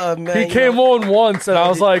some love, man. He came on once, and I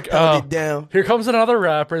was like, down. Here comes another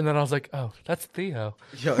rapper. And then I was like, oh, that's Theo.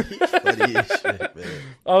 Yo, he's funny as shit, man.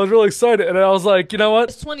 I was really excited. And I was like, you know what?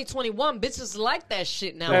 It's 2021. Bitches like that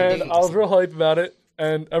shit nowadays. And I was real hyped about it.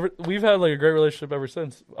 And we've had like a great relationship ever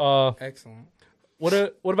since. Excellent. What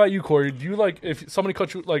about you, Corey? Do you like, if somebody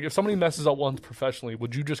cuts you, like if somebody messes up once professionally,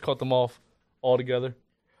 would you just cut them off altogether?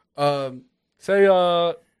 Say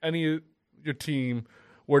any of your team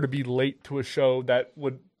were to be late to a show that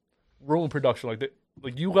would ruin production, like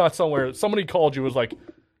you got somewhere, somebody called you, was like,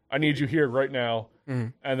 I need you here right now,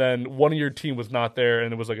 and then one of your team was not there,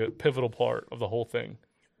 and it was like a pivotal part of the whole thing.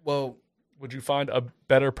 Well, would you find a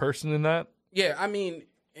better person than that? Yeah, I mean,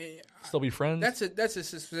 still be friends. That's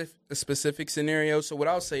a specific scenario. So what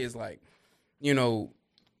I'll say is like, you know,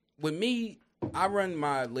 with me, I run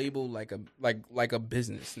my label like a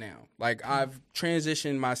business now. Like I've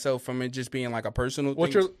transitioned myself from it just being like a personal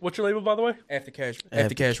thing. What's your label, by the way? After Cash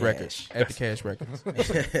Records. After Cash Records.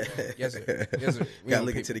 Yes, sir. Yes, sir. Gotta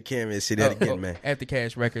look into the camera and see that again, man. After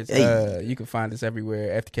Cash Records. Hey. You can find us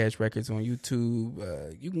everywhere. After Cash Records on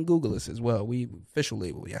YouTube. You can Google us as well. We official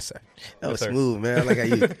label. Yes, sir. That was smooth, man. I like how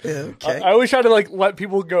you. Yeah, okay. I always try to like let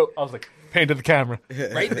people go. I was like, paint to the camera.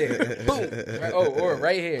 Right there. Boom. Right, or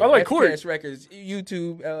right here. I like Corey. Cash Records,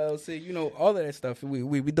 YouTube, LLC, you know, all of that stuff.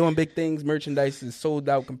 We doing big things. Merchandise is sold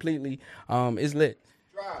out completely. It's lit.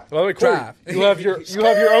 By the way, Corey, you have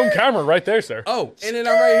your own camera right there, sir. Oh, and then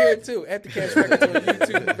I'm right here too. After Cash Records on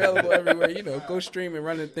YouTube, available everywhere. You know, go stream and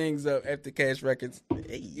running things up. After Cash Records,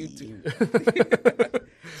 YouTube.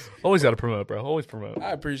 Always got to promote, bro. Always promote.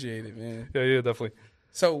 I appreciate it, man. Yeah, definitely.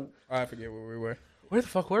 So I forget where we were. Where the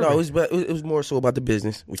fuck were we? No, it was more so about the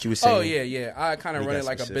business, what you were saying. Oh, yeah. I kind of run it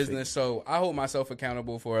like a business, so I hold myself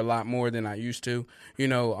accountable for a lot more than I used to. You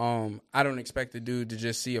know, I don't expect the dude to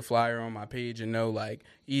just see a flyer on my page and know, like,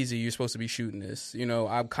 easy, you're supposed to be shooting this. You know,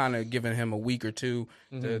 I'm kind of giving him a week or two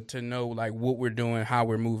to know, like, what we're doing, how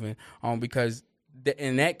we're moving, because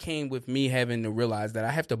and that came with me having to realize that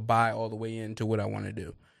I have to buy all the way into what I want to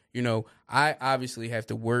do. You know, I obviously have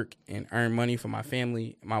to work and earn money for my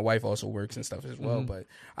family. My wife also works and stuff as well, but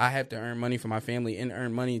I have to earn money for my family and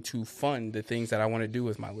earn money to fund the things that I want to do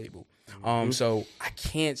with my label. So I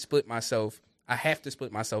can't split myself. I have to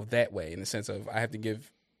split myself that way in the sense of I have to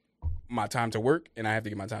give my time to work and I have to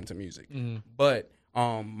give my time to music. But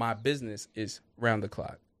my business is round the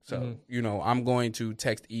clock. So, you know, I'm going to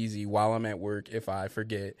text Easy while I'm at work if I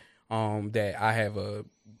forget that I have a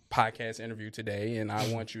podcast interview today and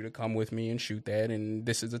I want you to come with me and shoot that, and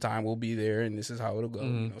this is the time we'll be there and this is how it'll go,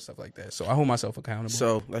 you know, stuff like that. So I hold myself accountable.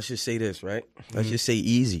 So let's just say this, right? Let's just say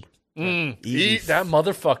Easy. Easy. That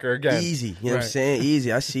motherfucker again. Easy. You know what I'm saying?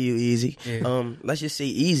 Easy. I see you, Easy. Yeah. Let's just say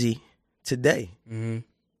Easy today.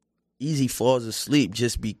 Easy falls asleep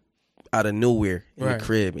just be out of nowhere in the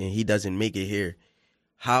crib and he doesn't make it here.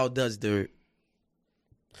 How does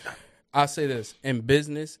I'll say this. In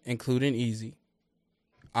business, including Easy,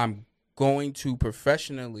 I'm going to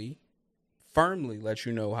professionally, firmly let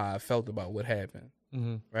you know how I felt about what happened,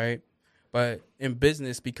 right? But in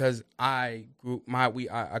business, because I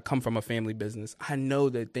come from a family business, I know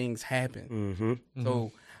that things happen.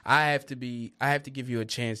 So I have to give you a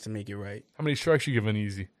chance to make it right. How many strikes you giving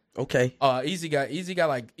Easy? Okay. Easy got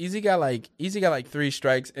like 3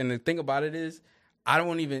 strikes, and the thing about it is, I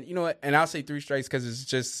don't even, you know what? And I'll say 3 strikes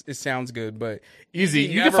because it sounds good, but easy.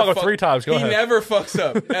 You can fuck up 3 times. Go ahead. He never fucks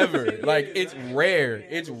up ever. Like it's rare.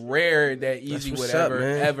 It's rare that Easy would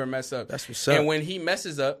ever mess up. That's what's up. And when he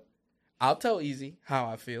messes up, I'll tell Easy how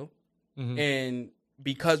I feel, and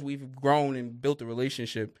because we've grown and built a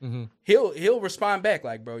relationship, he'll respond back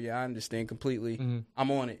like, "Bro, yeah, I understand completely.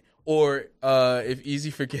 I'm on it." Or if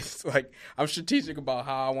Easy forgets, like I'm strategic about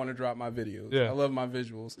how I want to drop my videos. Yeah. I love my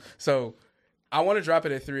visuals, so I want to drop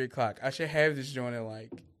it at 3:00. I should have this joint at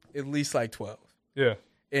like at least like 12. Yeah.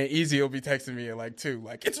 And Easy will be texting me at like 2,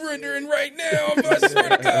 like it's rendering right now. I swear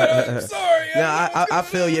to God, I'm sorry. Nah, I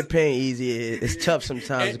feel your pain, Easy. It's tough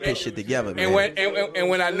sometimes to put shit together, man. And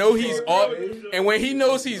when I know he's off, and when he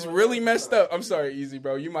knows he's really messed up, I'm sorry, Easy,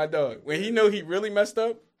 bro, you my dog. When he know he really messed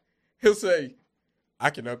up, he'll say, I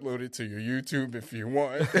can upload it to your YouTube if you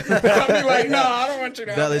want. I'll be like, no, I don't want you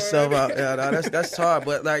to Bell upload itself it. out. Yeah, no, that's hard.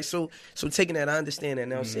 But like, so taking that, I understand that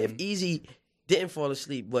now. Say if Easy didn't fall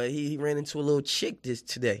asleep, but he ran into a little chick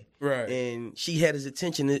today, right? And she had his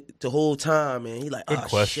attention the whole time, and he like,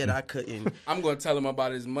 shit, I couldn't. I'm gonna tell him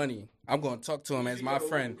about his money. I'm gonna talk to him as my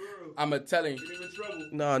friend. I'm gonna tell him.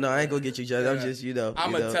 No, I ain't gonna get you, Judge. I'm just,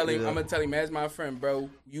 I'm gonna tell him as my friend, bro.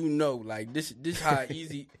 You know, like this how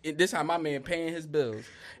Easy. This how my man paying his bills,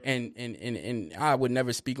 and I would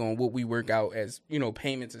never speak on what we work out as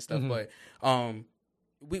payments and stuff, but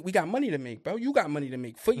we got money to make, bro. You got money to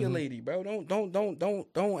make for your lady, bro.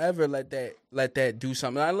 Don't ever let that do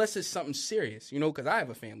something unless it's something serious, because I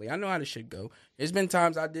have a family. I know how this shit go. There's been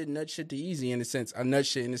times I did nut shit to Easy in the sense, I nut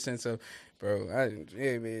shit in the sense of, bro,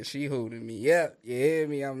 man, she holding me up. Yeah,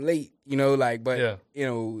 me, I'm late. For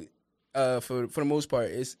the most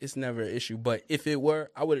part, it's never an issue. But if it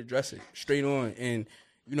were, I would address it straight on. And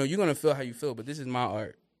you're gonna feel how you feel, but this is my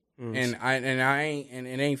art, and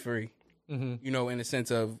it ain't free. In the sense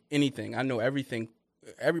of anything. I know everything.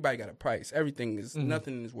 Everybody got a price. Everything is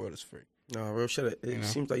nothing in this world is free. No, real shit. It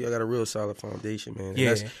seems like y'all got a real solid foundation, man.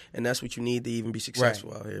 Yeah. And that's what you need to even be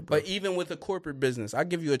successful out here, bro. But even with a corporate business, I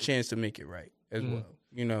give you a chance to make it right as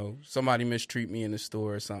well. Somebody mistreat me in the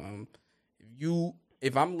store or something.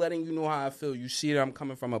 If I'm letting you know how I feel, you see that I'm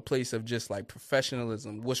coming from a place of just like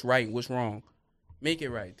professionalism. What's right? What's wrong? Make it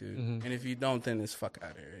right, dude. And if you don't, then it's fuck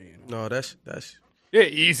out of here. No, that's. Yeah,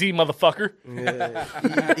 easy, motherfucker.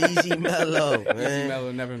 Yeah, easy mellow, man. Easy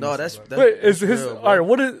mellow never. No, that's wait. Is his real, all right?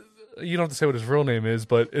 What is? You don't have to say what his real name is,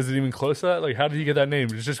 but is it even close to that? Like, how did he get that name?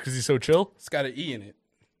 Is it just because he's so chill? It's got an E in it.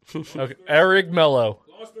 Okay, Eric Mello.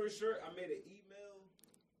 Long story short, I made an email.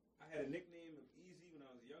 I had a nickname of Easy when I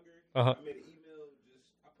was younger. Uh-huh. I made an email.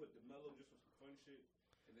 I put the Mellow just for some fun shit,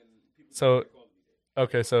 and then people So, called me that.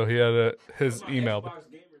 okay, so he had his email. Xbox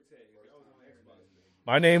gamer tag. That was on my Xbox.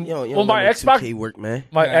 My name. You don't well, my want no Xbox 2K work, man.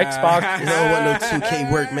 My Xbox. You don't want no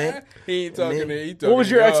 2K work, man. He ain't talking. What was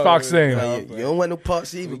your Xbox name? You don't want no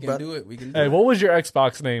parts either, We can bro. do it. We can do Hey, it. what was your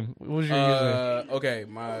Xbox name? What was your username? Okay,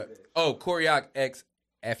 Koryak X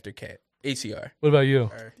Aftercat ACR. What about you?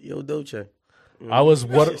 Yo, Dolce. I was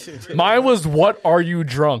what? Mine was what are you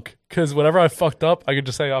drunk? Because whenever I fucked up, I could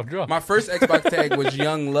just say I'm drunk. My first Xbox tag was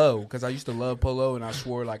Young Low because I used to love Polo and I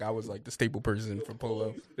swore like I was like the staple person for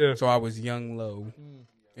Polo. Yeah. So I was Young Low.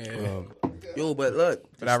 Yeah. Yo, but look.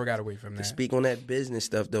 But I got away from To that. speak on that business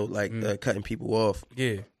stuff, though, like cutting people off.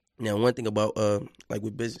 Yeah. Now, one thing about, like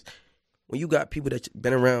with business, when you got people that's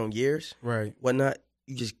been around years, right, whatnot,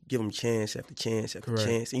 you just give them chance after chance after Correct.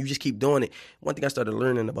 chance, and you just keep doing it. One thing I started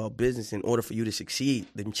learning about business, in order for you to succeed,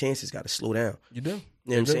 them chances got to slow down. You do. You know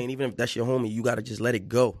what I'm saying? Even if that's your homie, you got to just let it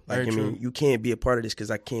go. Like, Very I mean, true. you can't be a part of this because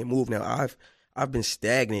I can't move. Now, I've been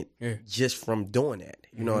stagnant just from doing that.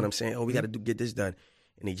 You know what I'm saying? Oh, we got to get this done.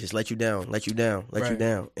 And they just let you down.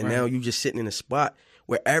 And now you just sitting in a spot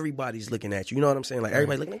where everybody's looking at you. You know what I'm saying? Like,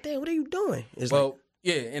 everybody's looking like, damn, what are you doing? It's like,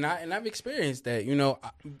 yeah, and I've experienced that.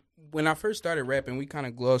 When I first started rapping, we kind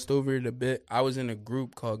of glossed over it a bit. I was in a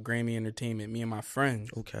group called Grammy Entertainment, me and my friends.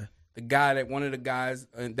 Okay. One of the guys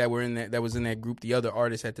that was in that group, the other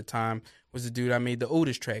artist at the time, was the dude I made the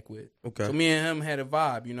oldest track with. Okay. So me and him had a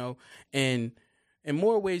vibe, and in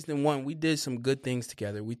more ways than one, we did some good things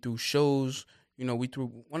together. We threw shows, we threw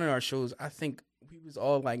one of our shows, I think we was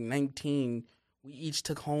all like 19. We each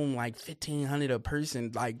took home like $1,500 a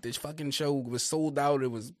person. Like, this fucking show was sold out. It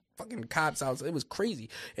was fucking cops out. It was crazy.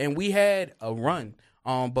 And we had a run.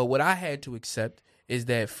 But what I had to accept is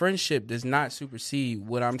that friendship does not supersede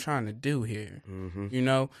what I'm trying to do here.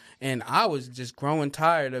 And I was just growing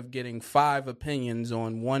tired of getting 5 opinions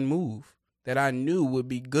on one move that I knew would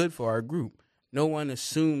be good for our group. No one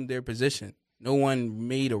assumed their position. No one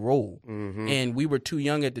made a role. And we were too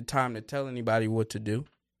young at the time to tell anybody what to do.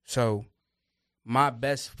 So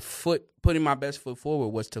putting my best foot forward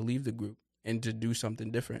was to leave the group and to do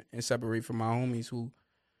something different and separate from my homies who,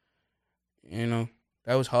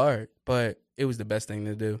 that was hard, but it was the best thing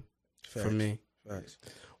to do for me. Facts.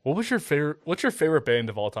 What's your favorite band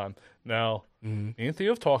of all time? Now, me and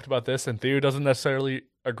Theo have talked about this, and Theo doesn't necessarily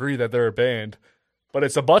agree that they're a band, but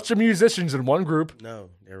it's a bunch of musicians in one group. No,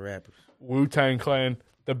 they're rappers. Wu-Tang Clan,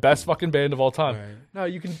 the best fucking band of all time. Right. Now,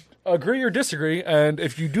 you can agree or disagree, and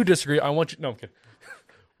if you do disagree, I want you... No, I'm kidding.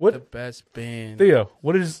 What, the best band. Theo,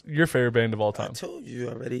 what is your favorite band of all time? I told you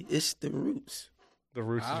already. It's The Roots. The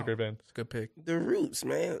Roots is a great band. It's a good pick. The Roots,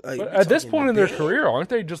 man. Like, but at this point in their career, aren't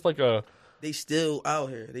they just like a... They still out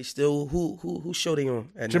here. They still... Who show they on?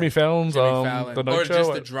 Jimmy Fallon's Fallon. The Night or Show? Or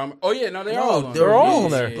just the drummer. Oh, yeah. No, they're all on They're all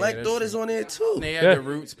on there. Yeah, Black Daughter's on there, too. They have the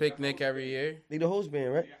Roots picnic every year. They the host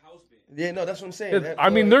band, right? Yeah, no, that's what I'm saying. I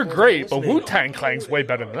mean, they're great, but Wu-Tang Clang's way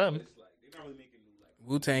better than them.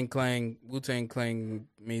 Wu-Tang Clan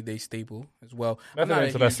made they staple as well. Method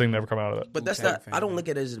Man's the best thing to ever come out of that. But that's not. I don't look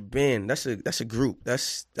at it as a band. That's a group.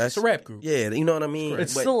 That's a rap group. Yeah, you know what I mean.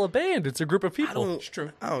 It's still a band. It's a group of people. It's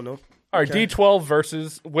true. I don't know. All right, D12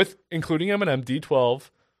 versus including Eminem. D12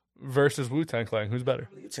 versus Wu-Tang Clan. Who's better?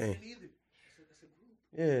 Wu-Tang.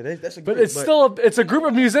 Yeah, that's a group. But it's a group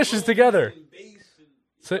of musicians together.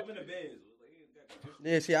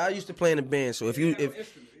 Yeah, see, I used to play in a band, so you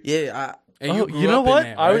know what?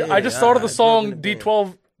 I just thought of the song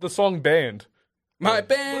D12, the song Band. My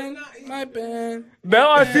band.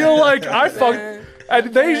 Now I feel like I fucked.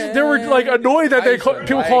 And they were like annoyed that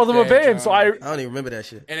people call them a band. So I don't even remember that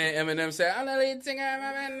shit. And then Eminem said, "I'm not lead singer,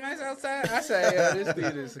 my band, myself." I said, "Yo, this dude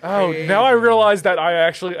is crazy." Oh, now I realize that I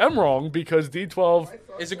actually am wrong because D12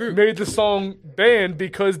 is a group. Made the song Band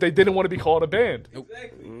because they didn't want to be called a band.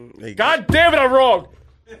 God damn it, I'm wrong.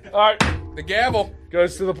 All right, the gavel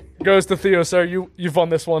goes to Theo, sir. You've won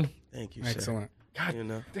this one. Thank you, excellent.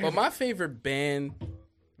 God, well, my favorite band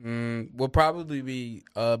will probably be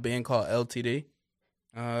a band called LTD.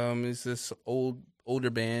 It's this older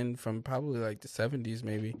band from probably like the 70s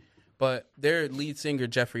maybe. But their lead singer,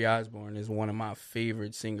 Jeffrey Osborne, is one of my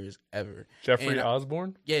favorite singers ever. Jeffrey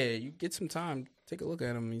Osborne? Yeah, you get some time, take a look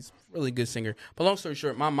at him. He's a really good singer. But long story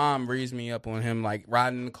short, my mom raised me up on him, like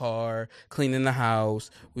riding in the car, cleaning the house.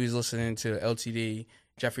 We was listening to LTD,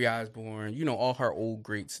 Jeffrey Osborne, all her old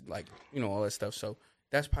greats, like, all that stuff. So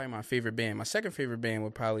that's probably my favorite band. My second favorite band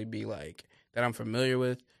would probably be like, that I'm familiar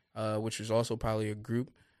with, which is also probably a group,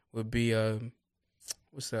 would be, I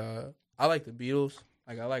like the Beatles.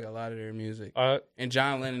 Like, I like a lot of their music. And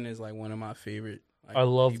John Lennon is, like, one of my favorite. Like, I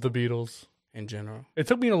love the Beatles. In general. It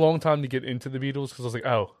took me a long time to get into the Beatles because I was like,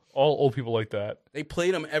 oh, all old people like that. They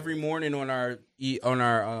played them every morning on our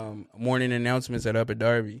morning announcements at Upper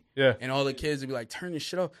Darby. Yeah. And all the kids would be like, turn this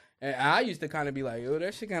shit off. And I used to kind of be like, oh,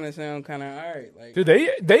 that shit kind of sound kind of all right. Like, dude,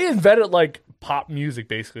 they invented, like, pop music,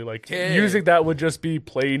 basically. Like, music that would just be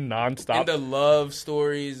played nonstop. And the love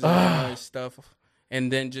stories and all that stuff.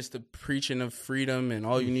 And then just the preaching of freedom and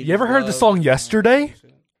all you need. You ever heard the song Yesterday?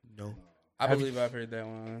 No. I believe I've heard that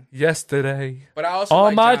one. Yesterday. But I also all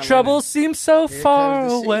like my John troubles seem so Here far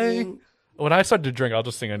comes the away. singing. When I start to drink, I'll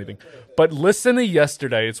just sing anything. But listen to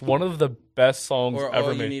Yesterday. It's one of the best songs or ever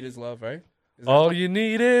All made. You Need Is Love, right? All you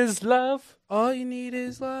need is love. All you need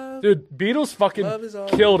is love. Dude, Beatles fucking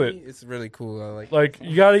killed it. It's really cool. I like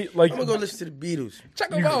you gotta like. I'm gonna go listen to the Beatles.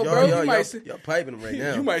 Check them out, bro. Y'all piping them right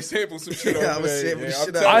now. You might sample some shit. Yeah, I'm over gonna there. sample the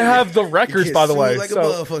shit out. I have the records, by the way. Like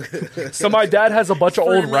So my dad has a bunch of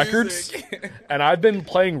old Free records, and I've been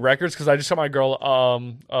playing records because I just got my girl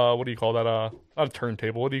what do you call that? Not a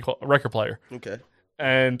turntable. What do you call a record player? Okay.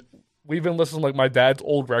 And we've been listening to like my dad's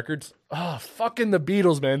old records. Fucking the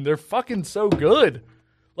Beatles, man. They're fucking so good.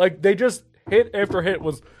 Like they just hit after hit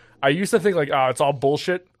was. I used to think like, it's all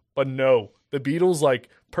bullshit, but no, the Beatles like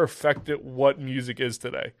perfected what music is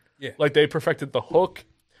today. Yeah, like they perfected the hook,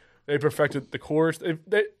 they perfected the chorus.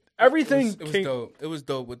 Everything. It was dope. It was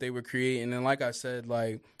dope what they were creating, and like I said,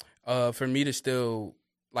 like for me to still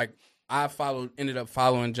like. I ended up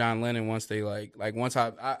following John Lennon once they once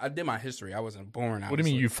I did my history. I wasn't born. Obviously. What do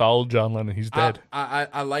you mean you followed John Lennon? He's dead.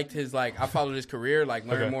 I liked his I followed his career,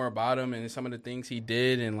 learned more about him and some of the things he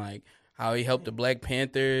did and how he helped the Black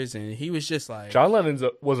Panthers and he was just like John Lennon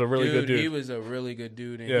was a really good dude. He was a really good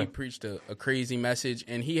dude and he preached a crazy message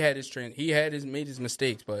and he had made his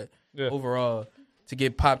mistakes, but overall to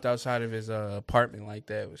get popped outside of his apartment like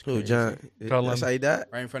that was crazy. John that's how he died?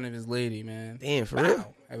 Right in front of his lady, man. Damn, for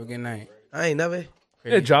real? Have a good night. I ain't never.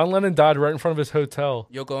 Yeah, John Lennon died right in front of his hotel.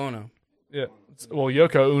 Yoko Ono. Yeah. Well,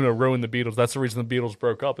 Yoko Ono ruined the Beatles. That's the reason the Beatles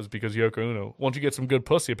broke up is because Yoko Ono. Once you get some good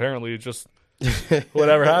pussy, apparently it just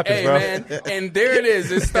Whatever happens, Hey, bro. man, and there it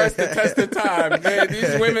is. It starts to test the time. Man,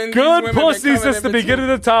 these women, Good been pussy coming since in the between. beginning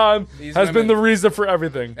of time These has been women- the reason for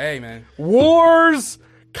everything. Hey, man. Wars,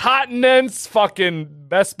 continents, fucking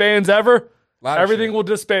best bands ever. Lot of Everything shit. will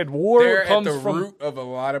disband. War They're comes at the from root of a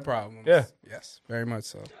lot of problems. Yeah. Yes, very much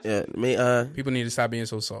so. Yeah, I mean, People need to stop being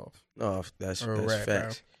so soft. no, that's Or a rat,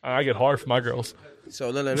 facts. I get hard for my girls. So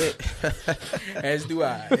look, As do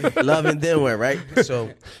I. love and then what, right?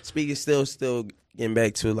 So speaking still getting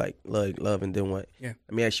back to like love and then what? Yeah.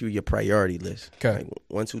 Let me ask you your priority list. Okay. Like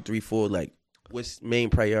 1, 2, 3, 4. Like, what's main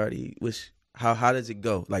priority? How does it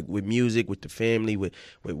go? Like with music, with the family, with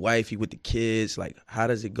wifey, with the kids. Like, how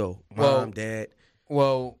does it go? Mom, dad.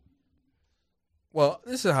 Well,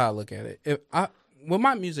 this is how I look at it. With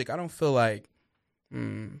my music, I don't feel like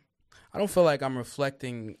I'm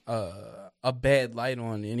reflecting a bad light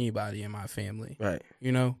on anybody in my family. Right.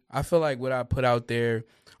 You know, I feel like what I put out there,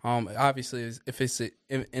 obviously, if it's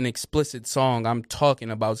an explicit song, I'm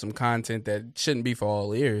talking about some content that shouldn't be for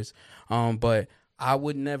all ears. But I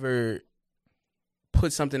would never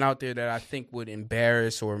put something out there that I think would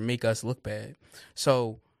embarrass or make us look bad.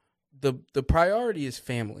 So the priority is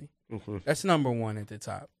family. Mm-hmm. That's number one at the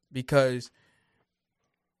top, because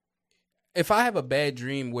if I have a bad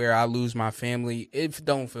dream where I lose my family, it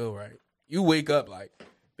don't feel right. You wake up like,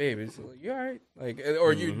 babe, it's like, you all right? Like,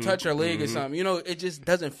 or you touch her leg or something. You know, it just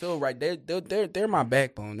doesn't feel right. They're my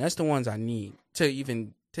backbone. That's the ones I need to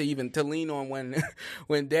lean on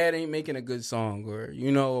when dad ain't making a good song, or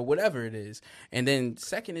you know, or whatever it is. And then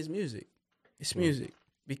second is music. It's music,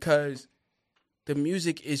 because the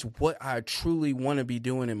music is what I truly want to be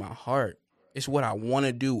doing in my heart. It's what I want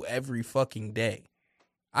to do every fucking day.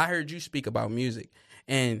 I heard you speak about music,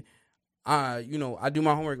 and I do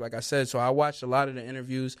my homework, like I said, so I watched a lot of the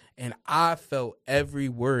interviews, and I felt every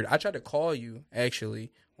word. I tried to call you,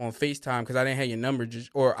 actually, on FaceTime, because I didn't have your number,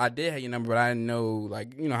 or I did have your number, but I didn't know,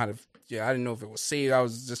 like, you know how to, I didn't know if it was saved. I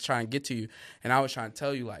was just trying to get to you, and I was trying to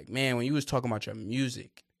tell you, like, man, when you was talking about your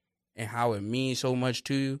music and how it means so much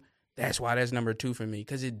to you, that's why that's number 2 for me,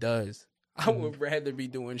 because it does. I would rather be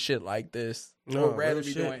doing shit like this. I would rather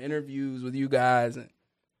be doing interviews with you guys and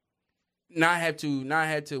not have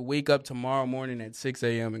to wake up tomorrow morning at 6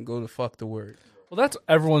 a.m. and go to fuck the word. Well, that's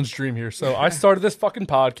everyone's dream here. So I started this fucking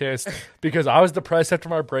podcast because I was depressed after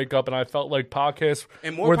my breakup, and I felt like podcasts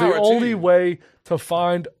were the only way to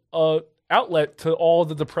find a outlet to all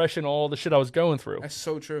the depression, all the shit I was going through. That's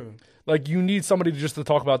so true. Like, you need somebody to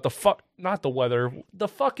talk about not the weather, the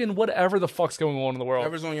fucking whatever the fuck's going on in the world.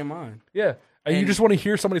 Whatever's on your mind. Yeah. And you just want to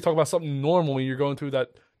hear somebody talk about something normal when you're going through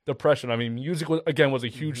that depression. I mean, music was a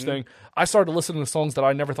huge thing. I started listening to songs that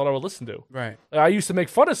I never thought I would listen to. Right. Like, I used to make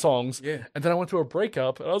fun of songs, and then I went through a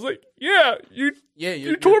breakup, and I was like,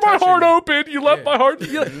 you tore my heart open. You left my heart.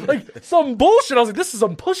 Like some bullshit. I was like, this is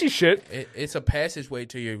some pushy shit. It's a passageway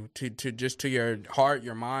to your heart,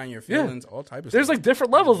 your mind, your feelings, all type of There's stuff. like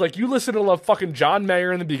different levels. Like, you listen to fucking John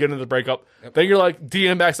Mayer in the beginning of the breakup. Then you're like,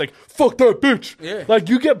 DMX, like, fuck that bitch. Yeah. Like,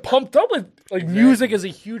 you get pumped up with, like, music is a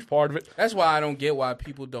huge part of it. That's why I don't get why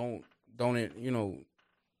people don't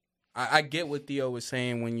I get what Theo was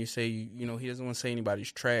saying when you say, he doesn't want to say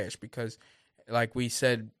anybody's trash, because like we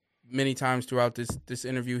said many times throughout this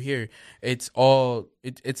interview here, it's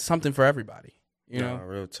something for everybody. You know,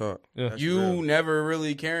 real talk. Yeah. You never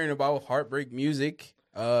really caring about heartbreak music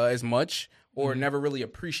as much, or never really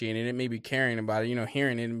appreciating it, maybe caring about it,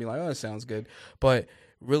 hearing it and be like, oh, that sounds good. But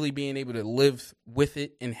really being able to live with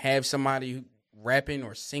it and have somebody rapping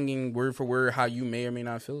or singing word for word how you may or may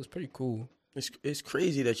not feel is pretty cool. It's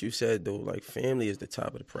crazy that you said, though, like, family is the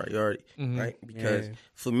top of the priority, right? Because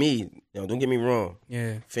for me, don't get me wrong,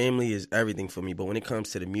 family is everything for me. But when it comes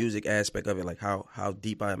to the music aspect of it, like how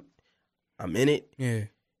deep I'm in it,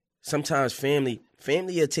 sometimes family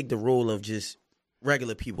will take the role of just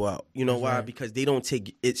regular people out. You know why? Because they don't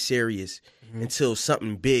take it serious until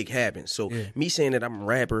something big happens. So me saying that I'm a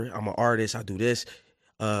rapper, I'm an artist, I do this,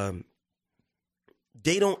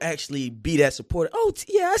 they don't actually be that supportive. Oh,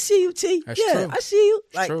 I see you, T. That's true. I see you.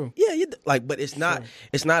 Like, true. But it's not.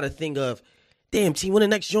 It's not a thing of, damn, T, when the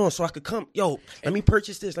next joint so I could come. Yo, let me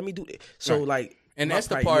purchase this. Let me do this. So like, and my that's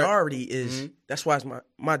the part. priority is that's why it's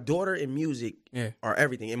my daughter and music are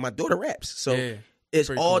everything, and my daughter raps. So it's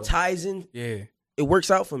all cool. Ties in. Yeah, it works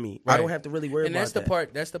out for me. Right. I don't have to really worry about that.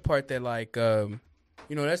 That's the part that like.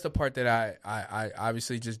 That's the part that I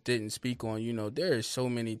obviously just didn't speak on. There are so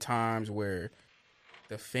many times where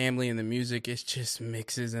the family and the music, it just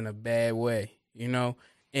mixes in a bad way,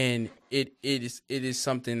 and it is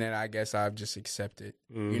something that I guess I've just accepted,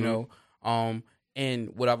 And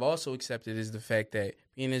what I've also accepted is the fact that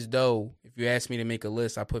being as though, if you ask me to make a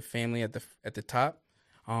list, I put family at the top.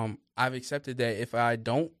 I've accepted that if I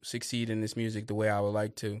don't succeed in this music the way I would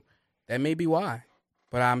like to, that may be why.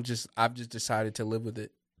 But I've just decided to live with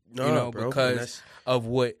it, because of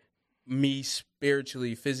what me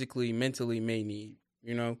spiritually, physically, mentally may need,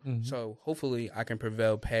 So hopefully I can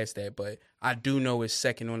prevail past that. But I do know it's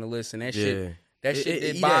second on the list, and that shit. That shit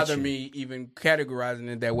it bothered me even categorizing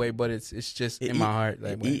it that way, but it's just in my heart.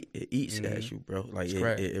 Like, it eats at you, bro. Like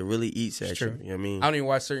it really eats at you. You know what I mean? I don't even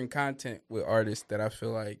watch certain content with artists that I feel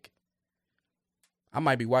like I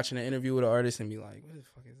might be watching an interview with an artist and be like, "What the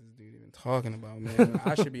fuck is this dude even talking about, man?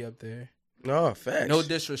 I should be up there." No, facts. No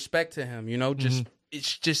disrespect to him, just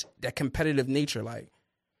it's just that competitive nature, like.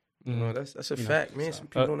 No, that's a fact, man. Some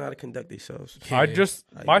people don't know how to conduct themselves.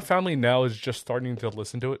 My family now is just starting to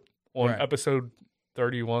listen to it. On episode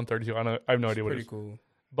 31, 32, I have no idea what it is. Pretty cool.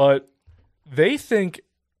 But they think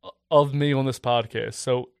of me on this podcast.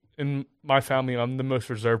 So in my family, I'm the most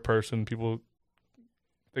reserved person. People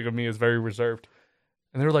think of me as very reserved.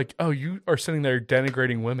 And they're like, oh, you are sitting there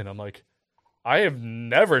denigrating women. I'm like, I have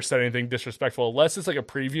never said anything disrespectful unless it's like a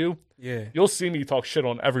preview. Yeah. You'll see me talk shit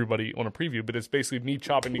on everybody on a preview, but it's basically me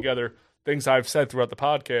chopping together things I've said throughout the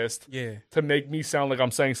podcast to make me sound like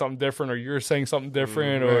I'm saying something different, or you're saying something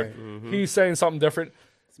different, or he's saying something different.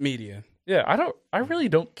 It's media. Yeah, I really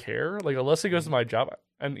don't care. Like, unless it goes to my job,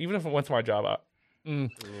 and even if it went to my job,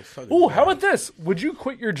 how about this? Would you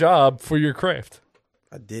quit your job for your craft?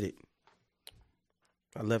 I did it.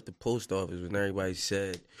 I left the post office when everybody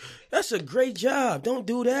said, "That's a great job. Don't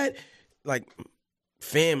do that." Like,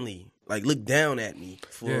 family, looked down at me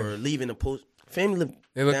for leaving the post. Family,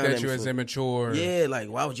 they looked at you as immature. Yeah, like,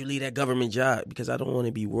 why would you leave that government job? Because I don't want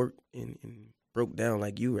to be worked and broke down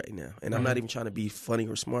like you right now. And I'm not even trying to be funny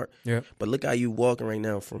or smart. Yeah. But look how you walking right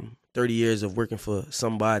now from 30 years of working for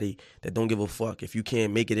somebody that don't give a fuck. If you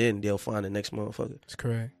can't make it in, they'll find the next motherfucker. That's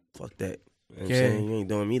correct. Fuck that. You know what I'm saying? You ain't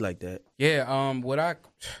doing me like that. Yeah,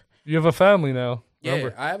 You have a family now. Yeah,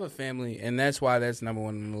 Remember. I have a family, and that's why that's number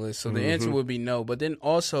one on the list. So the answer would be no. But then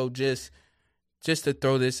also just to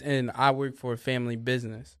throw this in, I work for a family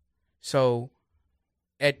business. So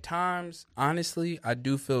at times, honestly, I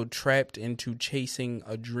do feel trapped into chasing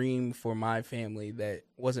a dream for my family that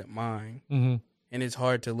wasn't mine. Mm-hmm. And it's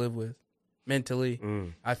hard to live with mentally.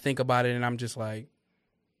 I think about it, and I'm just like,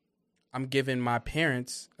 I'm giving my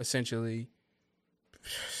parents essentially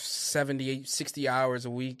 70, 60 hours a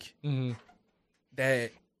week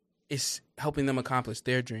that is helping them accomplish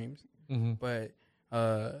their dreams. But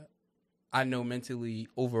I know mentally,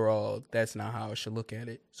 overall, that's not how I should look at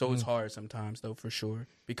it. So it's hard sometimes, though, for sure,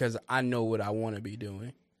 because I know what I want to be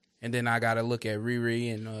doing. And then I got to look at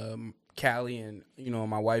Riri and Callie and,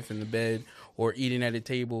 my wife in the bed or eating at a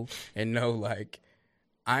table and know, like,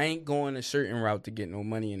 I ain't going a certain route to get no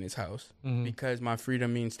money in this house because my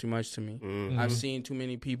freedom means too much to me. I've seen too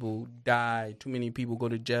many people die, too many people go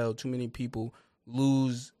to jail, too many people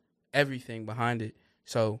lose everything behind it.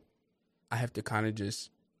 So I have to kind of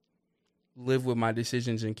just live with my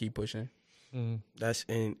decisions and keep pushing.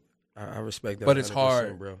 I respect that. But it's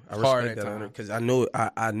hard, bro. I respect that because I know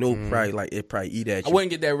probably it probably eat at you. I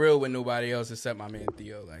wouldn't get that real with nobody else except my man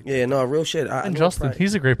Theo. Like, yeah, no, real shit. And Justin,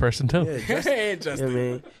 he's a great person too. Yeah, Justin. Justin. You know what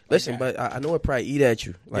I mean? Listen, but I know it probably eat at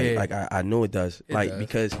you. I know it does.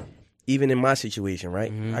 Because even in my situation,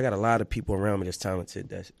 right? I got a lot of people around me that's talented.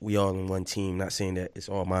 That we all in one team. Not saying that it's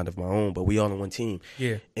all mind of my own, but we all in one team.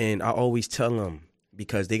 Yeah. And I always tell them,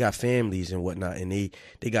 because they got families and whatnot, and they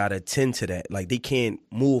gotta attend to that. Like, they can't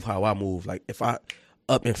move how I move. Like, if I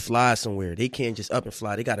up and fly somewhere, they can't just up and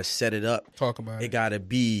fly. They gotta set it up. Talk about it. It gotta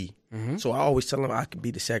be. So I always tell them I can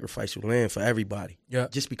be the sacrificial lamb for everybody. Yeah.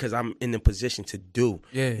 Just because I'm in the position to do.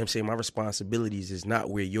 Yeah. You know what I'm saying? My responsibilities is not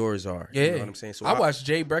where yours are. Yeah. You know what I'm saying? So I watched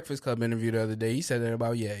Jay Breakfast Club interview the other day. He said that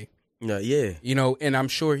about Ye. Yeah. And I'm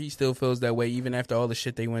sure he still feels that way even after all the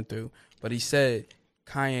shit they went through. But he said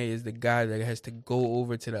Kanye is the guy that has to go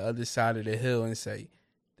over to the other side of the hill and say,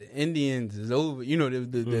 the Indians is over.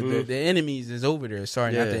 The enemies is over there.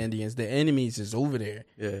 Sorry, not the Indians. The enemies is over there.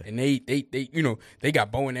 Yeah. And they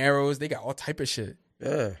got bow and arrows. They got all type of shit.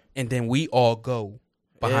 Yeah. And then we all go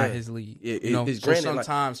behind his lead. It's so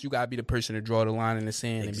sometimes you gotta be the person to draw the line in the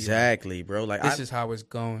sand. Exactly, and be bro. Like, this is how it's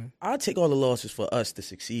going. I'll take all the losses for us to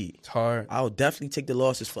succeed. It's hard. I'll definitely take the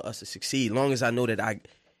losses for us to succeed, long as I know that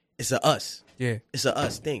it's a us. Yeah. It's a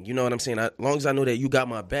us thing. You know what I'm saying? As long as I know that you got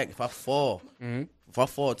my back. If I fall,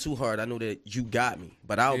 too hard, I know that you got me.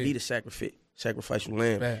 But I'll be the sacrificial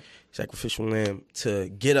lamb to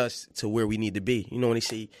get us to where we need to be. You know, when they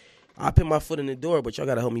say, I put my foot in the door, but y'all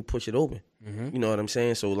got to help me push it open. You know what I'm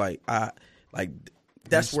saying? So, like, Like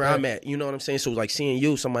that's where I'm at. You know what I'm saying? So like seeing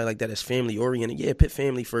you, somebody like that that's family oriented. Yeah, put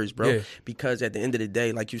family first, bro. Yeah. Because at the end of the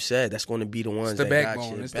day, like you said, that's going to be the ones It's the that backbone.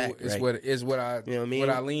 got It's, your back, what I you know what I mean? What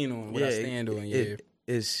I lean on, what I stand on. Yeah,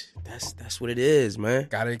 that's what it is, man.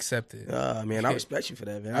 Gotta accept it. Man, I respect you for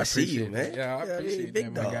that, man. I see you, man. Yeah, I appreciate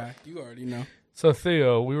big that, my dog. guy. You already know. So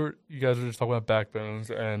Theo, you guys were just talking about backbones,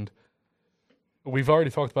 and we've already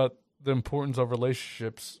talked about the importance of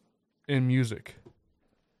relationships in music.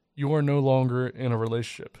 You are no longer in a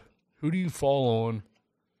relationship. Who do you fall on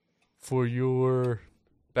for your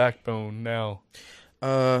backbone now?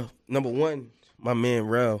 Number one, my man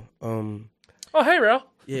Rel. Oh, hey, Rel.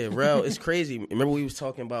 Yeah, Rel, it's crazy. Remember we was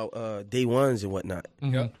talking about day ones and whatnot.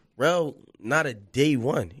 Mm-hmm. Rel, not a day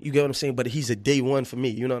one. You get what I'm saying? But he's a day one for me.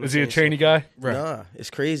 You know what I'm Is saying? he a Cheney guy? Right. Nah, it's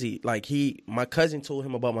crazy. Like my cousin told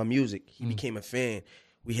him about my music. He became a fan.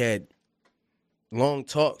 We had long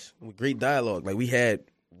talks with great dialogue. Like we had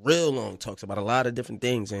real long talks about a lot of different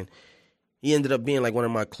things, and he ended up being like one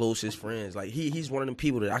of my closest friends. Like he's one of them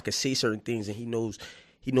people that I could say certain things, and he knows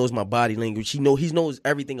my body language. He knows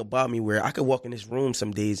everything about me. Where I could walk in this room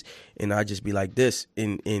some days and I just be like this,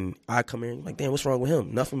 and I come in like, damn, what's wrong with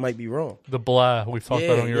him? Nothing might be wrong. The blah we've talked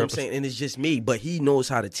about on you your know what I'm episode. saying, and it's just me. But he knows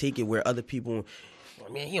how to take it where other people,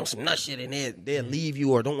 man, he on some nut shit, and they'll leave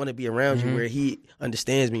you or don't want to be around you. Where he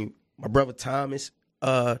understands me. My brother Thomas,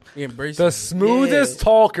 the smoothest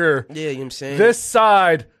talker. Yeah, you know what I'm saying? This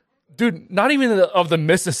side, dude, not even of the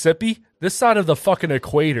Mississippi, this side of the fucking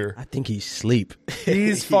equator. I think he's asleep.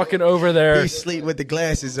 He's fucking over there. He's asleep with the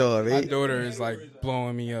glasses on, My man. daughter is like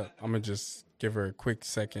blowing me up. I'm gonna just give her a quick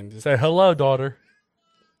second. Say hello, daughter.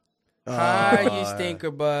 Hi, you stinker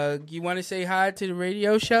bug. You want to say hi to the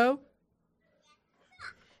radio show?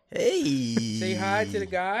 Hey. Say hi to the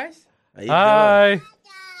guys. Hi.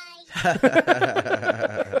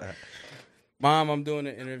 Mom, I'm doing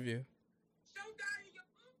an interview.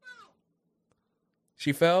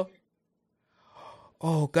 She fell?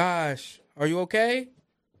 Oh, gosh. Are you okay?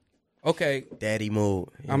 Okay. Daddy mode.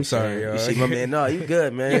 You know what I'm sorry, saying? y'all. You see my man? No, you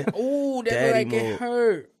good, man. Ooh, that Daddy like it mode.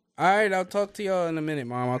 hurt. All right, I'll talk to y'all in a minute,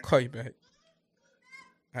 Mom. I'll call you back.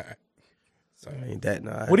 All right. Sorry. Ain't that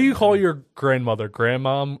nah, What do you call your grandmother?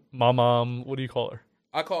 Grandmom? Mom? What do you call her?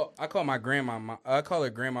 I call my grandma. I call her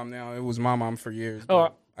grandma now. It was my mom for years. Oh,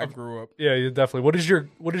 but I grew up. Yeah, definitely. What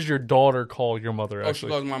does your daughter call your mother? Oh, she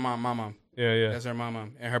Actually, calls my mom. Yeah. That's her mom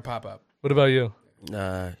and her pop up. What about you?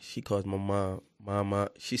 Nah, she calls my mom Mama.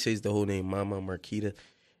 She says the whole name Mama Marquita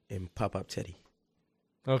and Pop Teddy.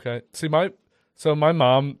 Okay. See, my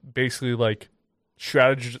mom basically like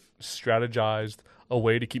strategized a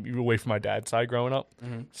way to keep me away from my dad's side growing up.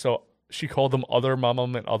 Mm-hmm. So she called them other mama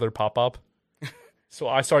and other pop. So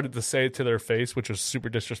I started to say it to their face, which was super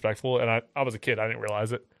disrespectful. And I was a kid. I didn't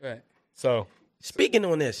realize it. Right. So speaking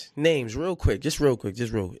on this, names real quick. I'm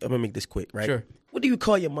going to make this quick, right? Sure. What do you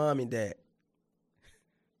call your mom and dad?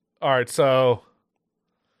 All right. So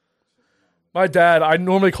my dad, I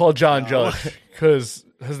normally call John Judge because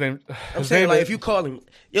his name. I'm saying, like, if you call him,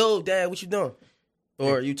 yo, dad, what you doing?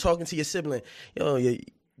 Or you talking to your sibling, yo, do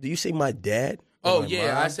you say my dad? Oh, my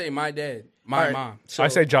yeah, mom? I say my dad, my Right. mom. I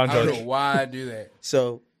say John I Judge. don't know why I do that.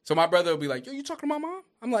 So my brother will be like, yo, you talking to my mom?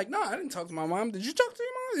 I'm like, no, I didn't talk to my mom. Did you talk to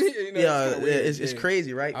your mom? You know, yeah, kinda weird. it's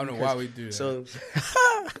crazy, right? I don't know Because- why we do that. So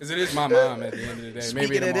Because it is my mom at the end of the day. speaking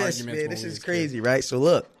Maybe of this, man, this is crazy, right? So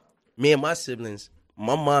look, me and my siblings,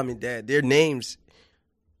 my mom and dad, their names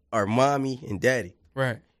are mommy and daddy.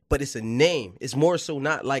 Right. But it's a name. It's more so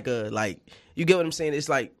not like you get what I'm saying? It's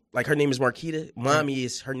like her name is Marquita. Mommy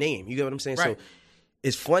is her name. You get what I'm saying? Right. So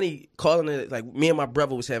it's funny calling it, like, me and my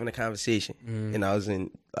brother was having a conversation, and I was in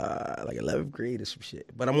like 11th grade or some shit.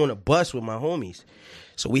 But I'm on a bus with my homies,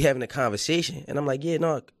 so we having a conversation, and I'm like, yeah,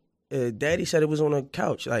 no, daddy said it was on a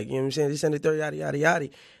couch, like, you know what I'm saying? He sent it there, yada yada yada. I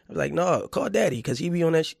was like, no, call daddy because he be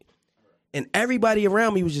on that shit. And everybody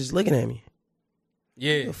around me was just looking at me.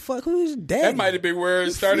 Yeah. The fuck, who's daddy? That might have been where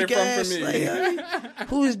it started Freak from ass, for me. like,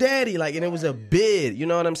 who's daddy? Like, and it was a bid, you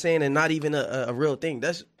know what I'm saying, and not even a real thing.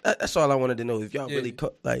 That's all I wanted to know. If y'all really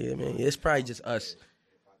like, I mean, it's probably just us.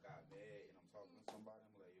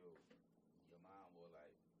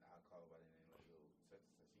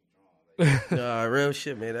 Nah, real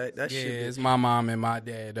shit, man. That Yeah, shit. it's my mom and my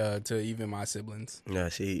dad to even my siblings. Nah,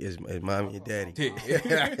 see, it's mommy and daddy.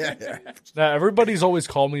 Now, everybody's always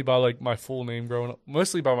called me by like my full name growing up,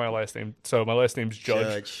 mostly by my last name. So my last name's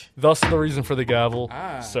Judge. Thus the reason for the gavel,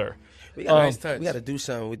 sir. We got Nice touch. We got to do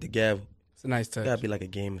something with the gavel. It's a nice touch. It got to be like a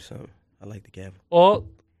game or something. I like the gavel. Well,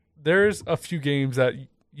 there's a few games that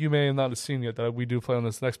you may not have seen yet that we do play on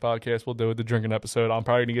this next podcast. We'll do with the drinking episode. I'm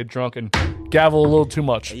probably gonna get drunk and gavel a little too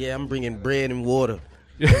much. Yeah, I'm bringing bread and water.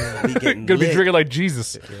 Yeah. We getting Gonna be lit. drinking like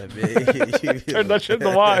Jesus. Yeah, man. Turn that shit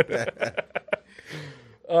into wine.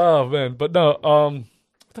 Oh man, but no.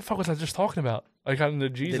 What the fuck was I just talking about? I got into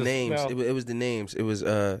Jesus. The names. now. It was the names. It was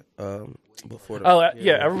before the. Oh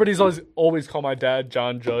yeah, everybody's always call my dad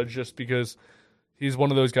John Judge just because he's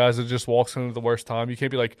one of those guys that just walks in at the worst time. You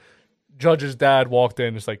can't be like Judge's dad walked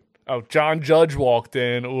in. It's like, oh, John Judge walked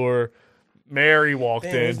in or Mary walked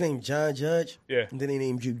Damn, in. his name John Judge. Yeah. And then they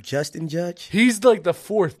named you Justin Judge. He's like the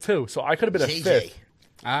fourth too, so I could have been a JJ. fifth.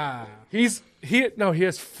 Ah. He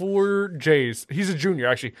has 4 J's. He's a junior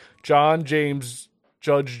actually. John James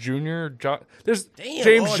Judge Jr. There's Damn,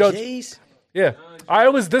 James all Judge. J's? Yeah, I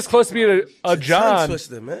was this close to being a Tongue John.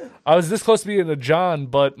 twister, man. I was this close to being a John,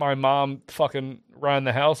 but my mom fucking ran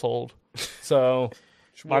the household, so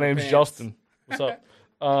my name's pants. Justin. What's up?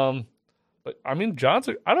 But I mean, John's.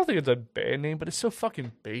 I don't think it's a bad name, but it's so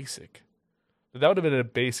fucking basic. That would have been a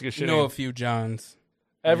basic as shit. You know name. a few Johns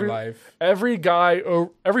in your life. Every guy, or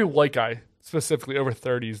every white guy specifically over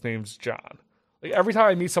 30's name's John. Like every time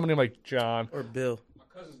I meet somebody, I'm like John or Bill.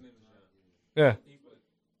 Yeah,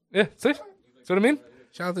 yeah. See what I mean?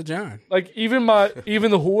 Shout out to John. Like even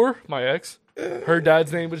the whore, my ex, her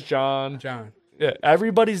dad's name was John. John. Yeah,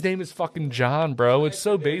 everybody's name is fucking John, bro. It's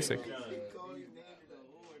so basic.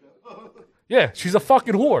 Yeah, she's a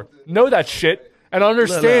fucking whore. Know that shit and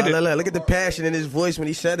understand it. Look at the passion in his voice when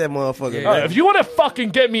he said that motherfucker. Yeah. If you want to fucking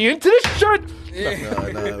get me into this shit,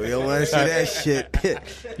 No, we don't want to see that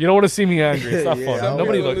shit. You don't want to see me angry. It's not Yeah, fun.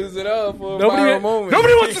 Nobody lose it up for a nobody, viral moment.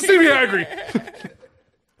 nobody wants to see me angry.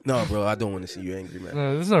 No, bro, I don't want to see you angry, man.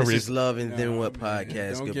 No, there's no this reason. is Love and Then What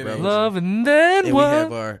podcast, don't good get bro. angry. Love and then and what?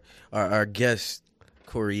 we have our guest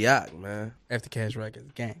Corey Yacht, man. After Cash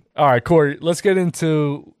Records gang. All right, Corey, let's get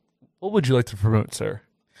into what would you like to promote, sir?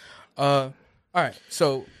 All right.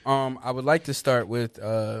 So, I would like to start with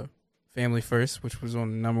Family First, which was on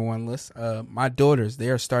the number 1 list. My daughters, they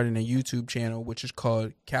are starting a YouTube channel, which is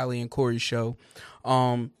called Callie and Corey Show.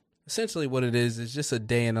 Essentially what it is just a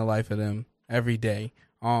day in the life of them every day.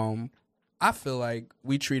 I feel like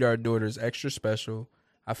we treat our daughters extra special.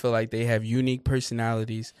 I feel like they have unique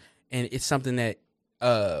personalities, and it's something that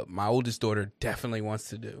my oldest daughter definitely wants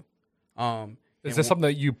to do. Is this something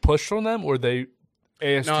that you push on them, or they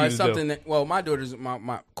asked you No, it's to something do? that. Well, my daughter's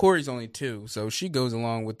my Corey's only 2, so she goes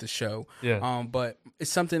along with the show. Yeah. But it's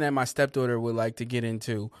something that my stepdaughter would like to get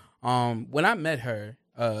into. When I met her,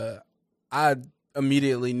 I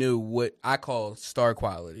immediately knew what I call star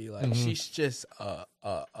quality. Like she's just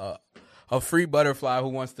a free butterfly who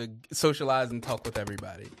wants to socialize and talk with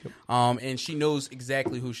everybody. And she knows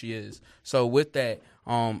exactly who she is. So with that,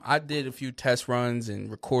 I did a few test runs and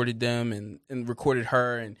recorded them and recorded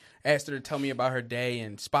her and asked her to tell me about her day,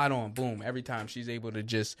 and spot on, boom, every time she's able to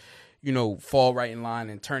just, fall right in line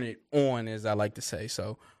and turn it on, as I like to say.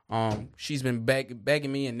 So she's been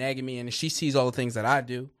begging me and nagging me, and she sees all the things that I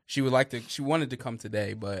do. She wanted to come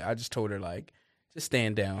today, but I just told her, like, just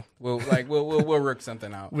stand down. We'll work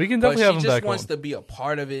something out. We can definitely have But him she back just wants on. to be a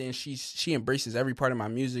part of it, and she embraces every part of my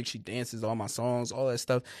music. She dances all my songs, all that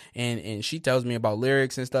stuff, and she tells me about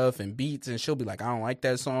lyrics and stuff and beats, and she'll be like, I don't like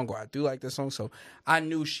that song, or I do like that song. So I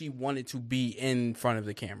knew she wanted to be in front of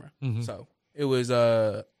the camera. Mhm. So it was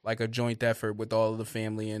like a joint effort with all of the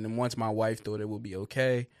family. And then once my wife thought it would be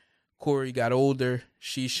okay, Corey got older.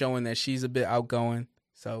 She's showing that she's a bit outgoing.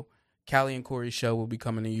 So Callie and Corey Show will be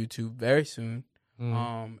coming to YouTube very soon.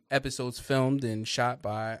 Episodes filmed and shot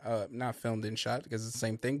by not filmed and shot because it's the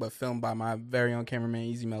same thing, but filmed by my very own cameraman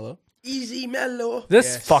Easy Mello. Easy Mello.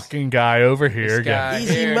 This fucking guy over here again.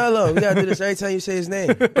 Easy Mello. We gotta do this every time you say his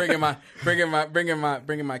name. bringing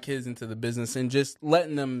my kids into the business and just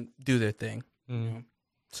letting them do their thing.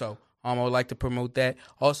 So I would like to promote that.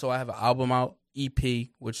 Also, I have an album out,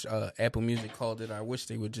 EP, which Apple Music called it. I wish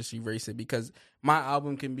they would just erase it because my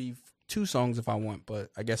album can be 2 songs if I want, but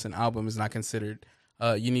I guess an album is not considered.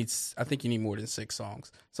 I think you need more than 6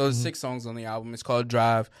 songs. So there's 6 songs on the album. It's called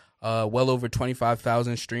Drive. Well over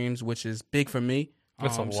 25,000 streams, which is big for me.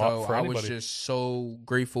 That's a lot so for I anybody. was just so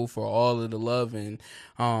grateful for all of the love and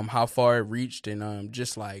how far it reached, and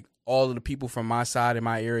just like all of the people from my side in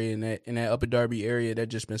my area, in that Upper Darby area, that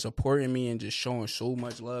just been supporting me and just showing so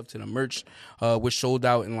much love to the merch, which sold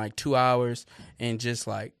out in like 2 hours, and just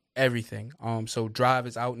like everything. So Drive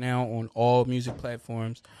is out now on all music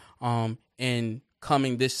platforms. And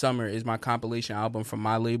coming this summer is my compilation album from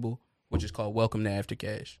my label, which is called Welcome to After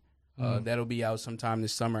Cash. That'll be out sometime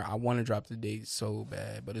this summer. I want to drop the date so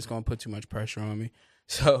bad, but it's going to put too much pressure on me.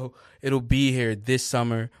 So it'll be here this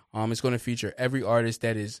summer. It's going to feature every artist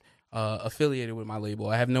that is affiliated with my label.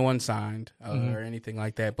 I have no one signed Mhm. or anything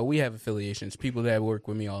like that, but we have affiliations. People that work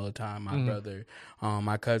with me all the time. My Mhm. brother,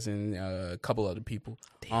 my cousin, a couple other people.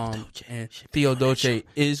 And Theo Dolce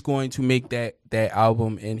is going to make that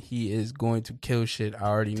album, and he is going to kill shit. I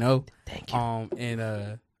already know. Thank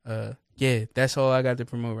you. Yeah, that's all I got to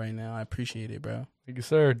promote right now. I appreciate it, bro. Thank you,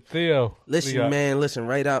 sir. Theo. Listen, man, listen,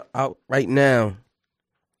 right out right now,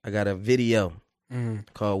 I got a video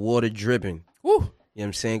called Water Dripping. Woo. You know what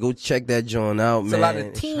I'm saying? Go check that joint out, It's man. a lot of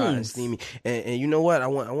It's hot and teens. steamy. And you know what? I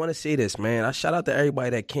want to say this, man. I shout out to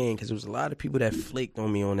everybody that came because there was a lot of people that flaked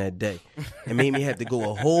on me on that day and made me have to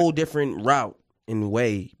go a whole different route in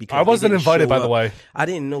way. Because I they wasn't didn't invited, show by the up. way. I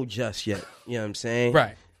didn't know just yet. You know what I'm saying?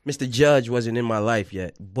 Right. Mr. Judge wasn't in my life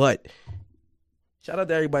yet. But shout out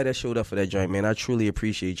to everybody that showed up for that joint, man. I truly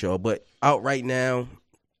appreciate y'all. But out right now,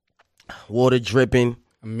 Water Dripping.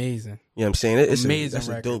 Amazing. You know what I'm saying? It's amazing. That's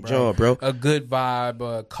a record, dope joint, bro. A good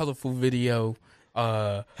vibe, colorful video.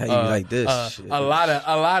 How you like this shit? A lot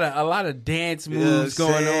of dance moves You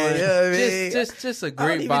know what going I'm on. saying? Yeah, man. Just a I great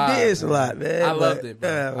don't even vibe. dance a lot, man. I but, loved it, bro.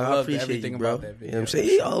 yeah, I loved appreciate everything you, bro. about that video. You know what I'm saying?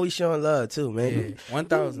 He always showing love too, man. Yeah,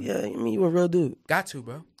 1,000. Yeah, I mean, you a real dude. Got to,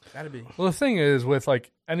 bro. Gotta be. Well, the thing is, with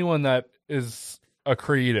like anyone that is a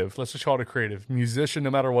creative, let's just call it a creative musician,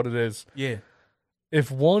 no matter what it is. Yeah.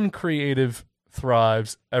 If one creative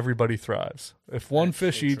thrives, everybody thrives. If one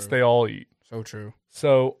fish eats, they all eat. So true.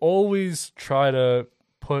 So always try to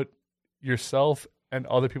put yourself and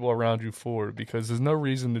other people around you forward, because there's no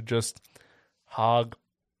reason to just hog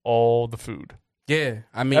all the food. Yeah,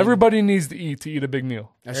 I mean, everybody needs to eat a big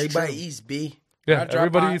meal. Everybody eats, B. Yeah,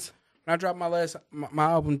 everybody eats. When I dropped my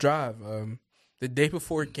album Drive, the day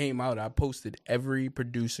before it came out, I posted every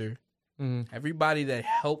producer, everybody that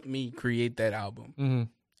helped me create that album. Mm-hmm.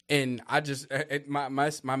 And I just my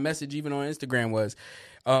message even on Instagram was,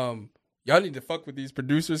 y'all need to fuck with these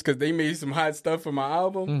producers because they made some hot stuff for my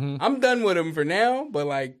album. Mm-hmm. I'm done with them for now, but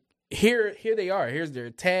like here they are. Here's their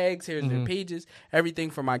tags. Here's their pages. Everything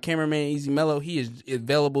for my cameraman Easy Mello. He is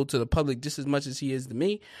available to the public just as much as he is to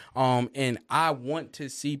me. And I want to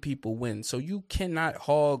see people win. So you cannot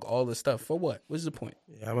hog all the stuff for what? What's the point?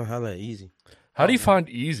 Yeah, I'm gonna holla at Easy. How do you find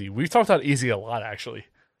Easy? We've talked about Easy a lot, actually.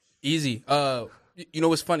 Easy. You know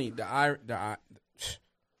what's funny? The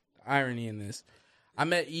irony in this. I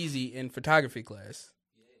met Easy in photography class.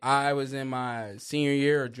 I was in my senior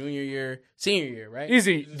year, right?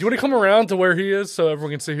 Easy, do you want to come around to where he is so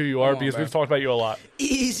everyone can see who you are? Come on, Because bro. we've talked about you a lot.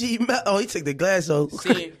 Easy. Oh, he took the glass off.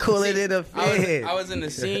 Cool it in a fan. I was in the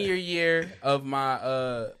senior year of my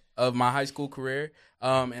high school career,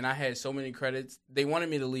 and I had so many credits. They wanted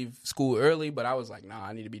me to leave school early, but I was like, nah,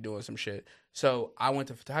 I need to be doing some shit. So I went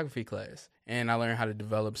to photography class, and I learned how to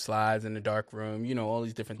develop slides in the dark room, all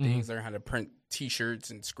these different things, learn how to print T-shirts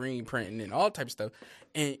and screen printing and all types of stuff.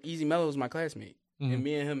 And Easy Mello was my classmate, and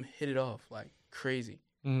me and him hit it off like crazy.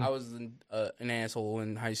 I was an asshole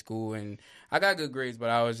in high school, and I got good grades, but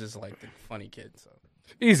I was just like the funny kid. So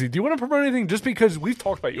Easy, do you want to promote anything? Just because we've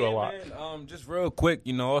talked about you a lot. Man, just real quick,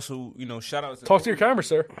 also, shout out to Talk to your camera,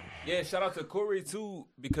 sir. Yeah, shout out to Corey too,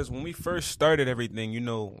 because when we first started everything,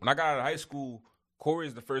 when I got out of high school, Corey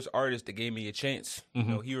is the first artist that gave me a chance.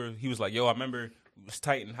 He was like, yo, I remember we was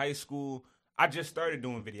tight in high school. I just started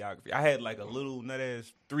doing videography. I had like a little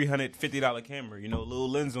nut-ass $350 camera, little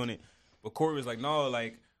lens on it. But Corey was like, no,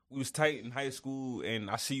 like we was tight in high school and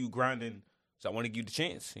I see you grinding. So I want to give you the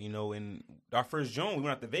chance, and our first joint, we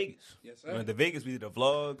went out to Vegas. Yes, sir. We went to Vegas, we did a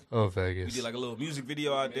vlog. Oh, Vegas. We did like a little music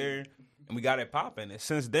video out there, and we got it popping. And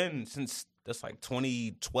since that's like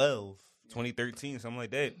 2012, 2013, something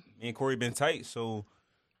like that, me and Corey been tight. So,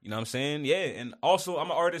 you know what I'm saying? Yeah, and also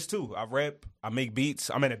I'm an artist too. I rap, I make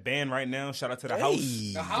beats. I'm in a band right now. Shout out to The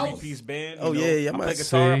House. The House. 3-piece band. Oh, yeah, I play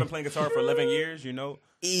guitar. I've been playing guitar for 11 years, That's how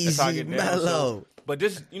I Easy get down. Mello. So, but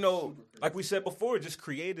this, like we said before, just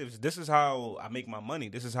creatives. This is how I make my money.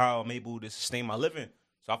 This is how I'm able to sustain my living.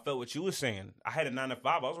 So I felt what you were saying. I had a 9 to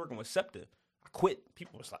 5. I was working with Scepter. I quit.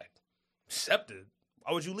 People was like, Scepter?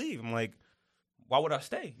 Why would you leave? I'm like, why would I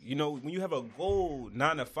stay? When you have a goal,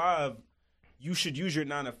 9 to 5, you should use your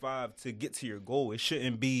 9 to 5 to get to your goal. It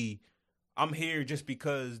shouldn't be, I'm here just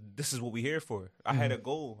because this is what we're here for. I had a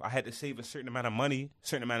goal. I had to save a certain amount of money, a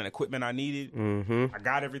certain amount of equipment I needed. I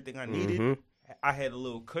got everything I needed. I had a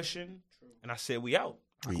little cushion, and I said, we out.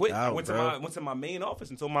 I quit. I went to my main office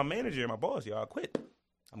and told my manager and my boss, I quit.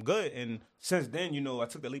 I'm good. And since then, I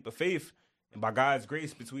took the leap of faith. And by God's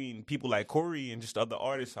grace, between people like Corey and just other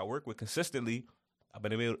artists I work with consistently, I've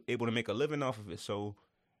been able to make a living off of it. So,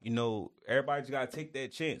 everybody's got to take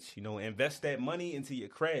that chance. Invest that money into your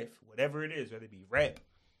craft, whatever it is, whether it be rap,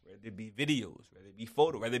 whether it be videos, whether it be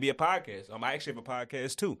photo, whether it be a podcast. I actually have a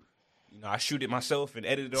podcast too. I shoot it myself and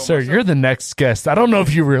edit it on Sir, myself. you're the next guest. I don't know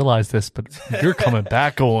if you realize this, but you're coming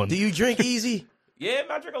back on. Do you drink easy? Yeah,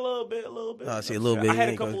 I drink a little bit. Oh, see, a little bit. I You had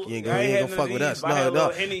a ain't couple. gonna fuck with us.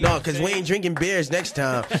 No, because we ain't drinking beers next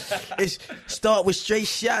time. It's start with straight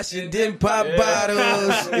shots and then pop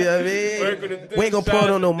bottles. You know what I mean? We ain't gonna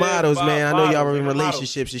put on no models, man. I know y'all are in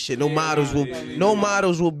relationships and shit. No models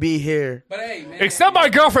will be here. But hey, man. Except my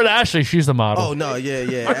girlfriend Ashley, she's the model. Oh no,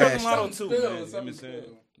 yeah. My cousin's model too, man.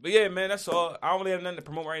 But yeah, man, that's all. I don't really have nothing to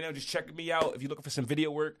promote right now. Just check me out. If you're looking for some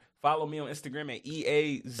video work, follow me on Instagram at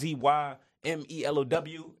EAZYMELOW and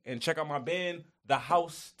check out my band, The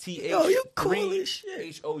House, Yo, you cool as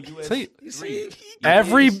shit.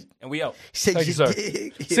 HOUS3. And we out. Thank you, sir.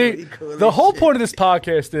 See, the whole point of this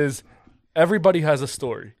podcast is everybody has a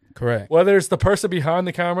story. Correct. Whether it's the person behind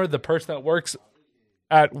the camera, the person that works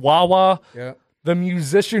at Wawa, the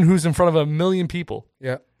musician who's in front of 1 million people.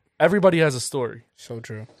 Yeah. Everybody has a story. So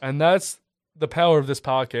true. And that's the power of this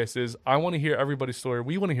podcast is I want to hear everybody's story.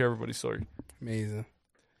 We want to hear everybody's story. Amazing.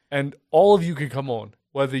 And all of you can come on,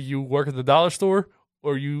 whether you work at the dollar store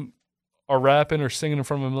or you are rapping or singing in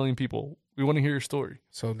front of 1 million people. We want to hear your story.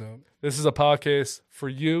 So dope. This is a podcast for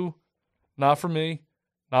you, not for me,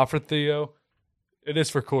 not for Theo. It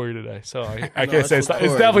is for Corey today, so I can't say it's not.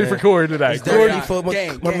 It's definitely for Corey today. Corey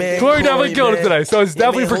definitely killed it today, so it's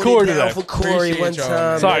definitely for Corey today. For Corey one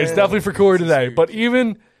time. Sorry, it's definitely for Corey today. But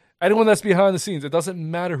even anyone that's behind the scenes, it doesn't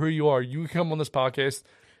matter who you are. You can come on this podcast.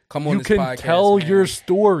 You can tell your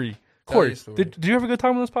story. Corey, did you have a good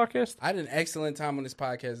time on this podcast? I had an excellent time on this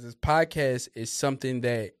podcast. This podcast is something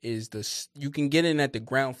that is you can get in at the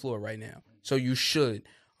ground floor right now, so you should.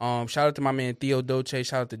 Shout out to my man Theo Dolce.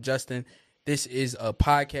 Shout out to Justin. This is a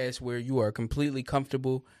podcast where you are completely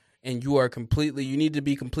comfortable and you need to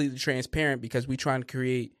be completely transparent because we're trying to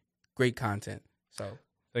create great content. So,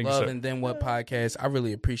 Love and Then What podcast. I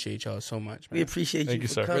really appreciate y'all so much, man. We appreciate you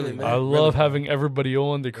for coming, man. I love having everybody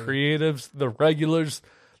on, the creatives, the regulars,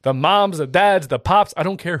 the moms, the dads, the pops. I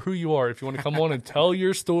don't care who you are. If you want to come on and tell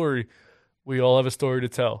your story, we all have a story to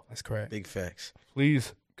tell. That's correct. Big facts.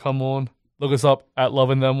 Please come on. Look us up at Love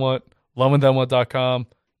and Then What, loveandthenwhat.com.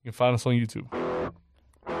 You can find us on YouTube.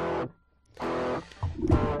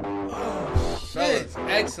 Fellas,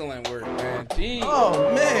 excellent work, man. Jeez.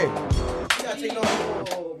 Oh, man. You gotta take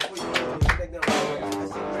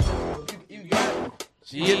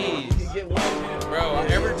Jeez. Bro,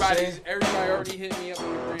 everybody already hit me up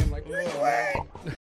on the gram like,